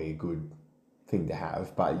probably a good thing to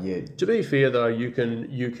have, but yeah. To be fair though, you can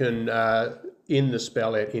end the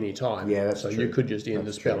spell at any time. Yeah, that's true. So you could just end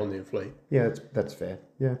the spell and then flee. Yeah, that's fair.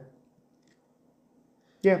 Yeah.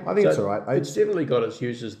 Yeah, I think it's all right. It's definitely got its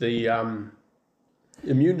uses. The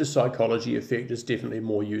immune to psychology effect is definitely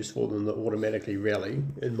more useful than the automatically rally,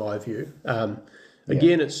 in my view.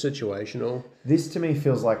 Again, it's situational. This to me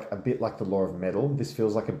feels like a bit like the law of metal. This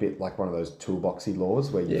feels like a bit like one of those toolboxy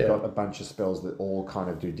laws where you've got a bunch of spells that all kind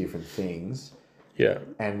of do different things. Yeah.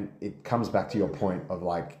 And it comes back to your point of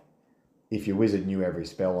like, if your wizard knew every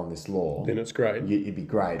spell on this law, then it's great. You'd be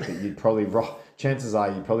great, but you'd probably chances are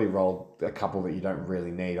you'd probably roll a couple that you don't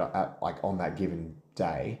really need like on that given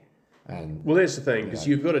day. And well, that's the thing, because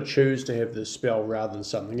you've got to choose to have this spell rather than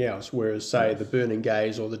something else. Whereas, say, the Burning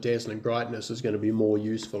Gaze or the Dazzling Brightness is going to be more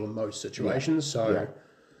useful in most situations. So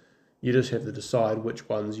you just have to decide which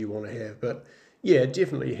ones you want to have. But yeah, it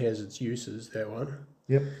definitely has its uses, that one.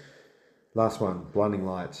 Yep. Last one, Blinding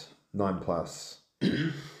Light, 9+.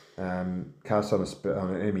 Cast on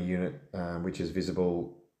an enemy unit, which is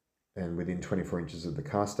visible and within 24 inches of the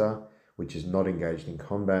caster, which is not engaged in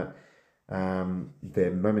combat.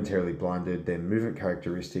 They're momentarily blinded. Their movement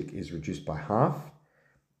characteristic is reduced by half,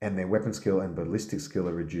 and their weapon skill and ballistic skill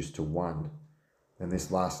are reduced to 1. And this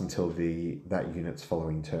lasts until that unit's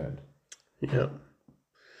following turn. Yeah.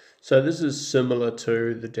 So this is similar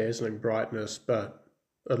to the Dazzling Brightness, but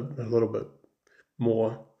a little bit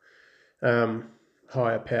more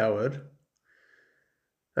higher powered.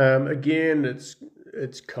 Again,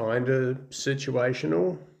 it's kind of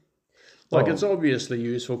situational. Like, it's obviously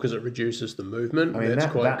useful because it reduces the movement. I mean, that's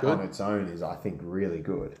quite good. On its own is, I think, really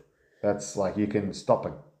good. That's like, you can stop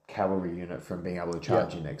a cavalry unit from being able to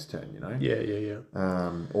charge you next turn, you know?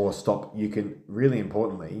 Yeah. Or stop, you can, really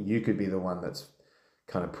importantly, you could be the one that's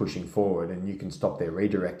kind of pushing forward and you can stop their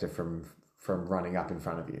redirector from running up in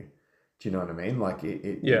front of you. Do you know what I mean? Like,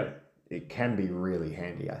 it can be really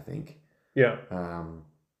handy, I think. Yeah.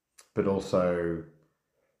 But also,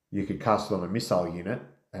 you could cast it on a missile unit,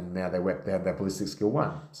 and now they have their ballistic skill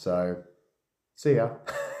 1. So, see ya.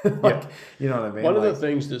 Like, you know what I mean? One of the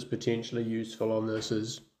things that's potentially useful on this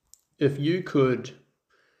is if you could,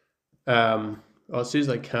 it says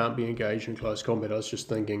they can't be engaged in close combat. I was just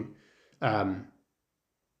thinking,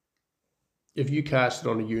 if you cast it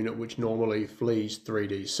on a unit which normally flees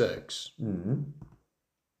 3d6,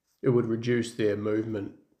 it would reduce their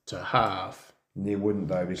movement to half. It wouldn't,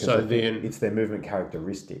 though, because it's their movement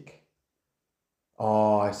characteristic.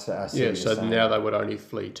 Oh, I see. Yeah, so now they would only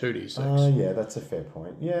flee 2d6. Oh, yeah, that's a fair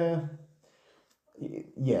point. Yeah.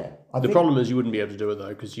 The problem is you wouldn't be able to do it, though,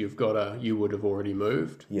 because you would have already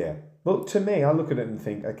moved. Yeah. Well, to me, I look at it and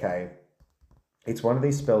think, okay, it's one of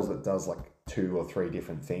these spells that does like 2 or 3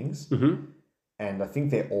 different things. Mm-hmm. And I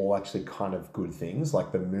think they're all actually kind of good things.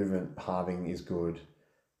 Like the movement halving is good.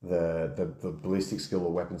 The ballistic skill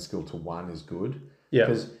or weapon skill to 1 is good. Yeah.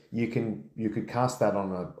 Because you could cast that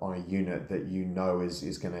on a unit that you know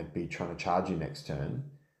is going to be trying to charge you next turn.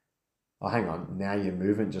 Oh, hang on. Now your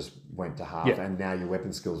movement just went to half, and now your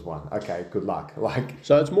weapon skill's 1. Okay, good luck.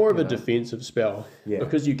 So it's more of a defensive spell. Yeah.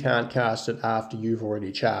 Because you can't cast it after you've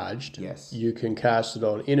already charged. Yes. You can cast it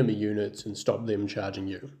on enemy units and stop them charging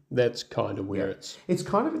you. That's kind of where it's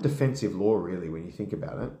kind of a defensive law, really, when you think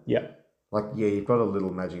about it. Yeah. Like, yeah, you've got a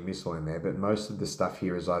little magic missile in there, but most of the stuff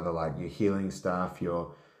here is either like your healing stuff,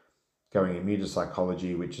 you're going immune to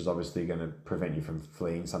psychology, which is obviously going to prevent you from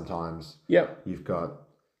fleeing sometimes. Yep. You've got,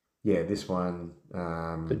 this one.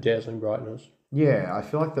 The Dazzling Brightness. Yeah, I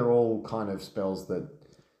feel like they're all kind of spells that,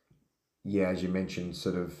 as you mentioned,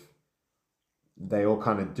 sort of, they all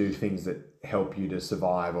kind of do things that help you to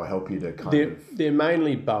survive or help you to They're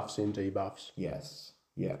mainly buffs and debuffs. Yes,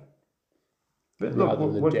 yeah. But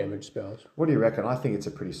rather than damage spells. What do you reckon? I think it's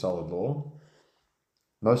a pretty solid law.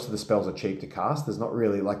 Most of the spells are cheap to cast. There's not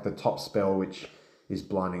really like the top spell, which is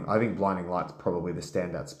Blinding. I think Blinding Light's probably the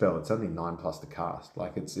standout spell. It's only 9+ to cast.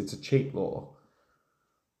 Like it's a cheap law.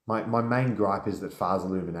 My main gripe is that Far's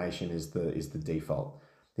Illumination is the default.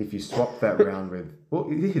 If you swap that round with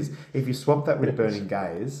it is. If you swap that with Burning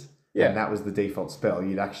Gaze, and that was the default spell,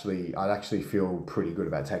 I'd actually feel pretty good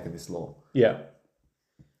about taking this law. Yeah.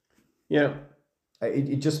 Yeah.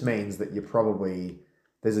 It just means that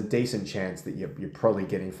there's a decent chance that you're probably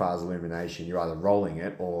getting Far's Illumination. You're either rolling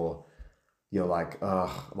it or you're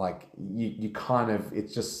you kind of,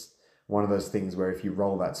 it's just one of those things where if you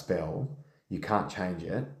roll that spell, you can't change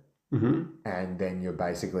it. Mm-hmm. And then you're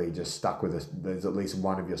basically just stuck with there's at least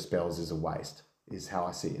one of your spells is a waste, is how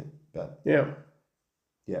I see it. But yeah.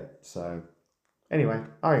 So anyway,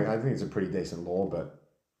 I think it's a pretty decent law, but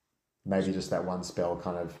maybe just that one spell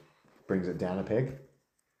kind of brings it down a peg.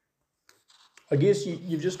 I guess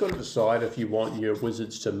you've just got to decide if you want your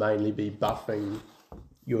wizards to mainly be buffing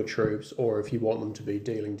your troops or if you want them to be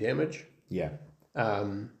dealing damage. Yeah.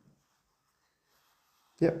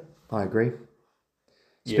 Yep, I agree.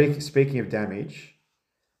 Speaking of damage,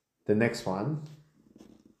 The next one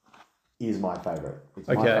is my favourite. It's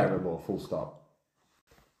my Okay. favourite law, full stop.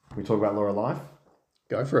 We talk about law of life.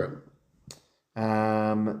 Go for it.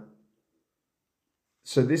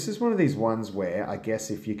 So this is one of these ones where I guess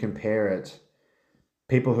if you compare it,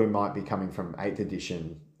 people who might be coming from 8th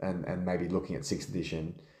edition and maybe looking at 6th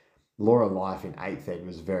edition, law of life in 8th ed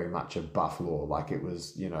was very much a buff law. Like it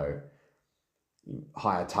was,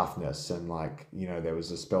 higher toughness and there was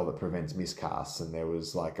a spell that prevents miscasts and there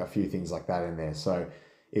was like a few things like that in there. So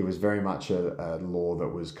it was very much a law that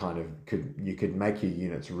was you could make your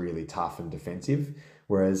units really tough and defensive.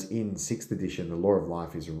 Whereas in 6th edition, the law of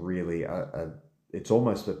life is really it's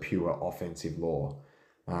almost a pure offensive law.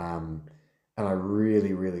 And I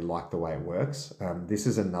really, really like the way it works. This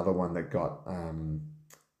is another one that got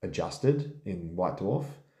adjusted in White Dwarf.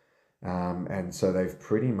 And so they've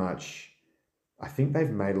pretty much, I think they've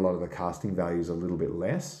made a lot of the casting values a little bit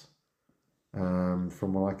less,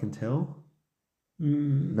 from what I can tell.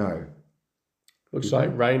 No. Looks like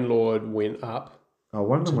Rain Lord went up Oh,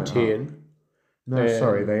 one of them to went 10. up. No,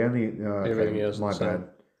 sorry, they only... everything okay, else my the same. bad.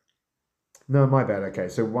 No, my bad. Okay,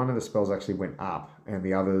 so one of the spells actually went up and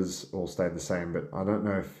the others all stayed the same, but I don't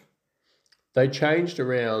know if... They changed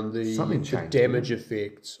around the changed, damage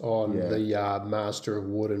effects on Yeah. the Master of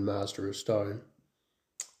Wood and Master of Stone.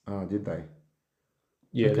 Oh, did they?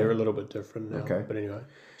 Yeah, Okay. they're a little bit different now. Okay. But anyway,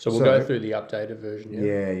 so we'll go through the updated version.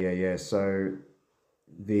 Yeah. So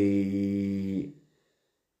the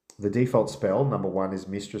default spell, number 1, is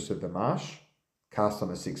Mistress of the Marsh, cast on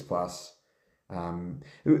a 6+.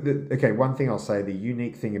 Okay, one thing I'll say, the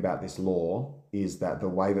unique thing about this law is that the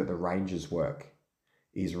way that the ranges work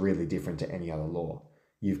is really different to any other law.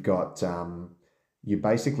 You've got, you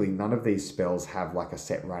basically, none of these spells have like a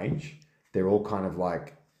set range. They're all kind of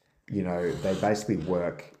like, they basically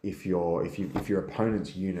work if your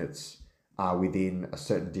opponent's units are within a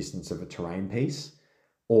certain distance of a terrain piece,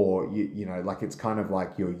 or it's kind of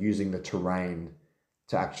like you're using the terrain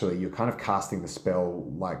to actually, you're kind of casting the spell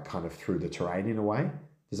like kind of through the terrain in a way.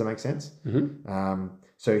 Does that make sense? Mm-hmm.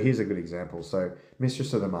 So here's a good example. So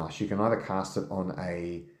Mistress of the Marsh, you can either cast it on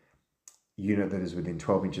a unit that is within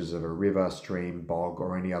 12 inches of a river, stream, bog,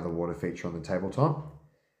 or any other water feature on the tabletop,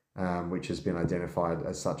 which has been identified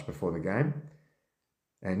as such before the game.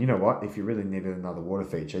 And you know what? If you really needed another water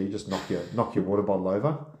feature, you just knock your water bottle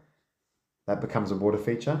over. That becomes a water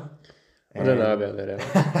feature. I don't know about that, Alex.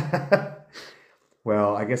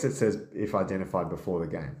 Well, I guess it says if identified before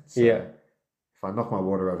the game. So yeah. If I knock my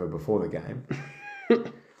water over before the game.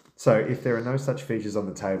 So if there are no such features on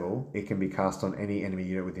the table, it can be cast on any enemy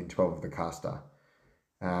unit within 12 of the caster.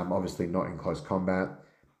 Obviously not in close combat.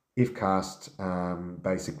 If cast,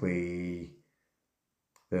 basically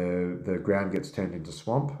the ground gets turned into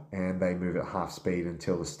swamp and they move at half speed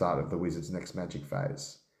until the start of the wizard's next magic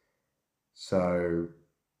phase. So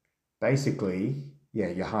basically, yeah,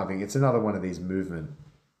 you're halving. It's another one of these movement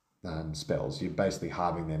spells. You're basically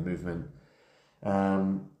halving their movement.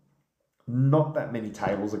 Not that many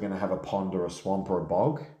tables are going to have a pond or a swamp or a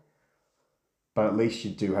bog, but at least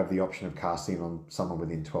you do have the option of casting on someone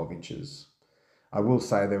within 12 inches. I will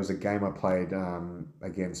say there was a game I played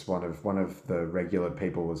against one of the regular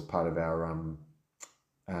people as part of our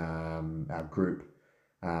group,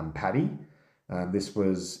 Paddy. This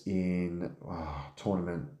was in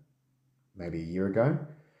tournament maybe a year ago,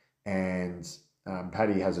 and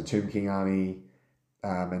Paddy has a Tomb King army.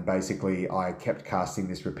 And basically, I kept casting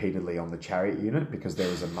this repeatedly on the chariot unit because there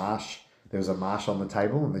was a marsh. There was a marsh on the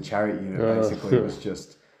table, and the chariot unit basically was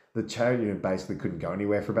just the chariot unit basically couldn't go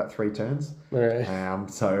anywhere for about 3 turns. Right.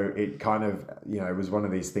 So it kind of it was one of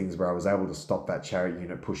these things where I was able to stop that chariot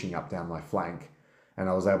unit pushing up down my flank, and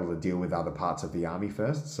I was able to deal with other parts of the army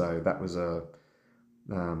first. So that was a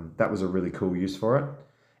really cool use for it.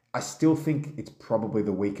 I still think it's probably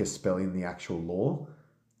the weakest spell in the actual lore.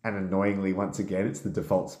 And annoyingly, once again, it's the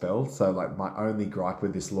default spell. So, like, my only gripe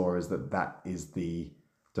with this lore is that is the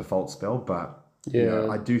default spell. But,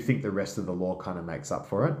 I do think the rest of the lore kind of makes up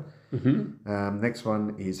for it. Mm-hmm. Next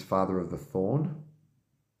one is Father of the Thorn.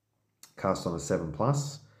 Cast on a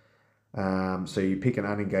 7+. So you pick an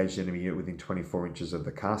unengaged enemy unit within 24 inches of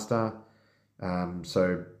the caster.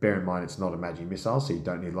 So bear in mind, it's not a magic missile, so you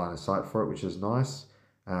don't need line of sight for it, which is nice.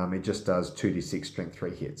 It just does 2d6 strength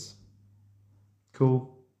 3 hits.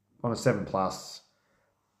 Cool. On a 7+,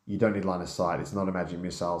 you don't need line of sight. It's not a magic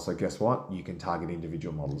missile, so guess what? You can target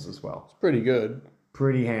individual models as well. It's pretty good.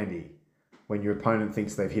 Pretty handy. When your opponent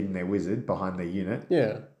thinks they've hidden their wizard behind their unit.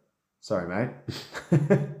 Yeah. Sorry, mate.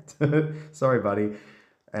 Sorry, buddy.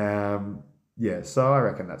 So I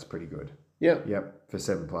reckon that's pretty good. Yep. For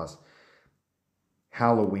 7+.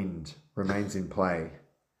 Howler Wind remains in play.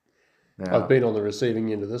 Now, I've been on the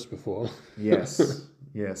receiving end of this before. yes,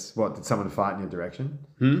 yes. What, did someone fart in your direction?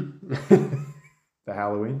 The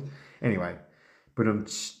Halloween? Anyway, but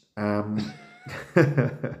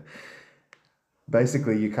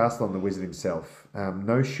basically, you cast on the wizard himself.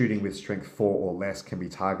 No shooting with strength 4 or less can be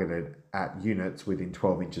targeted at units within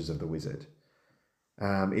 12 inches of the wizard.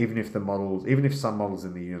 Even if some models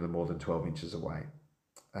in the unit are more than 12 inches away.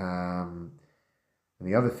 And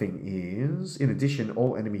the other thing is, in addition,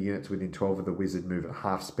 all enemy units within 12 of the wizard move at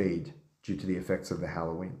half speed due to the effects of the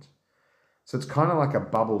Halloween. So it's kind of like a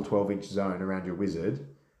bubble 12-inch zone around your wizard,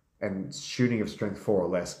 and shooting of strength 4 or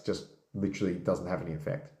less just literally doesn't have any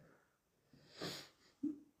effect.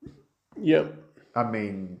 Yep. I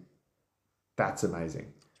mean, that's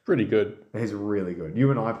amazing. It's pretty good. It's really good. You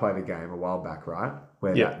and I played a game a while back, right?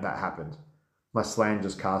 Where that happened. My slan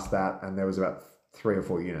just cast that, and there was about 3 or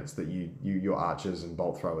 4 units that your archers and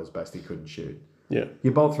bolt throwers basically couldn't shoot. Yeah.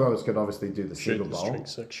 Your bolt throwers could obviously do the single bolt. Strength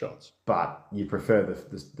 6 shots. But you prefer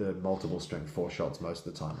the multiple strength 4 shots most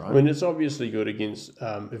of the time, right? I mean, it's obviously good against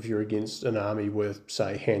if you're against an army with,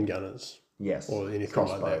 say, handgunners. Yes. Or anything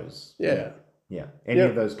crossbows. like that. Yeah. Any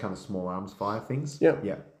of those kind of small arms fire things. Yeah.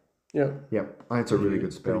 It's a really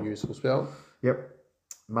good spell. Pretty useful spell. Yep.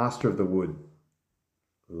 Master of the Wood.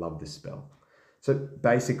 Love this spell. So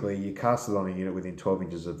basically, you cast it on a unit within 12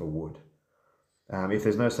 inches of the wood. If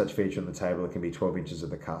there's no such feature on the table, it can be 12 inches of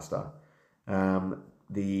the caster.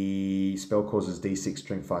 The spell causes D6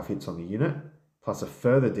 strength 5 hits on the unit, plus a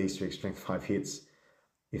further D6 strength 5 hits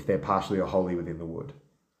if they're partially or wholly within the wood.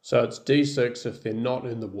 So it's D6 if they're not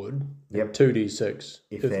in the wood. Yep. 2D6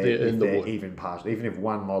 if they're in the wood. Even partially, even if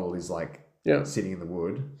one model is like sitting in the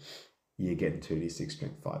wood, you're getting 2D6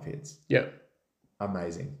 strength 5 hits. Yeah.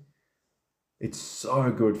 Amazing. It's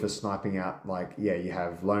so good for sniping out, you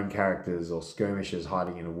have lone characters or skirmishers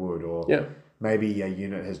hiding in a wood, or maybe a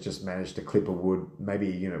unit has just managed to clip a wood. Maybe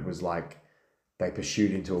a unit was they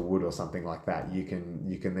pursued into a wood or something like that. You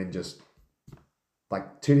can then just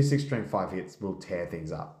 2d6 strength 5 hits will tear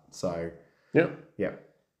things up. So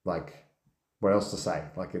what else to say?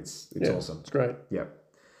 It's awesome. It's great. Yep.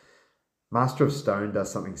 Master of Stone does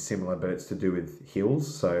something similar, but it's to do with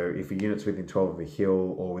hills. So if a unit's within 12 of a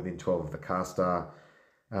hill or within 12 of the caster,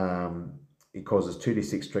 it causes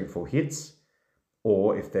 2d6 strength 4 hits.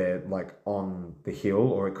 Or if they're on the hill,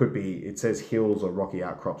 or it says hills or rocky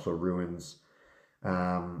outcrops or ruins,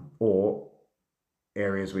 or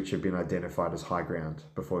areas which have been identified as high ground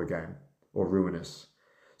before the game, or ruinous.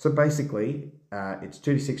 So basically, it's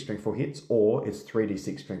 2d6 strength 4 hits, or it's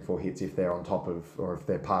 3d6 strength 4 hits if they're on top of, or if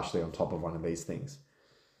they're partially on top of one of these things.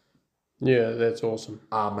 Yeah, that's awesome.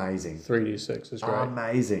 Amazing. 3d6 is great.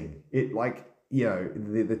 Amazing. It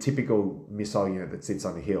the typical missile unit that sits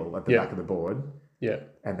on a hill at the back of the board. Yeah.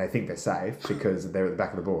 And they think they're safe because they're at the back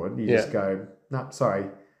of the board. You just go, no, sorry,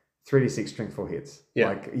 3d6 strength 4 hits.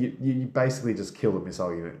 Yeah. You basically just kill a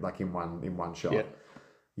missile unit in one shot.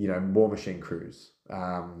 Yeah. War machine crews.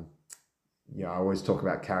 I always talk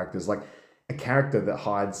about characters, a character that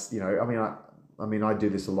hides, I do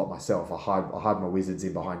this a lot myself. I hide my wizards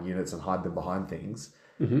in behind units and hide them behind things.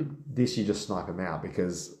 Mm-hmm. This, you just snipe them out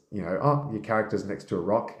because, your character's next to a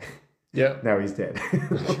rock. Yeah. Now he's dead.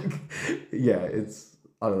 It's,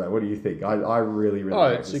 I don't know. What do you think? I really, really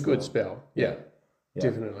like it's a good spell. Yeah.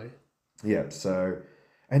 Definitely. Yeah. So,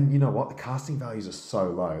 and you know what? The casting values are so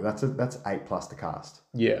low. That's 8+ to cast.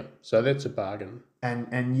 Yeah. So that's a bargain.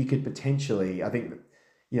 And you could potentially, I think,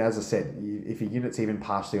 as I said, if a unit's even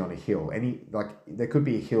partially on a hill, there could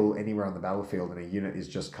be a hill anywhere on the battlefield and a unit is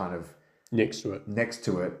just kind of next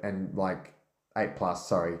to it and 8+,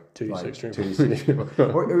 sorry.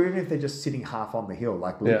 2d6. or even if they're just sitting half on the hill,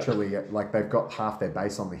 literally, they've got half their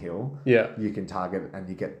base on the hill. Yeah. You can target and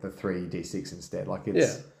you get the 3d6 instead.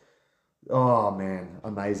 Oh man,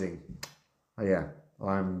 amazing. Yeah.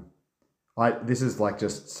 This is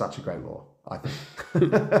just such a great lore, I think.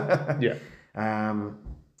 Yeah.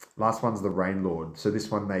 Last one's the Rain Lord. So this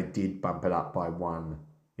one they did bump it up by 1.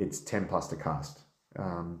 It's 10+ to cast.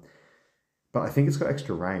 But I think it's got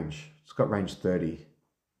extra range. It's got range 30.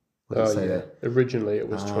 There? Originally it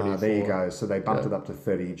was 24. There you go. So they bumped it up to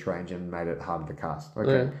 30-inch range and made it harder to cast.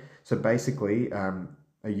 Okay. Yeah. So basically, a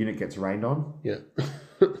unit gets rained on. Yeah.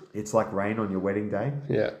 It's like rain on your wedding day.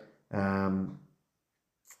 Yeah.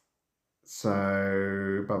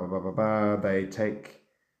 So they take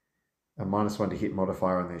a -1 to hit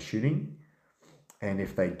modifier on their shooting. And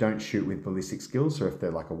if they don't shoot with ballistic skills, or if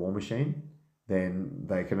they're like a war machine, then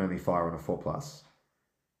they can only fire on a 4+.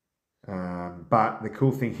 But the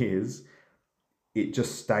cool thing is, it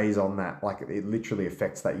just stays on that, like it literally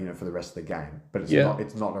affects that unit for the rest of the game. But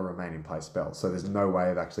it's not a remain in play spell. So there's no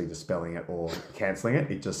way of actually dispelling it or cancelling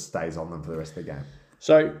it. It just stays on them for the rest of the game.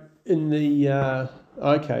 So in the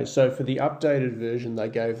so for the updated version, they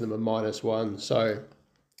gave them a -1. So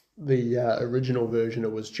the original version,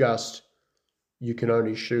 it was just you can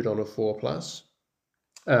only shoot on a 4+.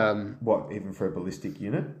 What, even for a ballistic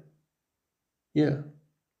unit? Yeah.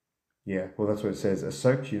 Yeah, well, that's what it says. A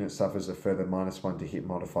soaked unit suffers a further -1 to hit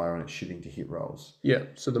modifier on its shooting to hit rolls. Yeah.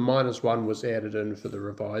 So the -1 was added in for the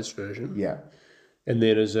revised version. Yeah. And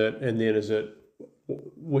then is it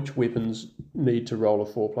which weapons need to roll a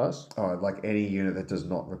 4+? Oh, like any unit that does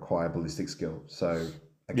not require ballistic skill. So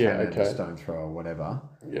a cannon, a stone thrower, or whatever.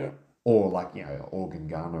 Yeah. Or like, organ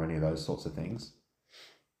gun or any of those sorts of things.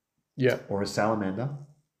 Yeah. Or a salamander.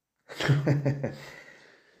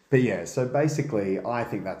 But yeah, so basically, I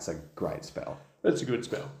think that's a great spell. That's a good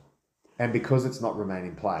spell. And because it's not remain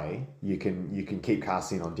in play, you can keep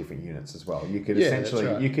casting on different units as well. You could essentially,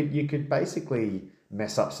 that's right. you could basically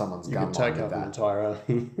mess up someone's gun line with that. You could take up an entire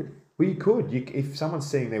army. Well, you could. If someone's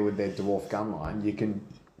sitting there with their dwarf gun line,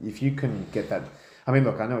 if you can get that. I mean,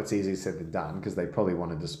 look, I know it's easier said than done because they probably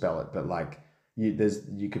want to dispel it, but like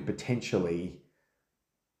you could potentially,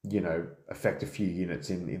 affect a few units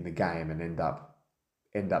in the game and end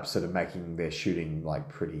up sort of making their shooting like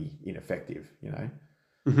pretty ineffective,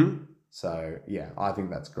 Mm-hmm. So yeah, I think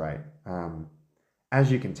that's great.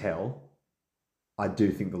 As you can tell, I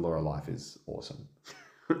do think the Law of Life is awesome.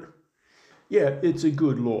 Yeah, it's a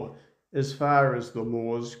good law. As far as the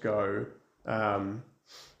laws go,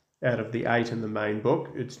 out of the 8 in the main book,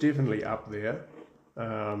 it's definitely up there.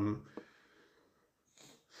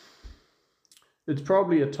 It's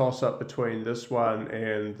probably a toss-up between this one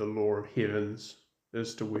and the Law of Heavens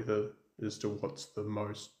as to what's the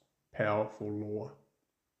most powerful law.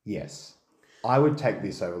 Yes. I would take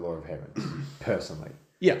this over Law of Heavens, personally.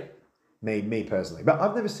 Yeah. Me personally. But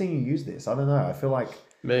I've never seen you use this. I don't know. I feel like...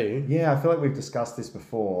 Me? Yeah, I feel like we've discussed this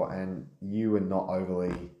before and you were not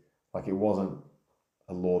overly... Like, it wasn't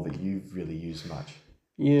a law that you've really used much.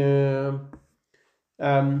 Yeah.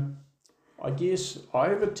 I guess I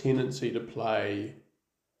have a tendency to play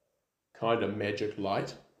kind of Magic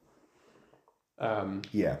light.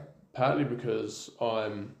 Yeah. Partly because I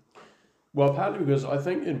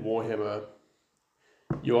think in Warhammer,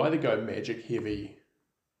 you either go Magic heavy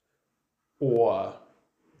or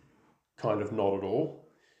kind of not at all.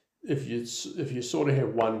 If you sort of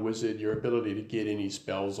have one wizard, your ability to get any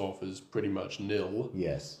spells off is pretty much nil.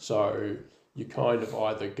 Yes. So you kind of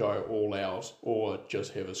either go all out or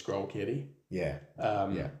just have a scroll caddy. Yeah.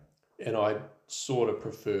 And I sort of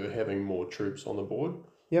prefer having more troops on the board.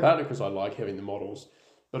 Yep. Partly because I like having the models,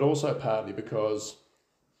 but also partly because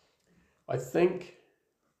I think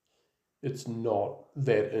it's not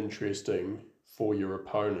that interesting for your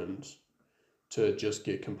opponent to just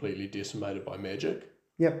get completely decimated by magic.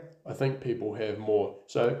 Yep. I think people have more.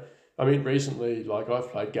 So, I mean, recently, like I've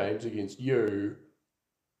played games against you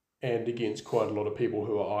and against quite a lot of people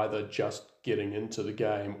who are either just getting into the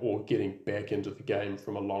game or getting back into the game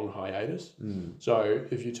from a long hiatus. So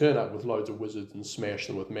if you turn up with loads of wizards and smash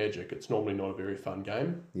them with magic, it's normally not a very fun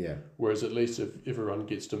game. Yeah. Whereas at least if everyone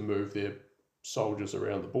gets to move their soldiers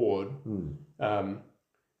around the board,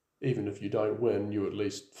 even if you don't win, you at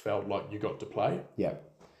least felt like you got to play. Yeah.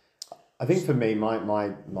 I think for me,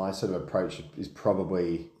 my sort of approach is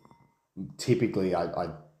probably typically I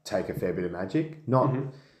take a fair bit of magic. Not,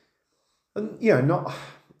 not,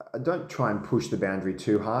 I don't try and push the boundary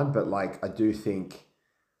too hard, but like I do think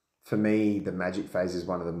for me, the magic phase is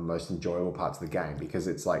one of the most enjoyable parts of the game because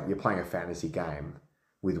it's like you're playing a fantasy game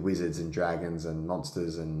with wizards and dragons and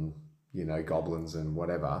monsters and, goblins and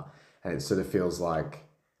whatever. And it sort of feels like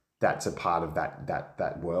that's a part of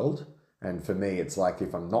that world. And for me, it's like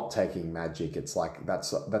if I'm not taking magic, it's like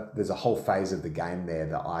there's a whole phase of the game there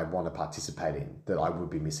that I want to participate in that I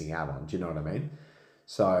would be missing out on. Do you know what I mean?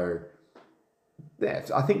 So, yeah,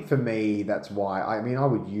 I think for me, that's why. I mean, I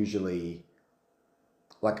would usually,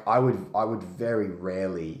 like, I would very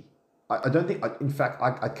rarely. I don't think. In fact,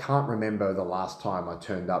 I can't remember the last time I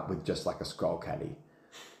turned up with just like a scroll caddy.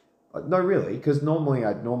 No, really, because normally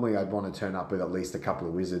I'd want to turn up with at least a couple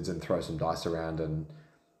of wizards and throw some dice around and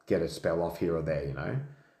get a spell off here or there,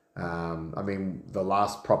 I mean, the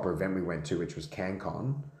last proper event we went to, which was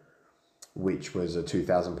CanCon, which was a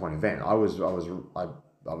 2,000 point event, I was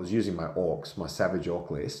using my orcs, my savage orc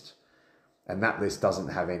list, and that list doesn't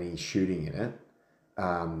have any shooting in it.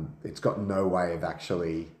 It's got no way of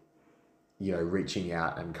actually, reaching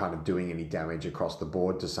out and kind of doing any damage across the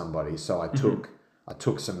board to somebody. So I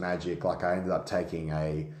took some magic. Like I ended up taking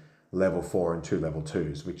a level 4 and 2 level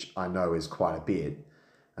 2s, which I know is quite a bit.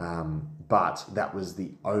 But that was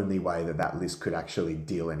the only way that list could actually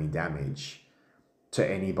deal any damage to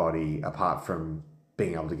anybody apart from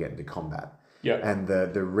being able to get into combat. Yeah. And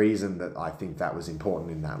the reason that I think that was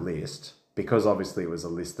important in that list, because obviously it was a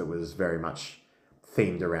list that was very much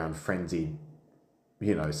themed around frenzied,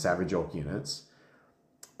 Savage Orc units.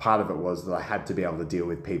 Part of it was that I had to be able to deal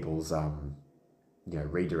with people's,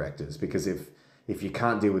 redirectors, because if you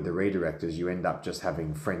can't deal with the redirectors, you end up just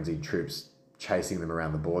having frenzied troops chasing them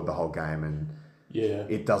around the board the whole game, and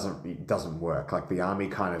it doesn't work. Like, the army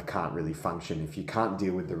kind of can't really function if you can't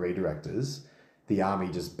deal with the redirectors. The army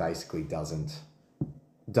just basically doesn't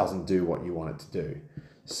do what you want it to do.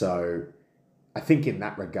 So I think in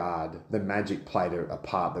that regard, the magic played a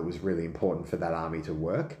part that was really important for that army to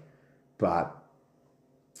work. But,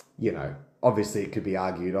 obviously it could be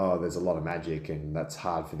argued, there's a lot of magic and that's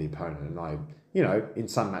hard for the opponent. And in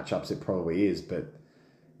some matchups it probably is, but,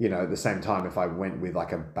 at the same time, if I went with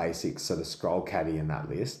like a basic sort of scroll caddy in that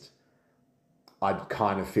list, I'd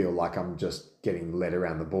kind of feel like I'm just getting led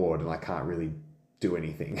around the board and I can't really do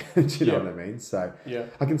anything. Do you know what I mean? So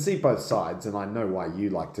I can see both sides, and I know why you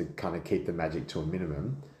like to kind of keep the magic to a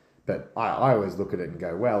minimum. But I always look at it and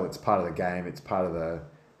go, well, it's part of the game. It's part of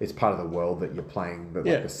the world that you're playing, but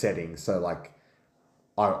like the setting. So like,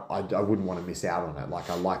 I wouldn't want to miss out on it.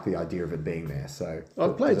 Like, I like the idea of it being there. So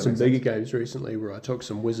I've played some bigger games recently where I took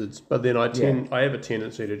some wizards, but then I have a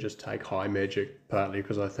tendency to just take high magic, partly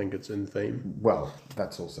because I think it's in theme. Well,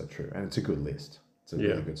 that's also true, and it's a good list. It's a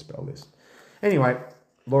really good spell list. Anyway,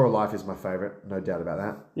 Law of Life is my favourite, no doubt about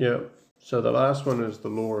that. Yeah. So the last one is the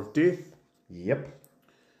Law of Death. Yep.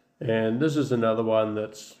 And this is another one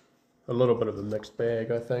that's a little bit of a mixed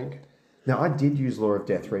bag, I think. Now, I did use Law of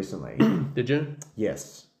Death recently. Did you?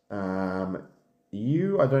 Yes.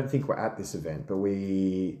 You, I don't think, were at this event, but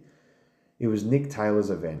it was Nick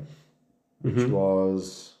Taylor's event, which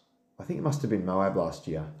was, I think it must have been Moab last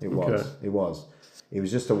year. It was. It was. It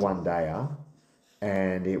was just a one-dayer.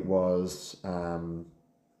 And it was, 3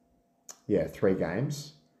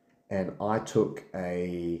 games. And I took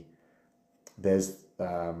normally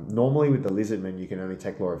with the Lizardmen, you can only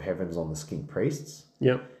take Law of Heavens on the Skink Priests.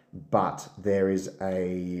 Yep. But there was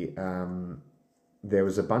a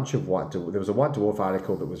bunch of there was a White Dwarf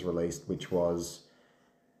article that was released, which was,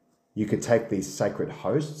 you could take these sacred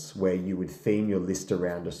hosts where you would theme your list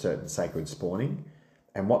around a certain sacred spawning.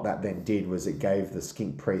 And what that then did was it gave the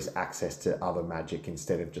Skink Priest access to other magic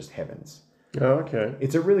instead of just heavens. Oh, okay.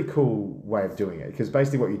 It's a really cool way of doing it, because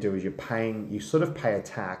basically what you do is you sort of pay a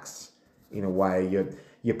tax in a way.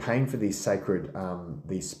 You're paying for these sacred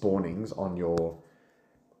these spawnings on your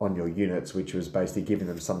units, which was basically giving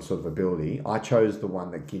them some sort of ability. I chose the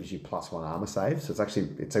one that gives you +1 armor save, so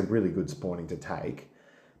it's a really good spawning to take.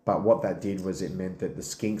 But what that did was it meant that the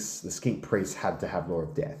Skink Priests had to have Law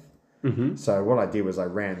of Death. Mm-hmm. So what I did was I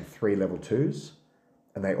ran 3 level 2s,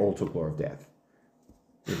 and they all took Law of Death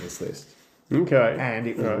in this list. Okay. And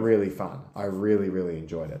it was really fun. I really, really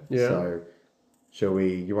enjoyed it. Yeah. So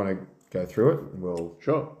you want to go through it?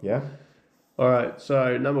 Sure. Yeah? All right.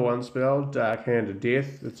 So number 1 spell, Dark Hand of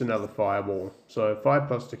Death. It's another fireball. So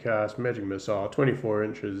 5+ to cast, magic missile, 24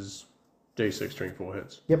 inches, D6 strength 4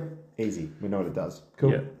 hits. Yep. Easy. We know what it does.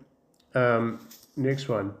 Cool. Yeah. Next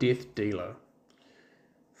one, Death Dealer.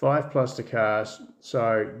 5+ to cast,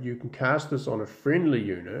 so you can cast this on a friendly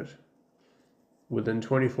unit within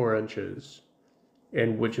 24 inches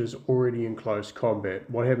and which is already in close combat.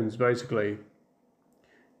 What happens basically,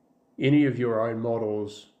 any of your own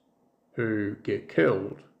models who get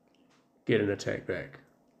killed get an attack back.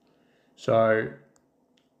 So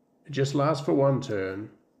it just lasts for 1 turn.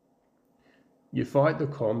 You fight the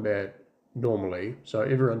combat normally, so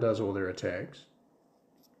everyone does all their attacks.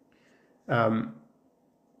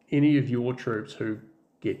 Any of your troops who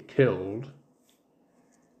get killed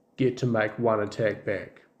get to make 1 attack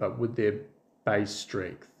back, but with their base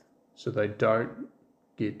strength. So they don't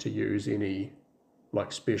get to use any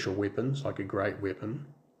like special weapons, like a great weapon.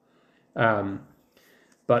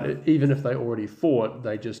 But even if they already fought,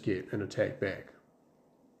 they just get an attack back.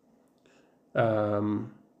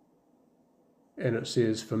 And it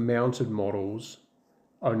says for mounted models,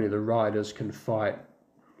 only the riders can fight.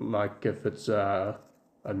 Like if it's a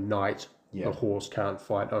knight, the horse can't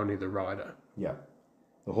fight, only the rider. Yeah.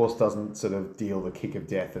 The horse doesn't sort of deal the kick of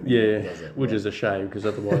death at the end, does it? Which is a shame, because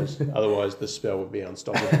otherwise the spell would be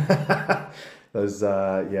unstoppable. Those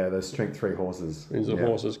strength 3 horses. Means the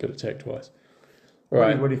horses could attack twice.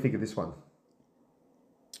 What do you think of this one?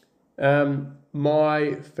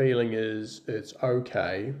 My feeling is it's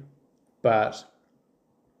okay, but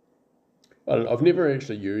I've never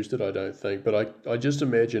actually used it, I don't think, but I just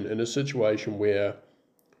imagine in a situation where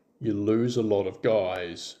you lose a lot of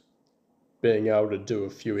guys, being able to do a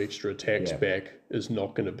few extra attacks Yeah. back is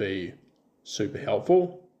not going to be super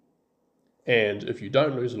helpful. And if you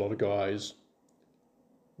don't lose a lot of guys,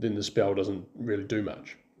 then the spell doesn't really do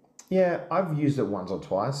much. Yeah, I've used it once or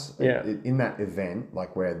twice. Yeah. In that event,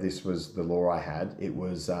 like where this was the lore I had, it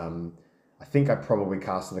was, I think I probably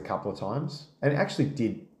cast it a couple of times. And it actually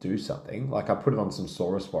did do something. Like I put it on some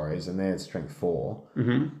Saurus warriors and they're at strength 4.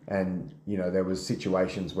 Mm-hmm. And, there was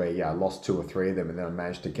situations where, I lost 2 or 3 of them and then I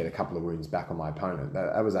managed to get a couple of wounds back on my opponent.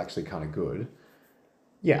 That was actually kind of good.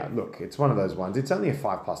 Yeah, look, it's one of those ones. It's only a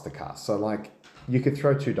 5+ to cast. So, like, you could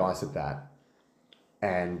throw 2 dice at that.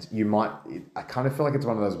 And you might, I kind of feel like it's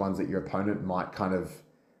one of those ones that your opponent might kind of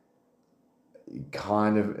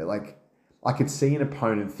like, I could see an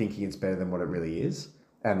opponent thinking it's better than what it really is.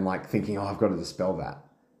 And like thinking, oh, I've got to dispel that.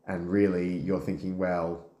 And really you're thinking,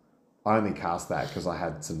 well, I only cast that because I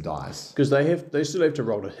had some dice. Because they still have to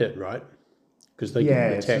roll to hit, right? Because they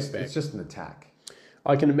get an attack back. It's just an attack.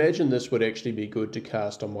 I can imagine this would actually be good to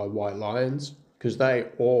cast on my White Lions, because they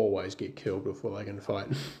always get killed before they can fight.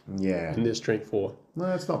 Yeah. And they're strength 4. No,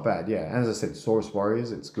 it's not bad. Yeah. And as I said, Saurus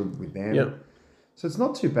warriors, it's good with them. Yeah. So it's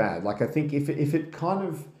not too bad. Like I think if it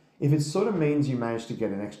sort of means you manage to get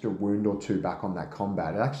an extra wound or 2 back on that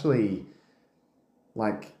combat, it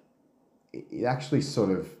actually sort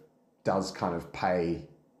of does kind of pay.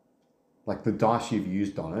 Like the dice you've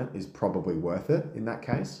used on it is probably worth it in that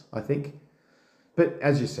case, I think. But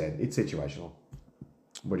as you said, it's situational.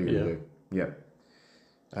 What are you going to do? Yep.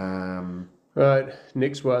 Right,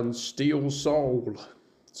 next one, Steel Soul.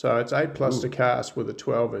 So it's 8+ to cast with a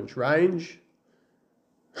 12-inch range.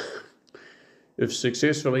 If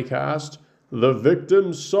successfully cast, the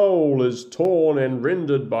victim's soul is torn and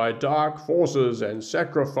rendered by dark forces and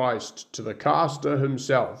sacrificed to the caster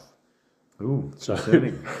himself. Ooh, so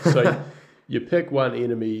concerning. So you pick one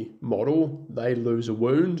enemy model, they lose a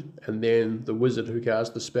wound, and then the wizard who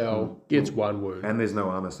cast the spell gets 1 wound. And there's no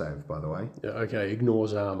armor save, by the way. Yeah, okay,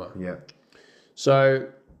 ignores armor. Yeah. So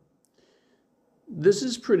this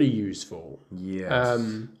is pretty useful. Yes.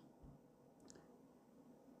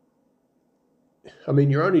 I mean,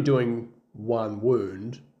 you're only doing 1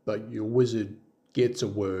 wound, but your wizard gets a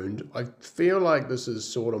wound. I feel like this is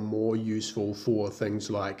sort of more useful for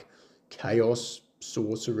things like chaos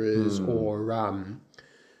sorcerers or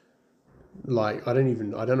like I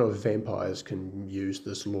don't know if vampires can use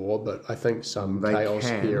this lore, but I think some chaos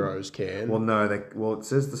heroes can. Well, no, it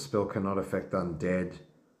says the spell cannot affect undead,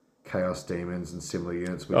 chaos demons, and similar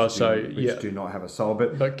units which do not have a soul.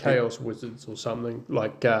 But chaos wizards or something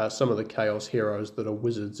like some of the chaos heroes that are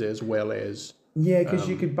wizards as well as. Yeah, because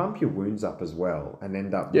you could bump your wounds up as well and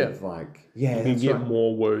end up with you can get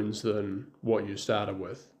more wounds than what you started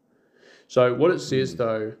with. So what it says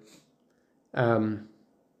though, at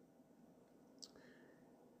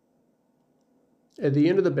the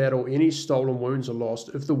end of the battle, any stolen wounds are lost.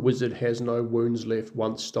 If the wizard has no wounds left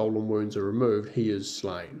once stolen wounds are removed, he is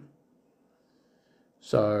slain.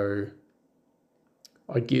 So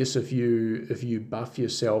I guess if you buff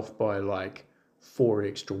yourself by like 4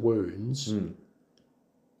 extra wounds,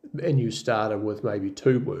 and you started with maybe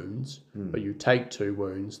 2 wounds, but you take 2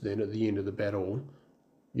 wounds, then at the end of the battle,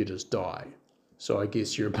 you just die. So I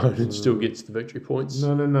guess your opponent still gets the victory points.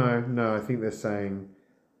 No. I think they're saying.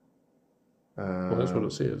 Well, that's what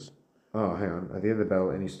it says. Oh, hang on. At the end of the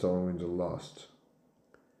battle, any stolen wounds are lost.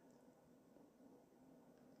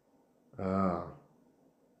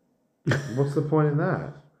 What's the point in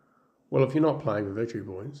that? Well, if you're not playing for victory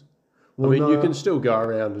points, you can still go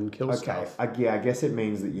around and kill stuff. I guess it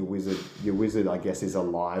means that your wizard, I guess, is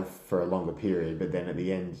alive for a longer period. But then at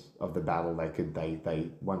the end of the battle,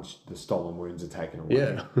 they once the stolen wounds are taken away.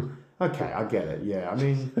 Yeah. Okay, I get it. Yeah, I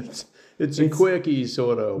mean, it's a quirky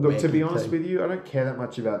sort of. Look, to be honest with you, I don't care that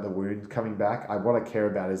much about the wound coming back. What I care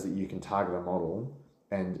about is that you can target a model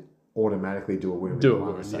and automatically do a wound.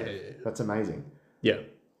 Yeah. That's amazing. Yeah.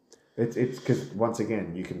 It's because once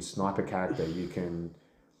again, you can snipe a character. You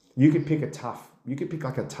could pick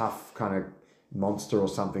like a tough kind of monster or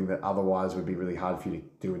something that otherwise would be really hard for you to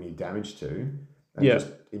do any damage to, and just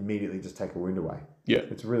immediately just take a wound away. Yeah,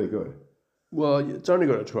 it's really good. Well, it's only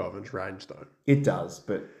got a 12-inch range though. It does,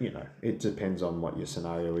 but it depends on what your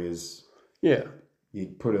scenario is. Yeah, you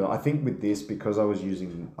put it. I think with this, because I was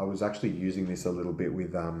actually using this a little bit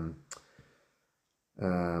with I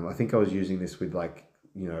think I was using this with like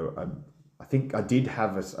I think I did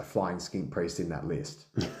have a flying skink priest in that list.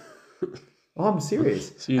 Oh, I'm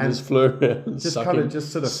serious. So you And just flew around just kind sucking, of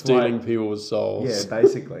just sort of stealing fly. people's souls. Yeah,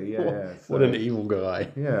 basically. Yeah, yeah. What an So evil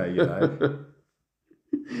guy. yeah, you know.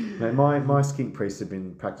 Mate, my skink priests have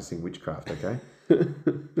been practicing witchcraft, okay?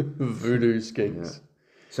 Voodoo Yeah. skinks.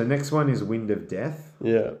 So next one is Wind of Death,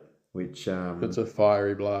 Yeah, which it's a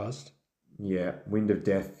fiery blast. yeah, Wind of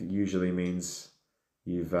Death usually means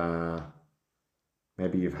you've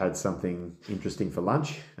maybe you've had something interesting for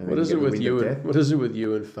lunch, and What then you is it get the with Wind you of and Death. what is it with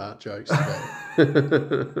you and fart jokes today?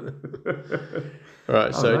 All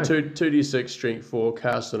right, I don't so know. 2d6 strength 4,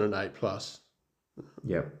 cast on an 8+.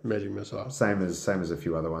 Yep. Magic missile. Same as a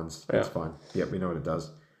few other ones. That's Yeah. fine. Yep, we know what it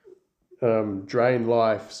does. Drain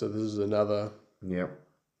life, so this is another Yep.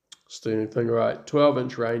 stealing thing. All right,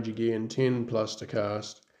 12-inch range again, 10+ to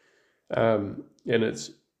cast. And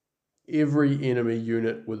it's every enemy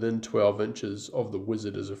unit within 12 inches of the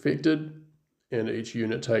wizard is affected, and each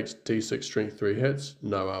unit takes d6 strength 3 hits,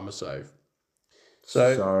 no armor save.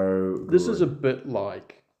 So this is a good. bit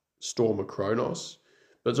like Storm of Kronos,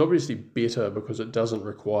 but it's obviously better because it doesn't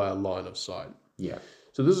require line of sight. Yeah.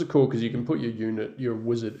 So this is cool because you can put your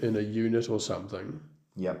wizard in a unit or something,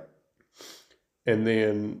 Yep. and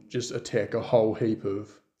then just attack a whole heap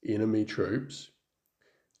of enemy troops.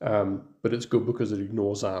 But it's good because it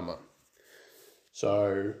ignores armor.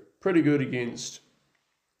 So pretty good against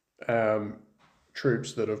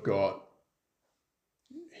troops that have got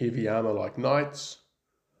heavy armor like knights,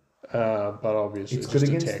 but obviously It's it good just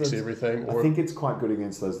against attacks those, everything. I think it's quite good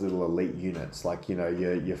against those little elite units, like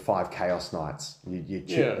your 5 chaos knights. You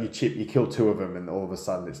kill 2 of them, and all of a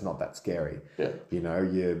sudden it's not that scary. Yeah.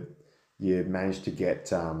 You manage to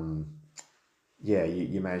get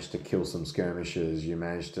you manage to kill some skirmishers. You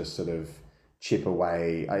manage to sort of chip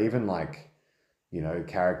away even like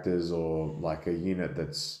characters or like a unit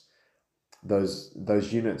that's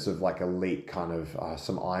those units of like elite kind of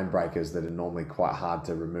some iron breakers that are normally quite hard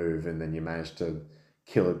to remove, and then you manage to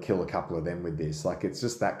kill a couple of them with this. Like it's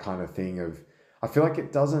just that kind of thing of, I feel like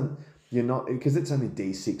it doesn't, you're not, because it's only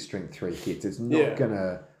D6 strength 3 hits, it's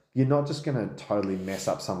not you're not just gonna totally mess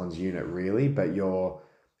up someone's unit really, but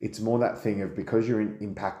it's more that thing of, because you're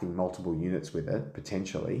impacting multiple units with it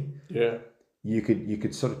potentially. Yeah. You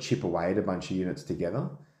could sort of chip away at a bunch of units together.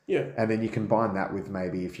 Yeah. And then you combine that with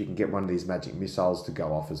maybe if you can get one of these magic missiles to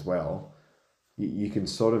go off as well, you can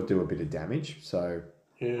sort of do a bit of damage. So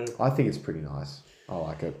Yeah. I think it's pretty nice. I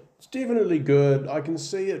like it. It's definitely good. I can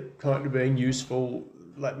see it kind of being useful.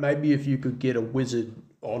 Like maybe if you could get a wizard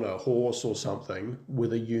on a horse or something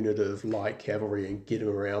with a unit of light cavalry and get him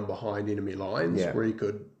around behind enemy lines, where he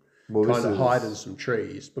could kind of hide in some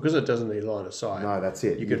trees, because it doesn't need line of sight. No, that's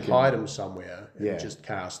it. You could hide him somewhere and just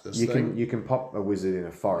cast this thing. You can pop a wizard in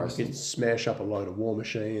a forest. You can smash up a load of war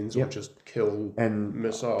machines or just kill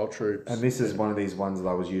missile troops. And this is one of these ones that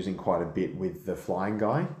I was using quite a bit with the flying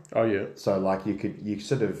guy. Oh yeah. So like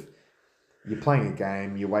you're playing a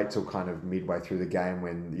game, you wait till kind of midway through the game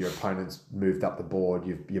when your opponent's moved up the board,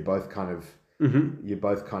 you're both kind of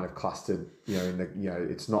clustered,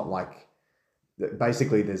 it's not like,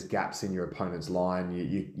 basically there's gaps in your opponent's line.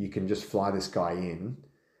 You can just fly this guy in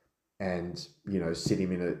and sit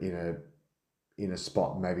him in a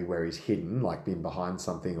spot maybe where he's hidden, like being behind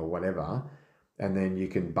something or whatever, and then you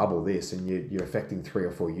can bubble this and you're affecting 3 or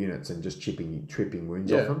 4 units and just tripping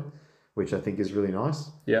wounds off them, which I think is really nice.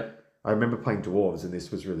 Yeah. I remember playing dwarves and this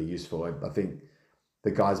was really useful. I think the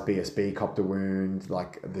guy's BSB copped a wound,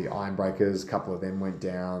 like the Ironbreakers, a couple of them went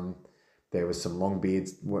down. There was some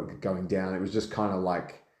Longbeards going down. It was just kind of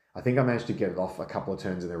like, I think I managed to get it off a couple of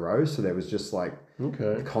turns in a row. So there was just like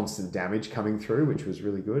constant damage coming through, which was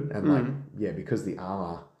really good. And because the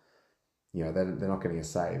armor, they're not getting a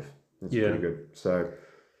save. It's pretty good. So,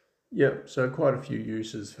 so quite a few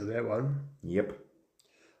uses for that one. Yep.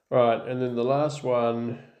 Right, and then the last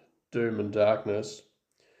one, Doom and Darkness.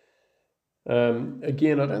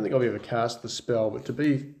 Again, I don't think I've ever cast the spell, but to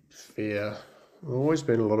be fair, I've always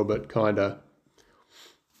been a little bit kind of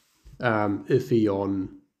iffy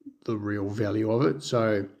on the real value of it.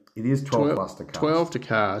 So it is 12 plus to cast. 12 to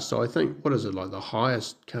cast. So I think, what is it, like the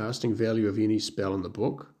highest casting value of any spell in the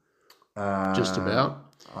book? Just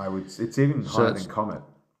about. It's even higher than Comet.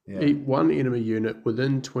 Yeah. One enemy unit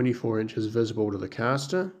within 24 inches visible to the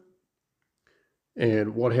caster.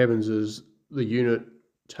 And what happens is the unit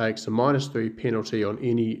takes a -3 penalty on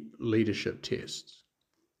any leadership tests.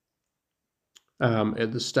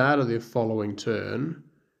 At the start of their following turn,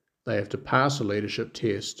 they have to pass a leadership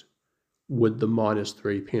test with the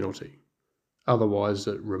 -3 penalty. Otherwise,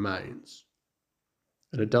 it remains.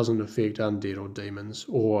 And it doesn't affect undead or demons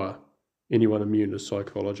or anyone immune to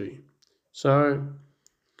psychology. So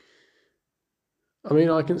I mean,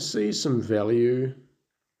 I can see some value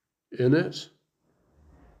in it.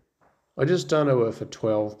 I just don't know if a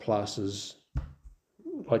 12 plus is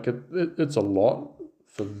like it's a lot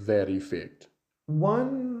for that effect.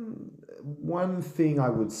 One thing I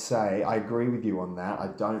would say, I agree with you on that. I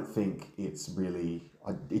don't think it's really,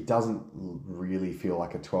 it doesn't really feel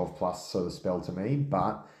like a 12 plus sort of spell to me.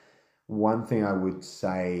 But one thing I would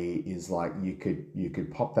say is like you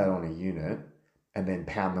could pop that on a unit and then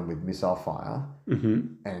pound them with missile fire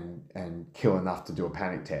and kill enough to do a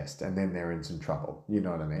panic test, and then they're in some trouble. You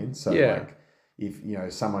know what I mean? So Yeah. like if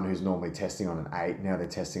someone who's normally testing on an 8, now they're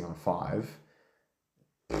testing on a 5,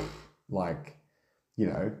 like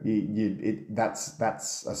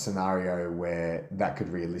that's a scenario where that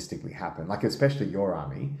could realistically happen. Like especially your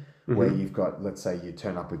army, where you've got, let's say you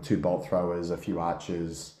turn up with 2 bolt throwers, a few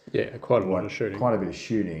archers, Yeah, quite a lot of shooting. quite a bit of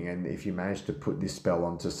shooting, and if you manage to put this spell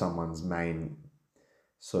onto someone's main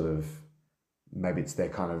sort of, maybe it's their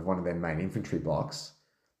kind of one of their main infantry blocks,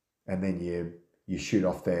 and then you shoot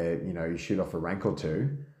off you shoot off a rank or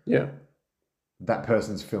 2. Yeah. That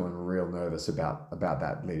person's feeling real nervous about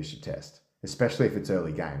that leadership test, especially if it's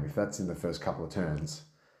early game. If that's in the first couple of turns,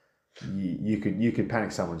 you could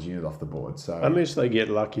panic someone's unit off the board. So unless they get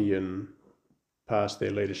lucky and pass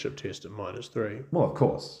their leadership test at -3. Well, of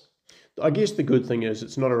course. I guess the good thing is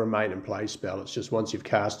it's not a remain and play spell. It's just once you've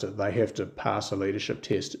cast it, they have to pass a leadership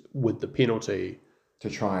test with the penalty To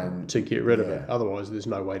try and to get rid of it. Otherwise, there's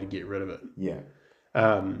no way to get rid of it. Yeah.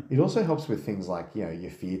 It also helps with things like, your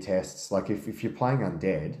fear tests. Like if you're playing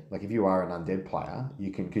undead, like if you are an undead player,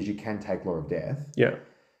 because you can take Law of Death. Yeah.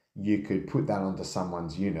 You could put that onto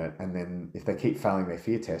someone's unit, and then if they keep failing their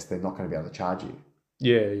fear test, they're not going to be able to charge you.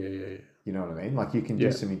 Yeah. You know what I mean? Like you can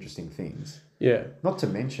do some interesting things. Yeah. Not to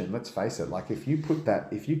mention, let's face it, like if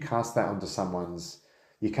you cast that onto someone's,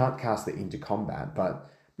 you can't cast it into combat, but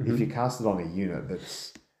if you cast it on a unit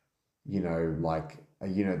that's, like a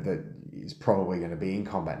unit that is probably going to be in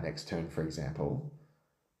combat next turn, for example,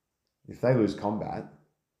 if they lose combat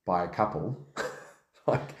by a couple,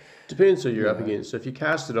 like... Depends who you're up against. So if you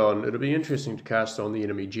cast it on, it'll be interesting to cast it on the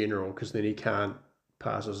enemy general, because then he can't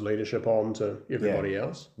pass his leadership on to everybody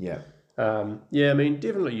else. Yeah. I mean,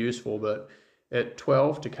 definitely useful, but at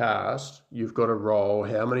 12 to cast, you've got to roll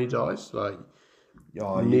how many dice? Like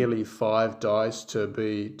nearly 5 dice to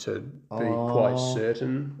be quite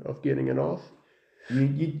certain of getting it off. 4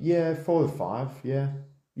 to 5, yeah.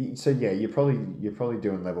 So yeah, you're probably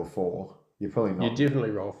doing level 4. You're probably not. You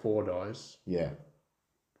definitely roll 4 dice. Yeah.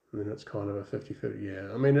 And then it's kind of a 50-50.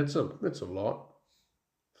 Yeah, I mean it's a lot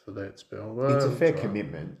for that spell. Well, it's a fair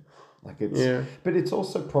commitment. Like but it's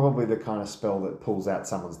also probably the kind of spell that pulls out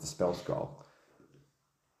someone's Dispel Scroll.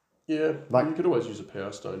 Yeah, like you could always use a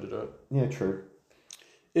Power Stone to do it. Yeah, true.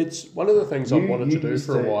 It's one of the things I've wanted to do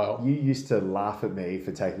for a while. You used to laugh at me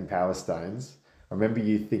for taking Power Stones. I remember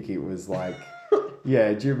you thinking it was like,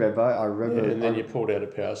 yeah, do you remember? I remember. Yeah, and then you pulled out a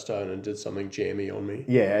Power Stone and did something jammy on me.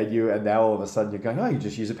 Yeah, and now all of a sudden you're going, oh, you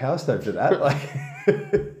just use a Power Stone for that. Like,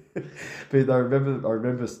 but I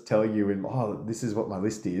remember telling you, this is what my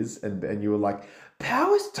list is, and you were like,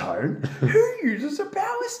 Power Stone? Who uses a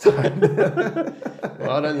Power Stone?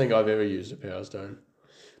 Well, I don't think I've ever used a Power Stone.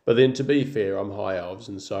 But then, to be fair, I'm high elves,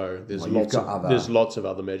 and so there's lots of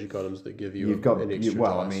other magic items that give you an extra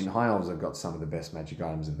dice. I mean, high elves have got some of the best magic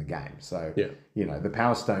items in the game. So the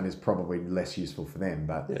Power Stone is probably less useful for them,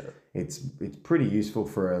 but it's pretty useful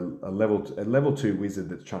for a level 2 wizard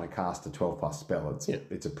that's trying to cast a 12+ spell.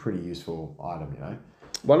 It's a pretty useful item,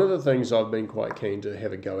 One of the things I've been quite keen to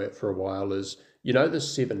have a go at for a while is, the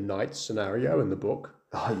 7 knights scenario in the book.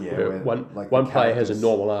 Oh yeah, one player has a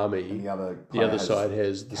normal army, and the other side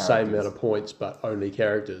has the same amount of points but only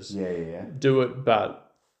characters. Yeah. Do it,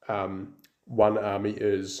 but one army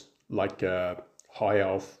is like a high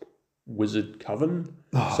elf wizard coven,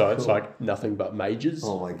 so it's like nothing but mages.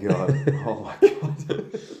 Oh my god!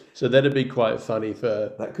 So that'd be quite funny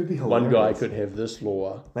for. That could be hilarious. One guy could have this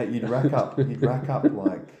lore. Mate, you'd rack up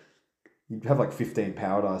like. You'd have like 15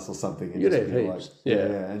 power dice or something. And You'd just have be heaps. Like,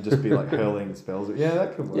 and just be like hurling spells. Yeah,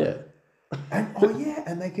 that could work. Yeah.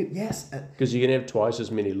 And they could, yes. Because you can have twice as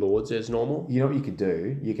many lords as normal. You know what you could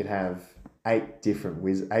do? You could have 8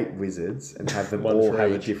 wizards and have them all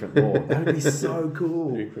have a different lord. That would be so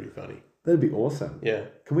cool. That'd be pretty funny. That'd be awesome. Yeah.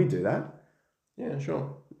 Can we do that? Yeah,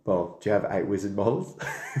 sure. Well, do you have 8 wizard models?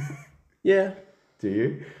 Yeah. Do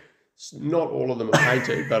you? Not all of them are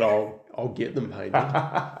painted, but I'll get them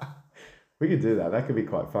painted. We could do that. That could be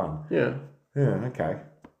quite fun. Yeah. Yeah, okay.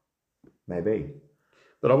 Maybe.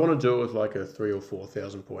 But I want to do it with like a 3,000 or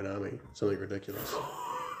 4,000 point army. Something ridiculous.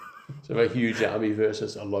 So a huge army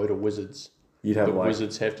versus a load of wizards. You'd have the like,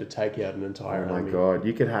 wizards have to take out an entire oh my army. god,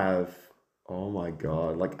 you could have, oh my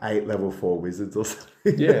god, like 8 level 4 wizards or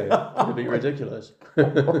something. Yeah, it'd be ridiculous.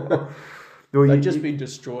 Well, They'd just be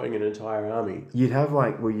destroying an entire army. you'd have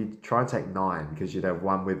like, well, you'd try and take 9 because you'd have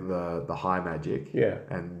one with the high magic. Yeah.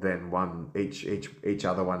 And then one, each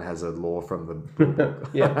other one has a lore from the rulebook.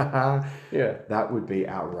 Yeah. Yeah. That would be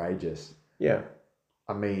outrageous. Yeah.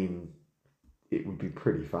 I mean, it would be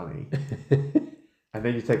pretty funny. And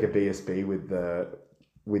then you take a BSB with the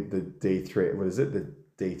D3. What is it? The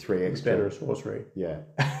D3 extra. Banner of sorcery. Yeah.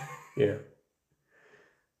 Yeah.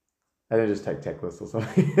 And then just take Techless or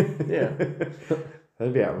something. Yeah.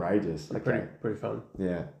 That'd be outrageous. Okay. Pretty fun.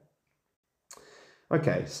 Yeah.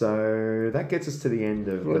 Okay, so that gets us to the end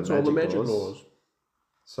of Well, that's all the magic laws. laws.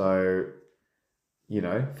 So,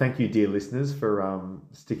 thank you, dear listeners, for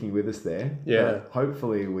sticking with us there. Yeah.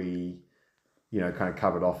 Hopefully we, kind of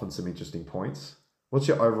covered off on some interesting points. What's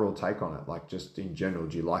your overall take on it? Like, just in general,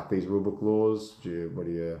 do you like these rulebook laws? What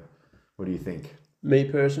do you think? Me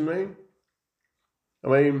personally, I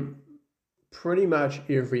mean, pretty much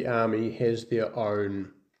every army has their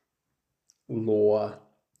own lore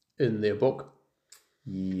in their book.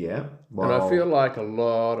 Yeah. And I feel like a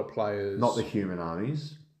lot of players... Not the human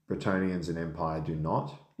armies. Bretonians and Empire do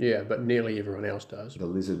not. Yeah, but nearly everyone else does. The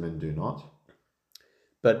Lizardmen do not.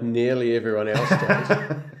 But nearly everyone else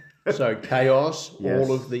does. So Chaos, Yes.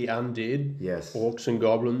 all of the undead, Yes. orcs and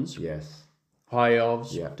goblins, Yes. high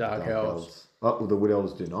elves, Yeah. dark elves. Oh, well, the Wood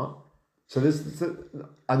Elves do not. So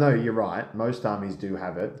I know you're right. Most armies do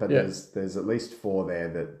have it, but Yeah. there's at least 4 there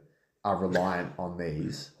that are reliant on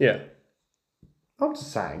these. Yeah. I'm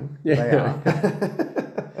just saying. Yeah. They are.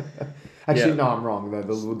 Actually, Yeah. no, I'm wrong.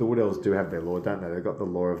 The Wood Elves do have their lore, don't they? They've got the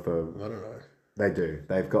lore of the... I don't know. They do.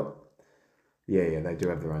 They've got... Yeah, they do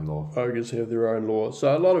have their own lore. Ogres have their own law.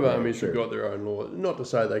 So a lot of armies true. have got their own law. Not to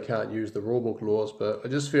say they can't use the rulebook laws, but I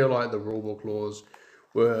just feel like the rulebook laws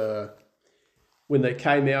were... When they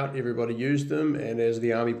came out, everybody used them, and as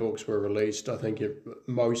the army books were released, I think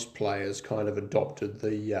most players kind of adopted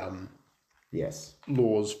the Yes.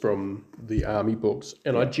 laws from the army books.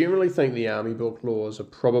 And I generally think the army book laws are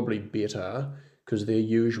probably better because they're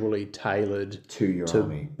usually tailored To your to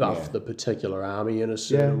army. buff the particular army in a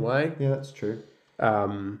certain way. Yeah, that's true.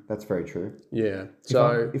 That's very true. Yeah.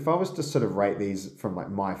 So If I was to sort of rate these from like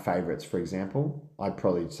my favorites, for example, I'd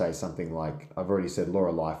probably say something like, I've already said Law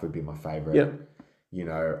of Life would be my favorite. yeah.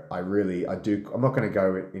 I'm not going to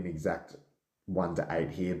go in exact 1 to 8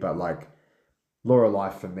 here, but like Law of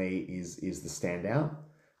Life for me is the standout.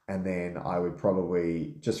 And then I would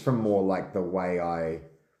probably, just from more like the way I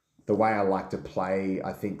like to play,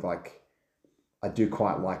 I think like I do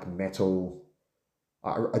quite like metal.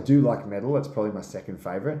 I do like metal. It's probably my second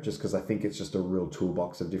favorite, just because I think it's just a real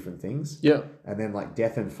toolbox of different things. Yeah. And then like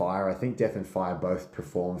Death and Fire, I think Death and Fire both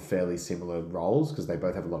perform fairly similar roles because they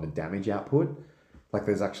both have a lot of damage output. Like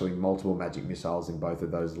there's actually multiple magic missiles in both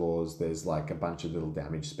of those laws. There's like a bunch of little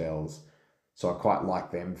damage spells. So I quite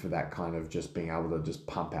like them for that kind of just being able to just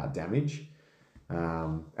pump out damage.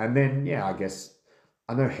 And then, yeah, I guess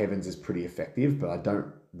I know Heavens is pretty effective, but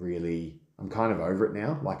I'm kind of over it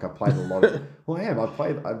now. Like I played a lot of, well, I am.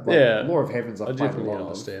 Law of Heavens, I've played a definitely lot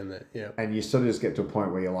understand that. Yeah. and you sort of just get to a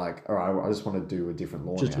point where you're like, all right, I just want to do a different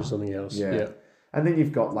law Just now. do something else. Yeah. Yeah. And then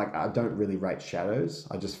you've got like, I don't really rate Shadows.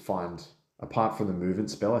 I just find, apart from the movement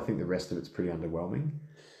spell, I think the rest of it's pretty underwhelming.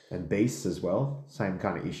 And Beasts as well, same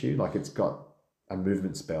kind of issue. Like it's got a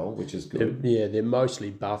movement spell, which is good. They're mostly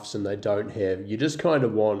buffs and they don't have, you just kind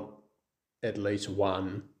of want at least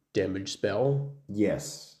one damage spell.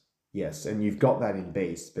 Yes. And you've got that in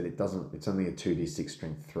Beasts, but it's only a 2d6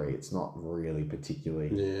 strength 3. It's not really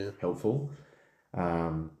particularly helpful.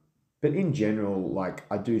 But in general, like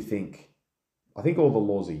I think all the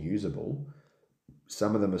laws are usable.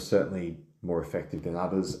 Some of them are certainly more effective than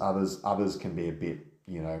others. Others can be a bit,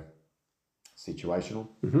 situational.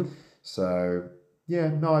 Mm-hmm. So yeah,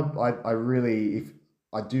 no,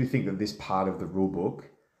 I do think that this part of the rule book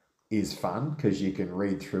is fun because you can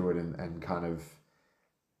read through it and kind of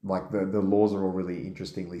like the laws are all really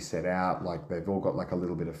interestingly set out. Like they've all got like a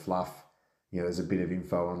little bit of fluff. There's a bit of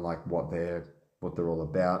info on like what they're all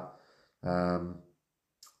about. And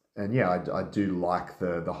yeah, I do like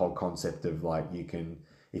the whole concept of like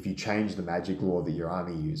if you change the magic law that your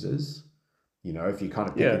army uses, if you kind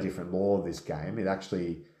of pick a different law this game, it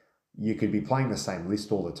actually, you could be playing the same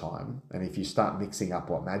list all the time. And if you start mixing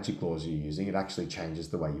up what magic laws you're using, it actually changes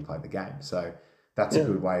the way you play the game. So that's a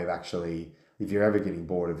good way of actually, if you're ever getting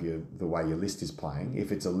bored of the way your list is playing,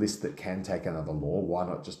 if it's a list that can take another law, why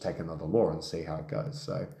not just take another law and see how it goes?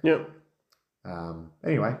 So Yeah.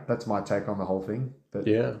 anyway, that's my take on the whole thing. But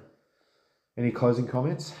Yeah. Any closing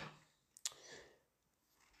comments?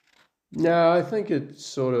 No, I think it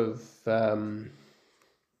sort of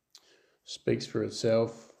speaks for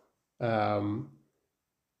itself.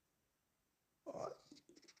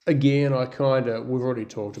 Again, we've already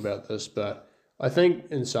talked about this, but I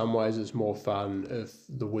think in some ways it's more fun if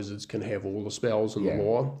the wizards can have all the spells in the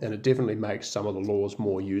lore, and it definitely makes some of the laws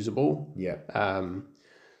more usable. Yeah.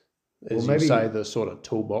 As you say, the sort of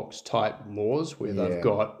toolbox type laws where they've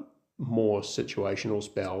got more situational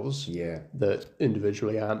spells that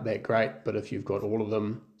individually aren't that great, but if you've got all of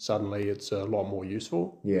them, suddenly it's a lot more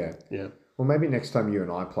useful. Yeah. Yeah. Well, maybe next time you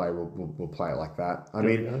and I play, we'll play it like that. I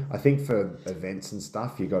mean, I think for events and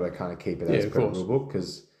stuff, you got to kind of keep it as per rule book,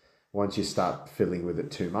 because once you start fiddling with it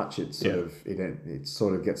too much, it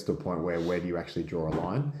sort of gets to a point where do you actually draw a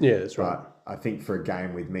line? Yeah, that's right. I think for a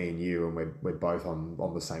game with me and you, and we're both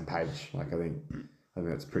on the same page. Like I think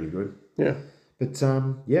that's pretty good. Yeah. But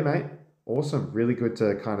yeah, mate, awesome. Really good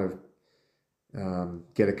to kind of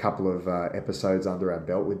get a couple of episodes under our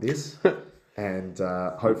belt with this. And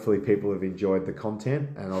hopefully people have enjoyed the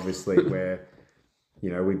content. And obviously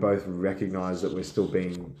we both recognise that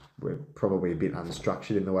we're probably a bit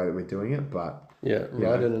unstructured in the way that we're doing it. But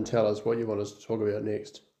write in and tell us what you want us to talk about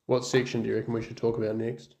next. What section do you reckon we should talk about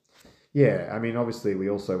next? Yeah, I mean, obviously we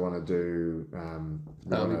also want to do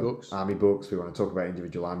army books. We want to talk about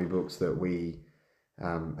individual army books that we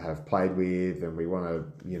have played with, and we want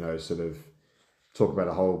to sort of talk about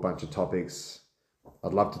a whole bunch of topics.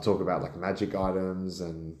 I'd love to talk about like magic items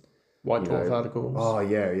and White Dwarf articles. Oh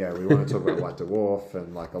yeah. We want to talk about White Dwarf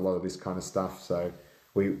and like a lot of this kind of stuff. So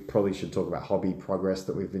we probably should talk about hobby progress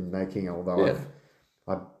that we've been making. Although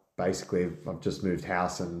I've just moved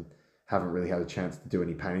house and haven't really had a chance to do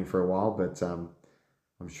any painting for a while. But I'm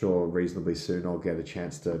sure reasonably soon I'll get a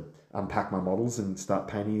chance to unpack my models and start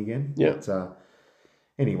painting again. Yeah. But,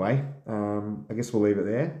 anyway, I guess we'll leave it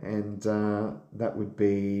there, and that would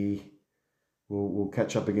be. We'll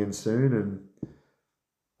catch up again soon, and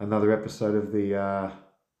another episode of the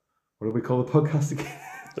what do we call the podcast again?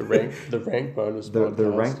 The rank bonus podcast.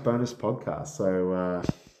 The rank bonus podcast. So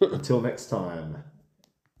until next time.